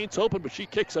 Kreitzer, the paint's open, but she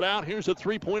kicks it out. Here's a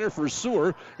three-pointer for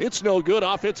Sewer. It's no good.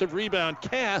 Offensive rebound.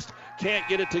 Cast can't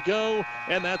get it to go,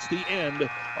 and that's the end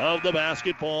of the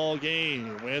basketball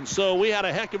game. And so we had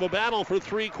a heck of a battle for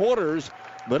 3 quarters,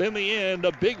 but in the end,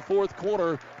 a big fourth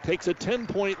quarter takes a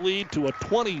 10-point lead to a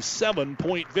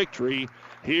 27-point victory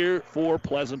here for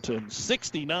Pleasanton,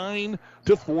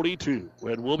 69-42.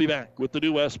 And we'll be back with the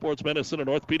New West Sports Medicine and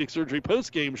Orthopedic Surgery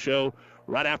postgame show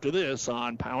right after this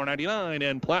on Power 99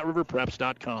 and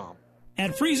PlatteRiverPreps.com.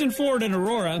 At Friesen Ford in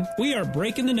Aurora, we are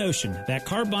breaking the notion that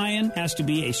car buying has to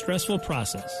be a stressful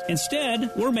process. Instead,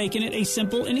 we're making it a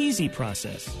simple and easy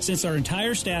process, since our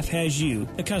entire staff has you,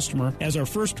 the customer, as our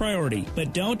first priority.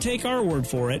 But don't take our word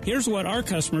for it. Here's what our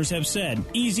customers have said.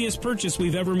 Easiest purchase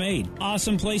we've ever made.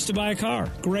 Awesome place to buy a car.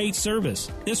 Great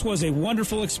service. This was a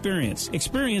wonderful experience.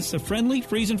 Experience the friendly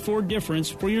Friesen Ford difference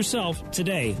for yourself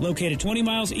today. Located 20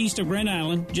 miles east of Grand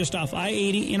Island, just off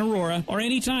I-80 in Aurora, or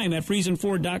anytime at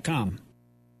FriesenFord.com.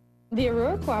 The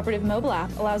Aurora Cooperative mobile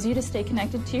app allows you to stay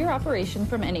connected to your operation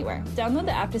from anywhere. Download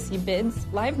the app to see bids,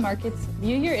 live markets,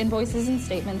 view your invoices and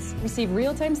statements, receive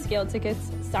real-time scale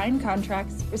tickets, sign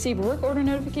contracts, receive work order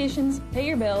notifications, pay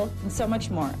your bill, and so much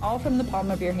more, all from the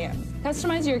palm of your hands.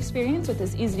 Customize your experience with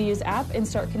this easy-to-use app and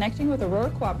start connecting with Aurora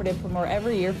Cooperative from wherever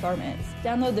your farm is.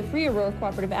 Download the free Aurora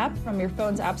Cooperative app from your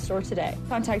phone's app store today.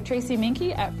 Contact Tracy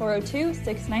Minke at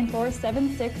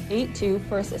 402-694-7682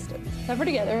 for assistance. Tougher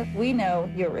together, we know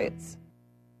your roots.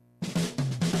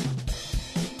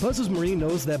 Buzz's Marine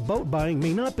knows that boat buying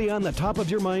may not be on the top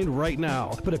of your mind right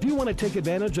now, but if you want to take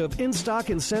advantage of in-stock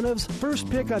incentives, first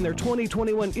pick on their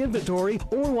 2021 inventory,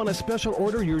 or want to special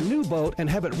order your new boat and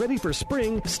have it ready for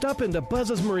spring, stop into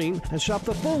Buzz's Marine and shop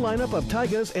the full lineup of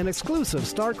Taigas and exclusive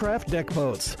StarCraft deck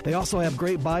boats. They also have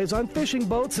great buys on fishing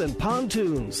boats and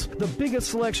pontoons. The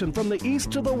biggest selection from the east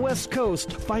to the west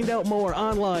coast. Find out more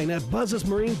online at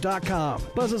buzzesmarine.com.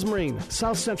 Buzz's Marine,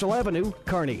 South Central Avenue,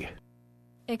 Kearney.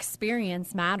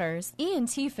 Experience matters.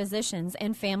 ENT Physicians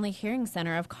and Family Hearing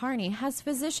Center of Kearney has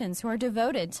physicians who are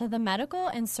devoted to the medical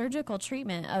and surgical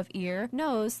treatment of ear,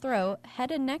 nose, throat, head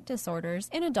and neck disorders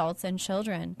in adults and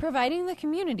children, providing the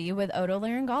community with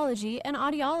otolaryngology and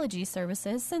audiology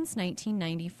services since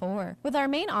 1994. With our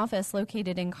main office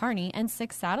located in Kearney and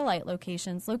 6 satellite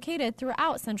locations located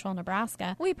throughout central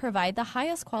Nebraska, we provide the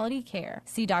highest quality care.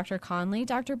 See Dr. Conley,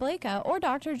 Dr. Blaka, or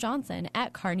Dr. Johnson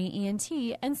at Kearney ENT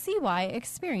and see why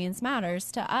experience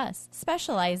matters to us,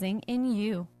 specializing in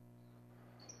you.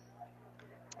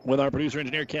 With our producer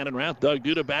engineer Cannon Rath, Doug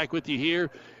Duda back with you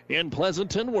here in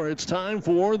Pleasanton, where it's time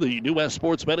for the New West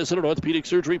Sports Medicine and Orthopedic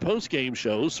Surgery post-game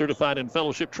shows. Certified and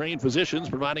fellowship-trained physicians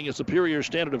providing a superior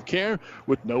standard of care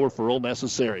with no referral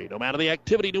necessary. No matter the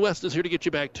activity, New West is here to get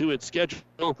you back to its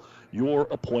schedule. Your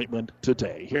appointment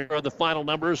today. Here are the final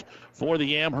numbers for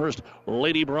the Amherst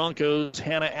Lady Broncos.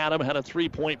 Hannah Adam had a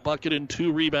 3-point bucket and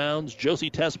 2 rebounds.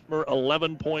 Josie Tesmer,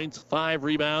 11 points, 5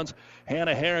 rebounds.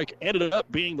 Hannah Herrick ended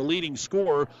up being the leading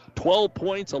scorer, 12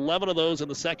 points, 11 of those in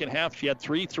the second half. She had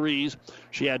 3 threes.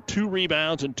 She had 2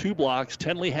 rebounds and 2 blocks.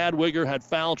 Tenley Hadwiger had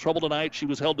foul trouble tonight. She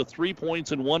was held to 3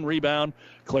 points and 1 rebound.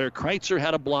 Claire Kreitzer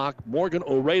had a block. Morgan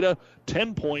Oreda,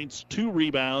 10 points, 2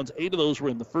 rebounds. 8 of those were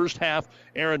in the first half.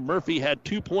 Aaron Murphy had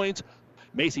 2 points.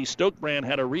 Macy Stokebrand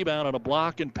had a rebound and a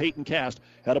block, and Peyton Cast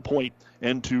had a point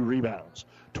and 2 rebounds.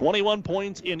 21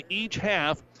 points in each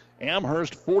half.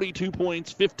 Amherst, 42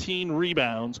 points, 15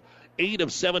 rebounds, 8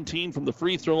 of 17 from the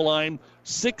free throw line,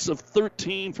 6 of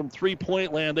 13 from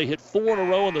three-point land. They hit 4 in a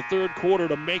row in the third quarter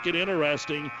to make it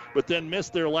interesting, but then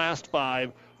missed their last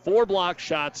 5. 4 block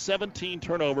shots, 17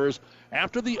 turnovers.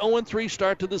 After the 0-3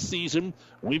 start to the season,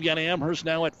 we've got Amherst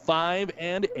now at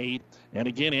 5-8. And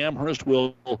again, Amherst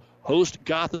will host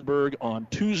Gothenburg on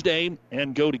Tuesday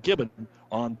and go to Gibbon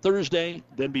on Thursday,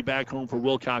 then be back home for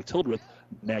Wilcox-Hildreth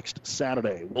next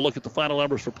Saturday. We'll look at the final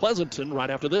numbers for Pleasanton right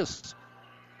after this.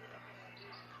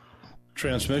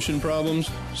 Transmission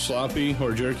problems, sloppy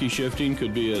or jerky shifting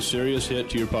could be a serious hit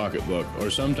to your pocketbook,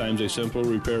 or sometimes a simple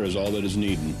repair is all that is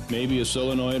needed. Maybe a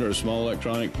solenoid or a small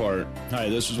electronic part. Hi,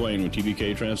 this is Wayne with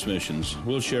TBK Transmissions.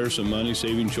 We'll share some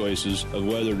money-saving choices of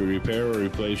whether to repair or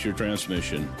replace your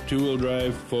transmission. 2-wheel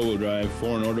drive, 4-wheel drive,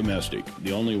 foreign or domestic.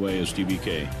 The only way is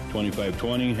TBK.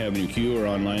 2520 Avenue Q or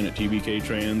online at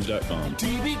tbktrans.com.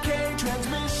 TBK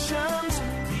Transmissions,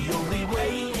 the only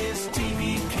way is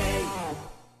TBK.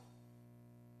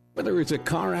 Whether it's a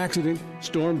car accident,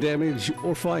 storm damage,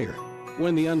 or fire,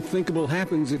 when the unthinkable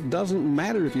happens, it doesn't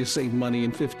matter if you save money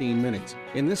in 15 minutes.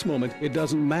 In this moment, it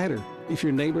doesn't matter if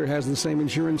your neighbor has the same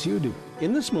insurance you do.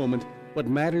 In this moment, What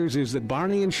matters is that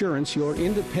Barney Insurance, your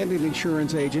independent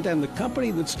insurance agent, and the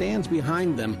company that stands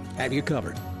behind them have you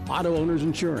covered. Auto Owners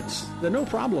Insurance, the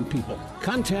no-problem people.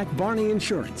 Contact Barney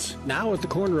Insurance, now at the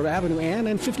corner of Avenue Ann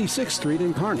and 56th Street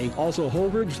in Kearney, also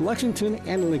Holdridge, Lexington,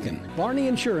 and Lincoln.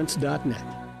 BarneyInsurance.net.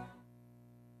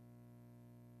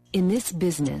 In this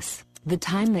business, the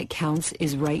time that counts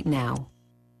is right now.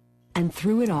 And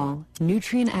through it all,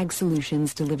 Nutrien Ag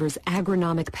Solutions delivers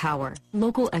agronomic power,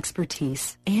 local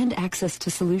expertise, and access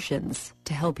to solutions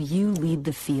to help you lead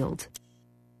the field.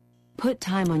 Put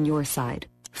time on your side.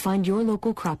 Find your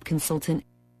local crop consultant.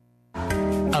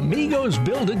 Amigos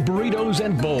Build-It burritos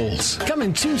and bowls come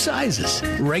in 2 sizes,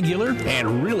 regular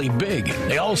and really big.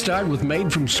 They all start with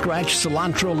made-from-scratch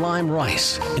cilantro lime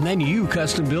rice, and then you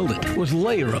custom build it with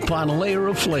layer upon layer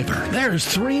of flavor. There's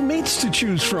 3 meats to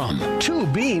choose from, 2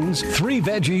 beans, 3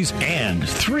 veggies, and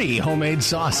 3 homemade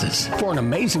sauces. For an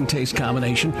amazing taste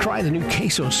combination, try the new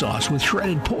queso sauce with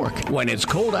shredded pork. When it's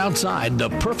cold outside, the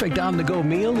perfect on-the-go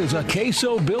meal is a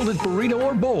queso Build-It burrito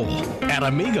or bowl at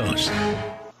Amigos.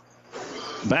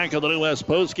 Back on the New West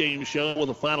postgame show with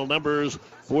the final numbers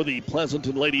for the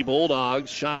Pleasanton Lady Bulldogs.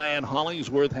 Cheyenne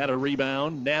Hollingsworth had a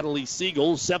rebound. Natalie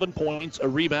Siegel, 7 points, a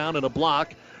rebound, and a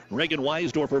block. Reagan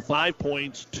Weisdorfer, 5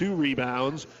 points, 2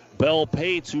 rebounds. Belle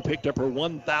Pates, who picked up her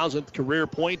 1,000th career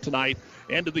point tonight,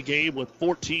 ended the game with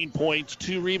 14 points,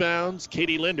 2 rebounds.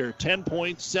 Katie Linder, 10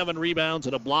 points, 7 rebounds,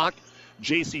 and a block.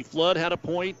 J.C. Flood had a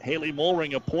point. Haley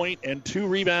Mulring, a point, and 2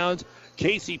 rebounds.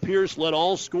 Casey Pierce led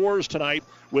all scorers tonight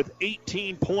with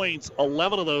 18 points.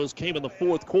 11 of those came in the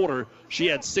fourth quarter. She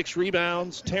had 6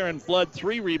 rebounds. Taryn Flood,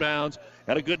 3 rebounds.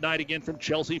 Had a good night again from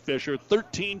Chelsea Fisher.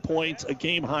 13 points, a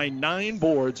game-high 9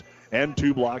 boards, and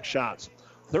 2 block shots.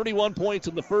 31 points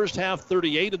in the first half,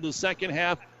 38 in the second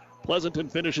half. Pleasanton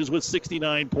finishes with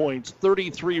 69 points,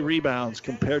 33 rebounds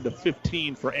compared to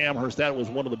 15 for Amherst. That was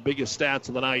one of the biggest stats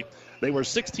of the night. They were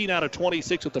 16 out of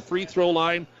 26 at the free throw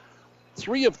line.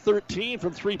 3 of 13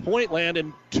 from three-point land,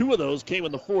 and 2 of those came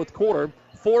in the fourth quarter.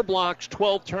 4 blocks,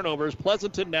 12 turnovers.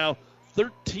 Pleasanton now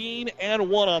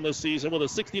 13-1 on the season with a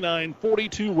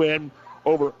 69-42 win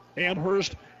over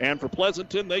Amherst. And for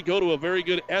Pleasanton, they go to a very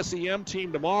good SEM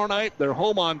team tomorrow night. They're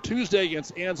home on Tuesday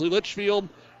against Ansley Litchfield.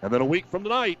 And then a week from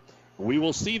tonight, we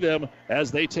will see them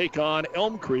as they take on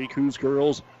Elm Creek, whose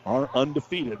girls are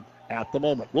undefeated at the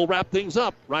moment. We'll wrap things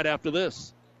up right after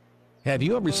this. Have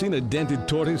you ever seen a dented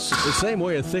tortoise? The same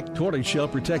way a thick tortoise shell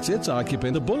protects its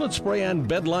occupant, the bullet spray on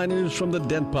bed liners from the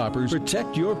Dent Poppers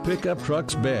protect your pickup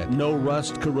truck's bed. No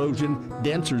rust, corrosion,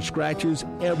 dents, or scratches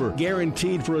ever.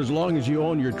 Guaranteed for as long as you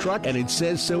own your truck, and it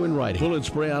says so in writing. Bullet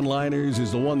spray on liners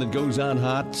is the one that goes on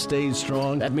hot, stays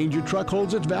strong. That means your truck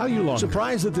holds its value longer.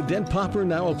 Surprised that the Dent Popper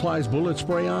now applies bullet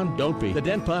spray on? Don't be. The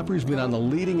Dent Popper's been on the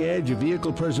leading edge of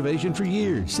vehicle preservation for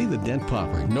years. See the Dent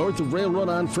Popper north of Railroad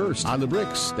on First, on the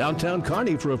Bricks, downtown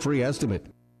Kearney for a free estimate.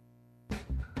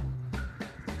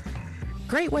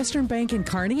 Great Western Bank in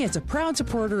Kearney is a proud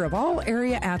supporter of all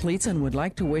area athletes and would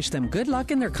like to wish them good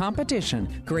luck in their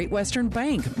competition. Great Western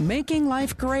Bank, making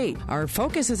life great. Our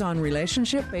focus is on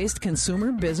relationship-based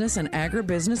consumer, business, and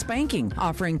agribusiness banking,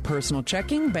 offering personal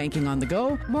checking, banking on the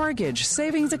go, mortgage,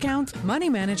 savings accounts, money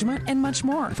management, and much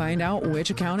more. Find out which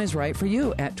account is right for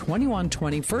you at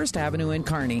 2120 First Avenue in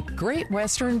Kearney. Great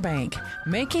Western Bank,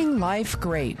 making life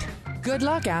great. Good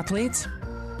luck, athletes.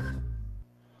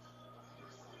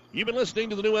 You've been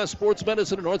listening to the New West Sports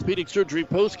Medicine and Orthopedic Surgery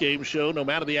postgame show. No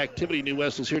matter the activity, New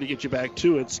West is here to get you back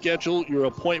to it. Schedule your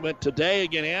appointment today.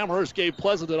 Again, Amherst gave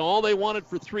Pleasanton all they wanted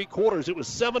for 3 quarters. It was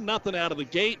 7-0 out of the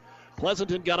gate.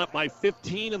 Pleasanton got up by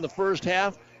 15 in the first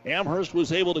half. Amherst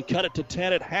was able to cut it to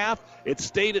 10 at half. It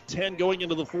stayed at 10 going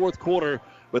into the fourth quarter,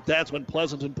 but that's when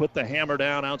Pleasanton put the hammer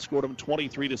down, outscored them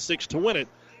 23-6 to win it.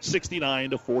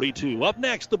 69-42. Up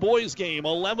next, the boys' game.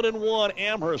 11-1.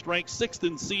 Amherst ranked 6th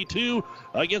in C2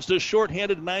 against a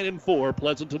shorthanded 9-4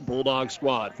 Pleasanton Bulldog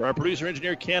squad. For our producer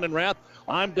engineer Cannon Rath,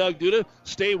 I'm Doug Duda.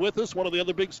 Stay with us. One of the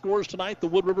other big scores tonight, the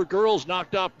Wood River girls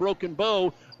knocked off Broken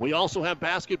Bow. We also have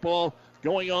basketball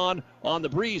going on the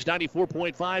Breeze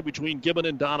 94.5 between Gibbon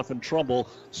and Donovan Trumbull.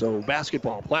 So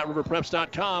basketball,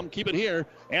 PlatteRiverPreps.com. Keep it here.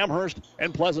 Amherst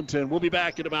and Pleasanton. We'll be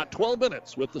back in about 12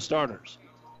 minutes with the starters.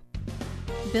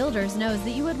 Builders knows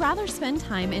that you would rather spend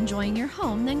time enjoying your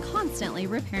home than constantly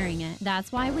repairing it.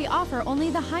 That's why we offer only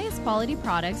the highest quality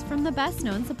products from the best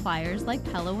known suppliers like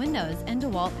Pella Windows and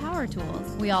DeWalt Power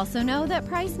Tools. We also know that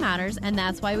price matters, and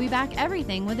that's why we back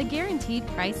everything with a guaranteed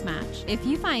price match. If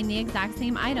you find the exact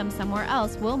same item somewhere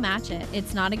else, we'll match it.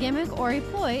 It's not a gimmick or a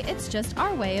ploy, it's just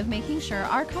our way of making sure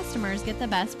our customers get the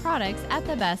best products at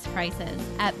the best prices.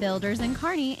 At Builders in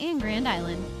Kearney and Grand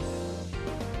Island.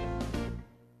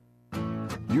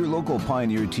 Your local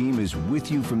Pioneer team is with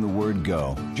you from the word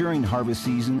go during harvest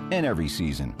season and every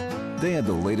season. They have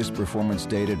the latest performance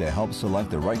data to help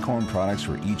select the right corn products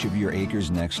for each of your acres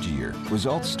next year.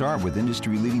 Results start with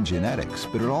industry-leading genetics,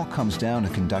 but it all comes down to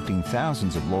conducting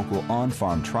thousands of local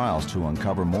on-farm trials to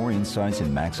uncover more insights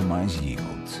and maximize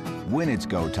yields. When it's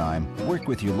go time, work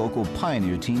with your local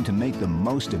Pioneer team to make the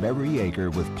most of every acre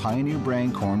with Pioneer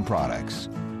brand corn products.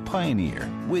 Pioneer,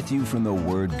 with you from the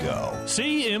word go.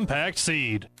 See Impact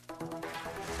Seed.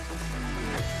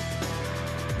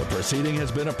 The proceeding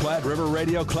has been a Platte River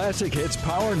Radio Classic Hits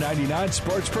Power 99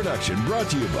 sports production brought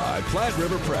to you by Platte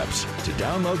River Preps. To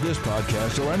download this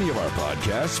podcast or any of our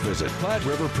podcasts, visit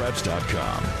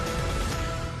PlatteRiverPreps.com.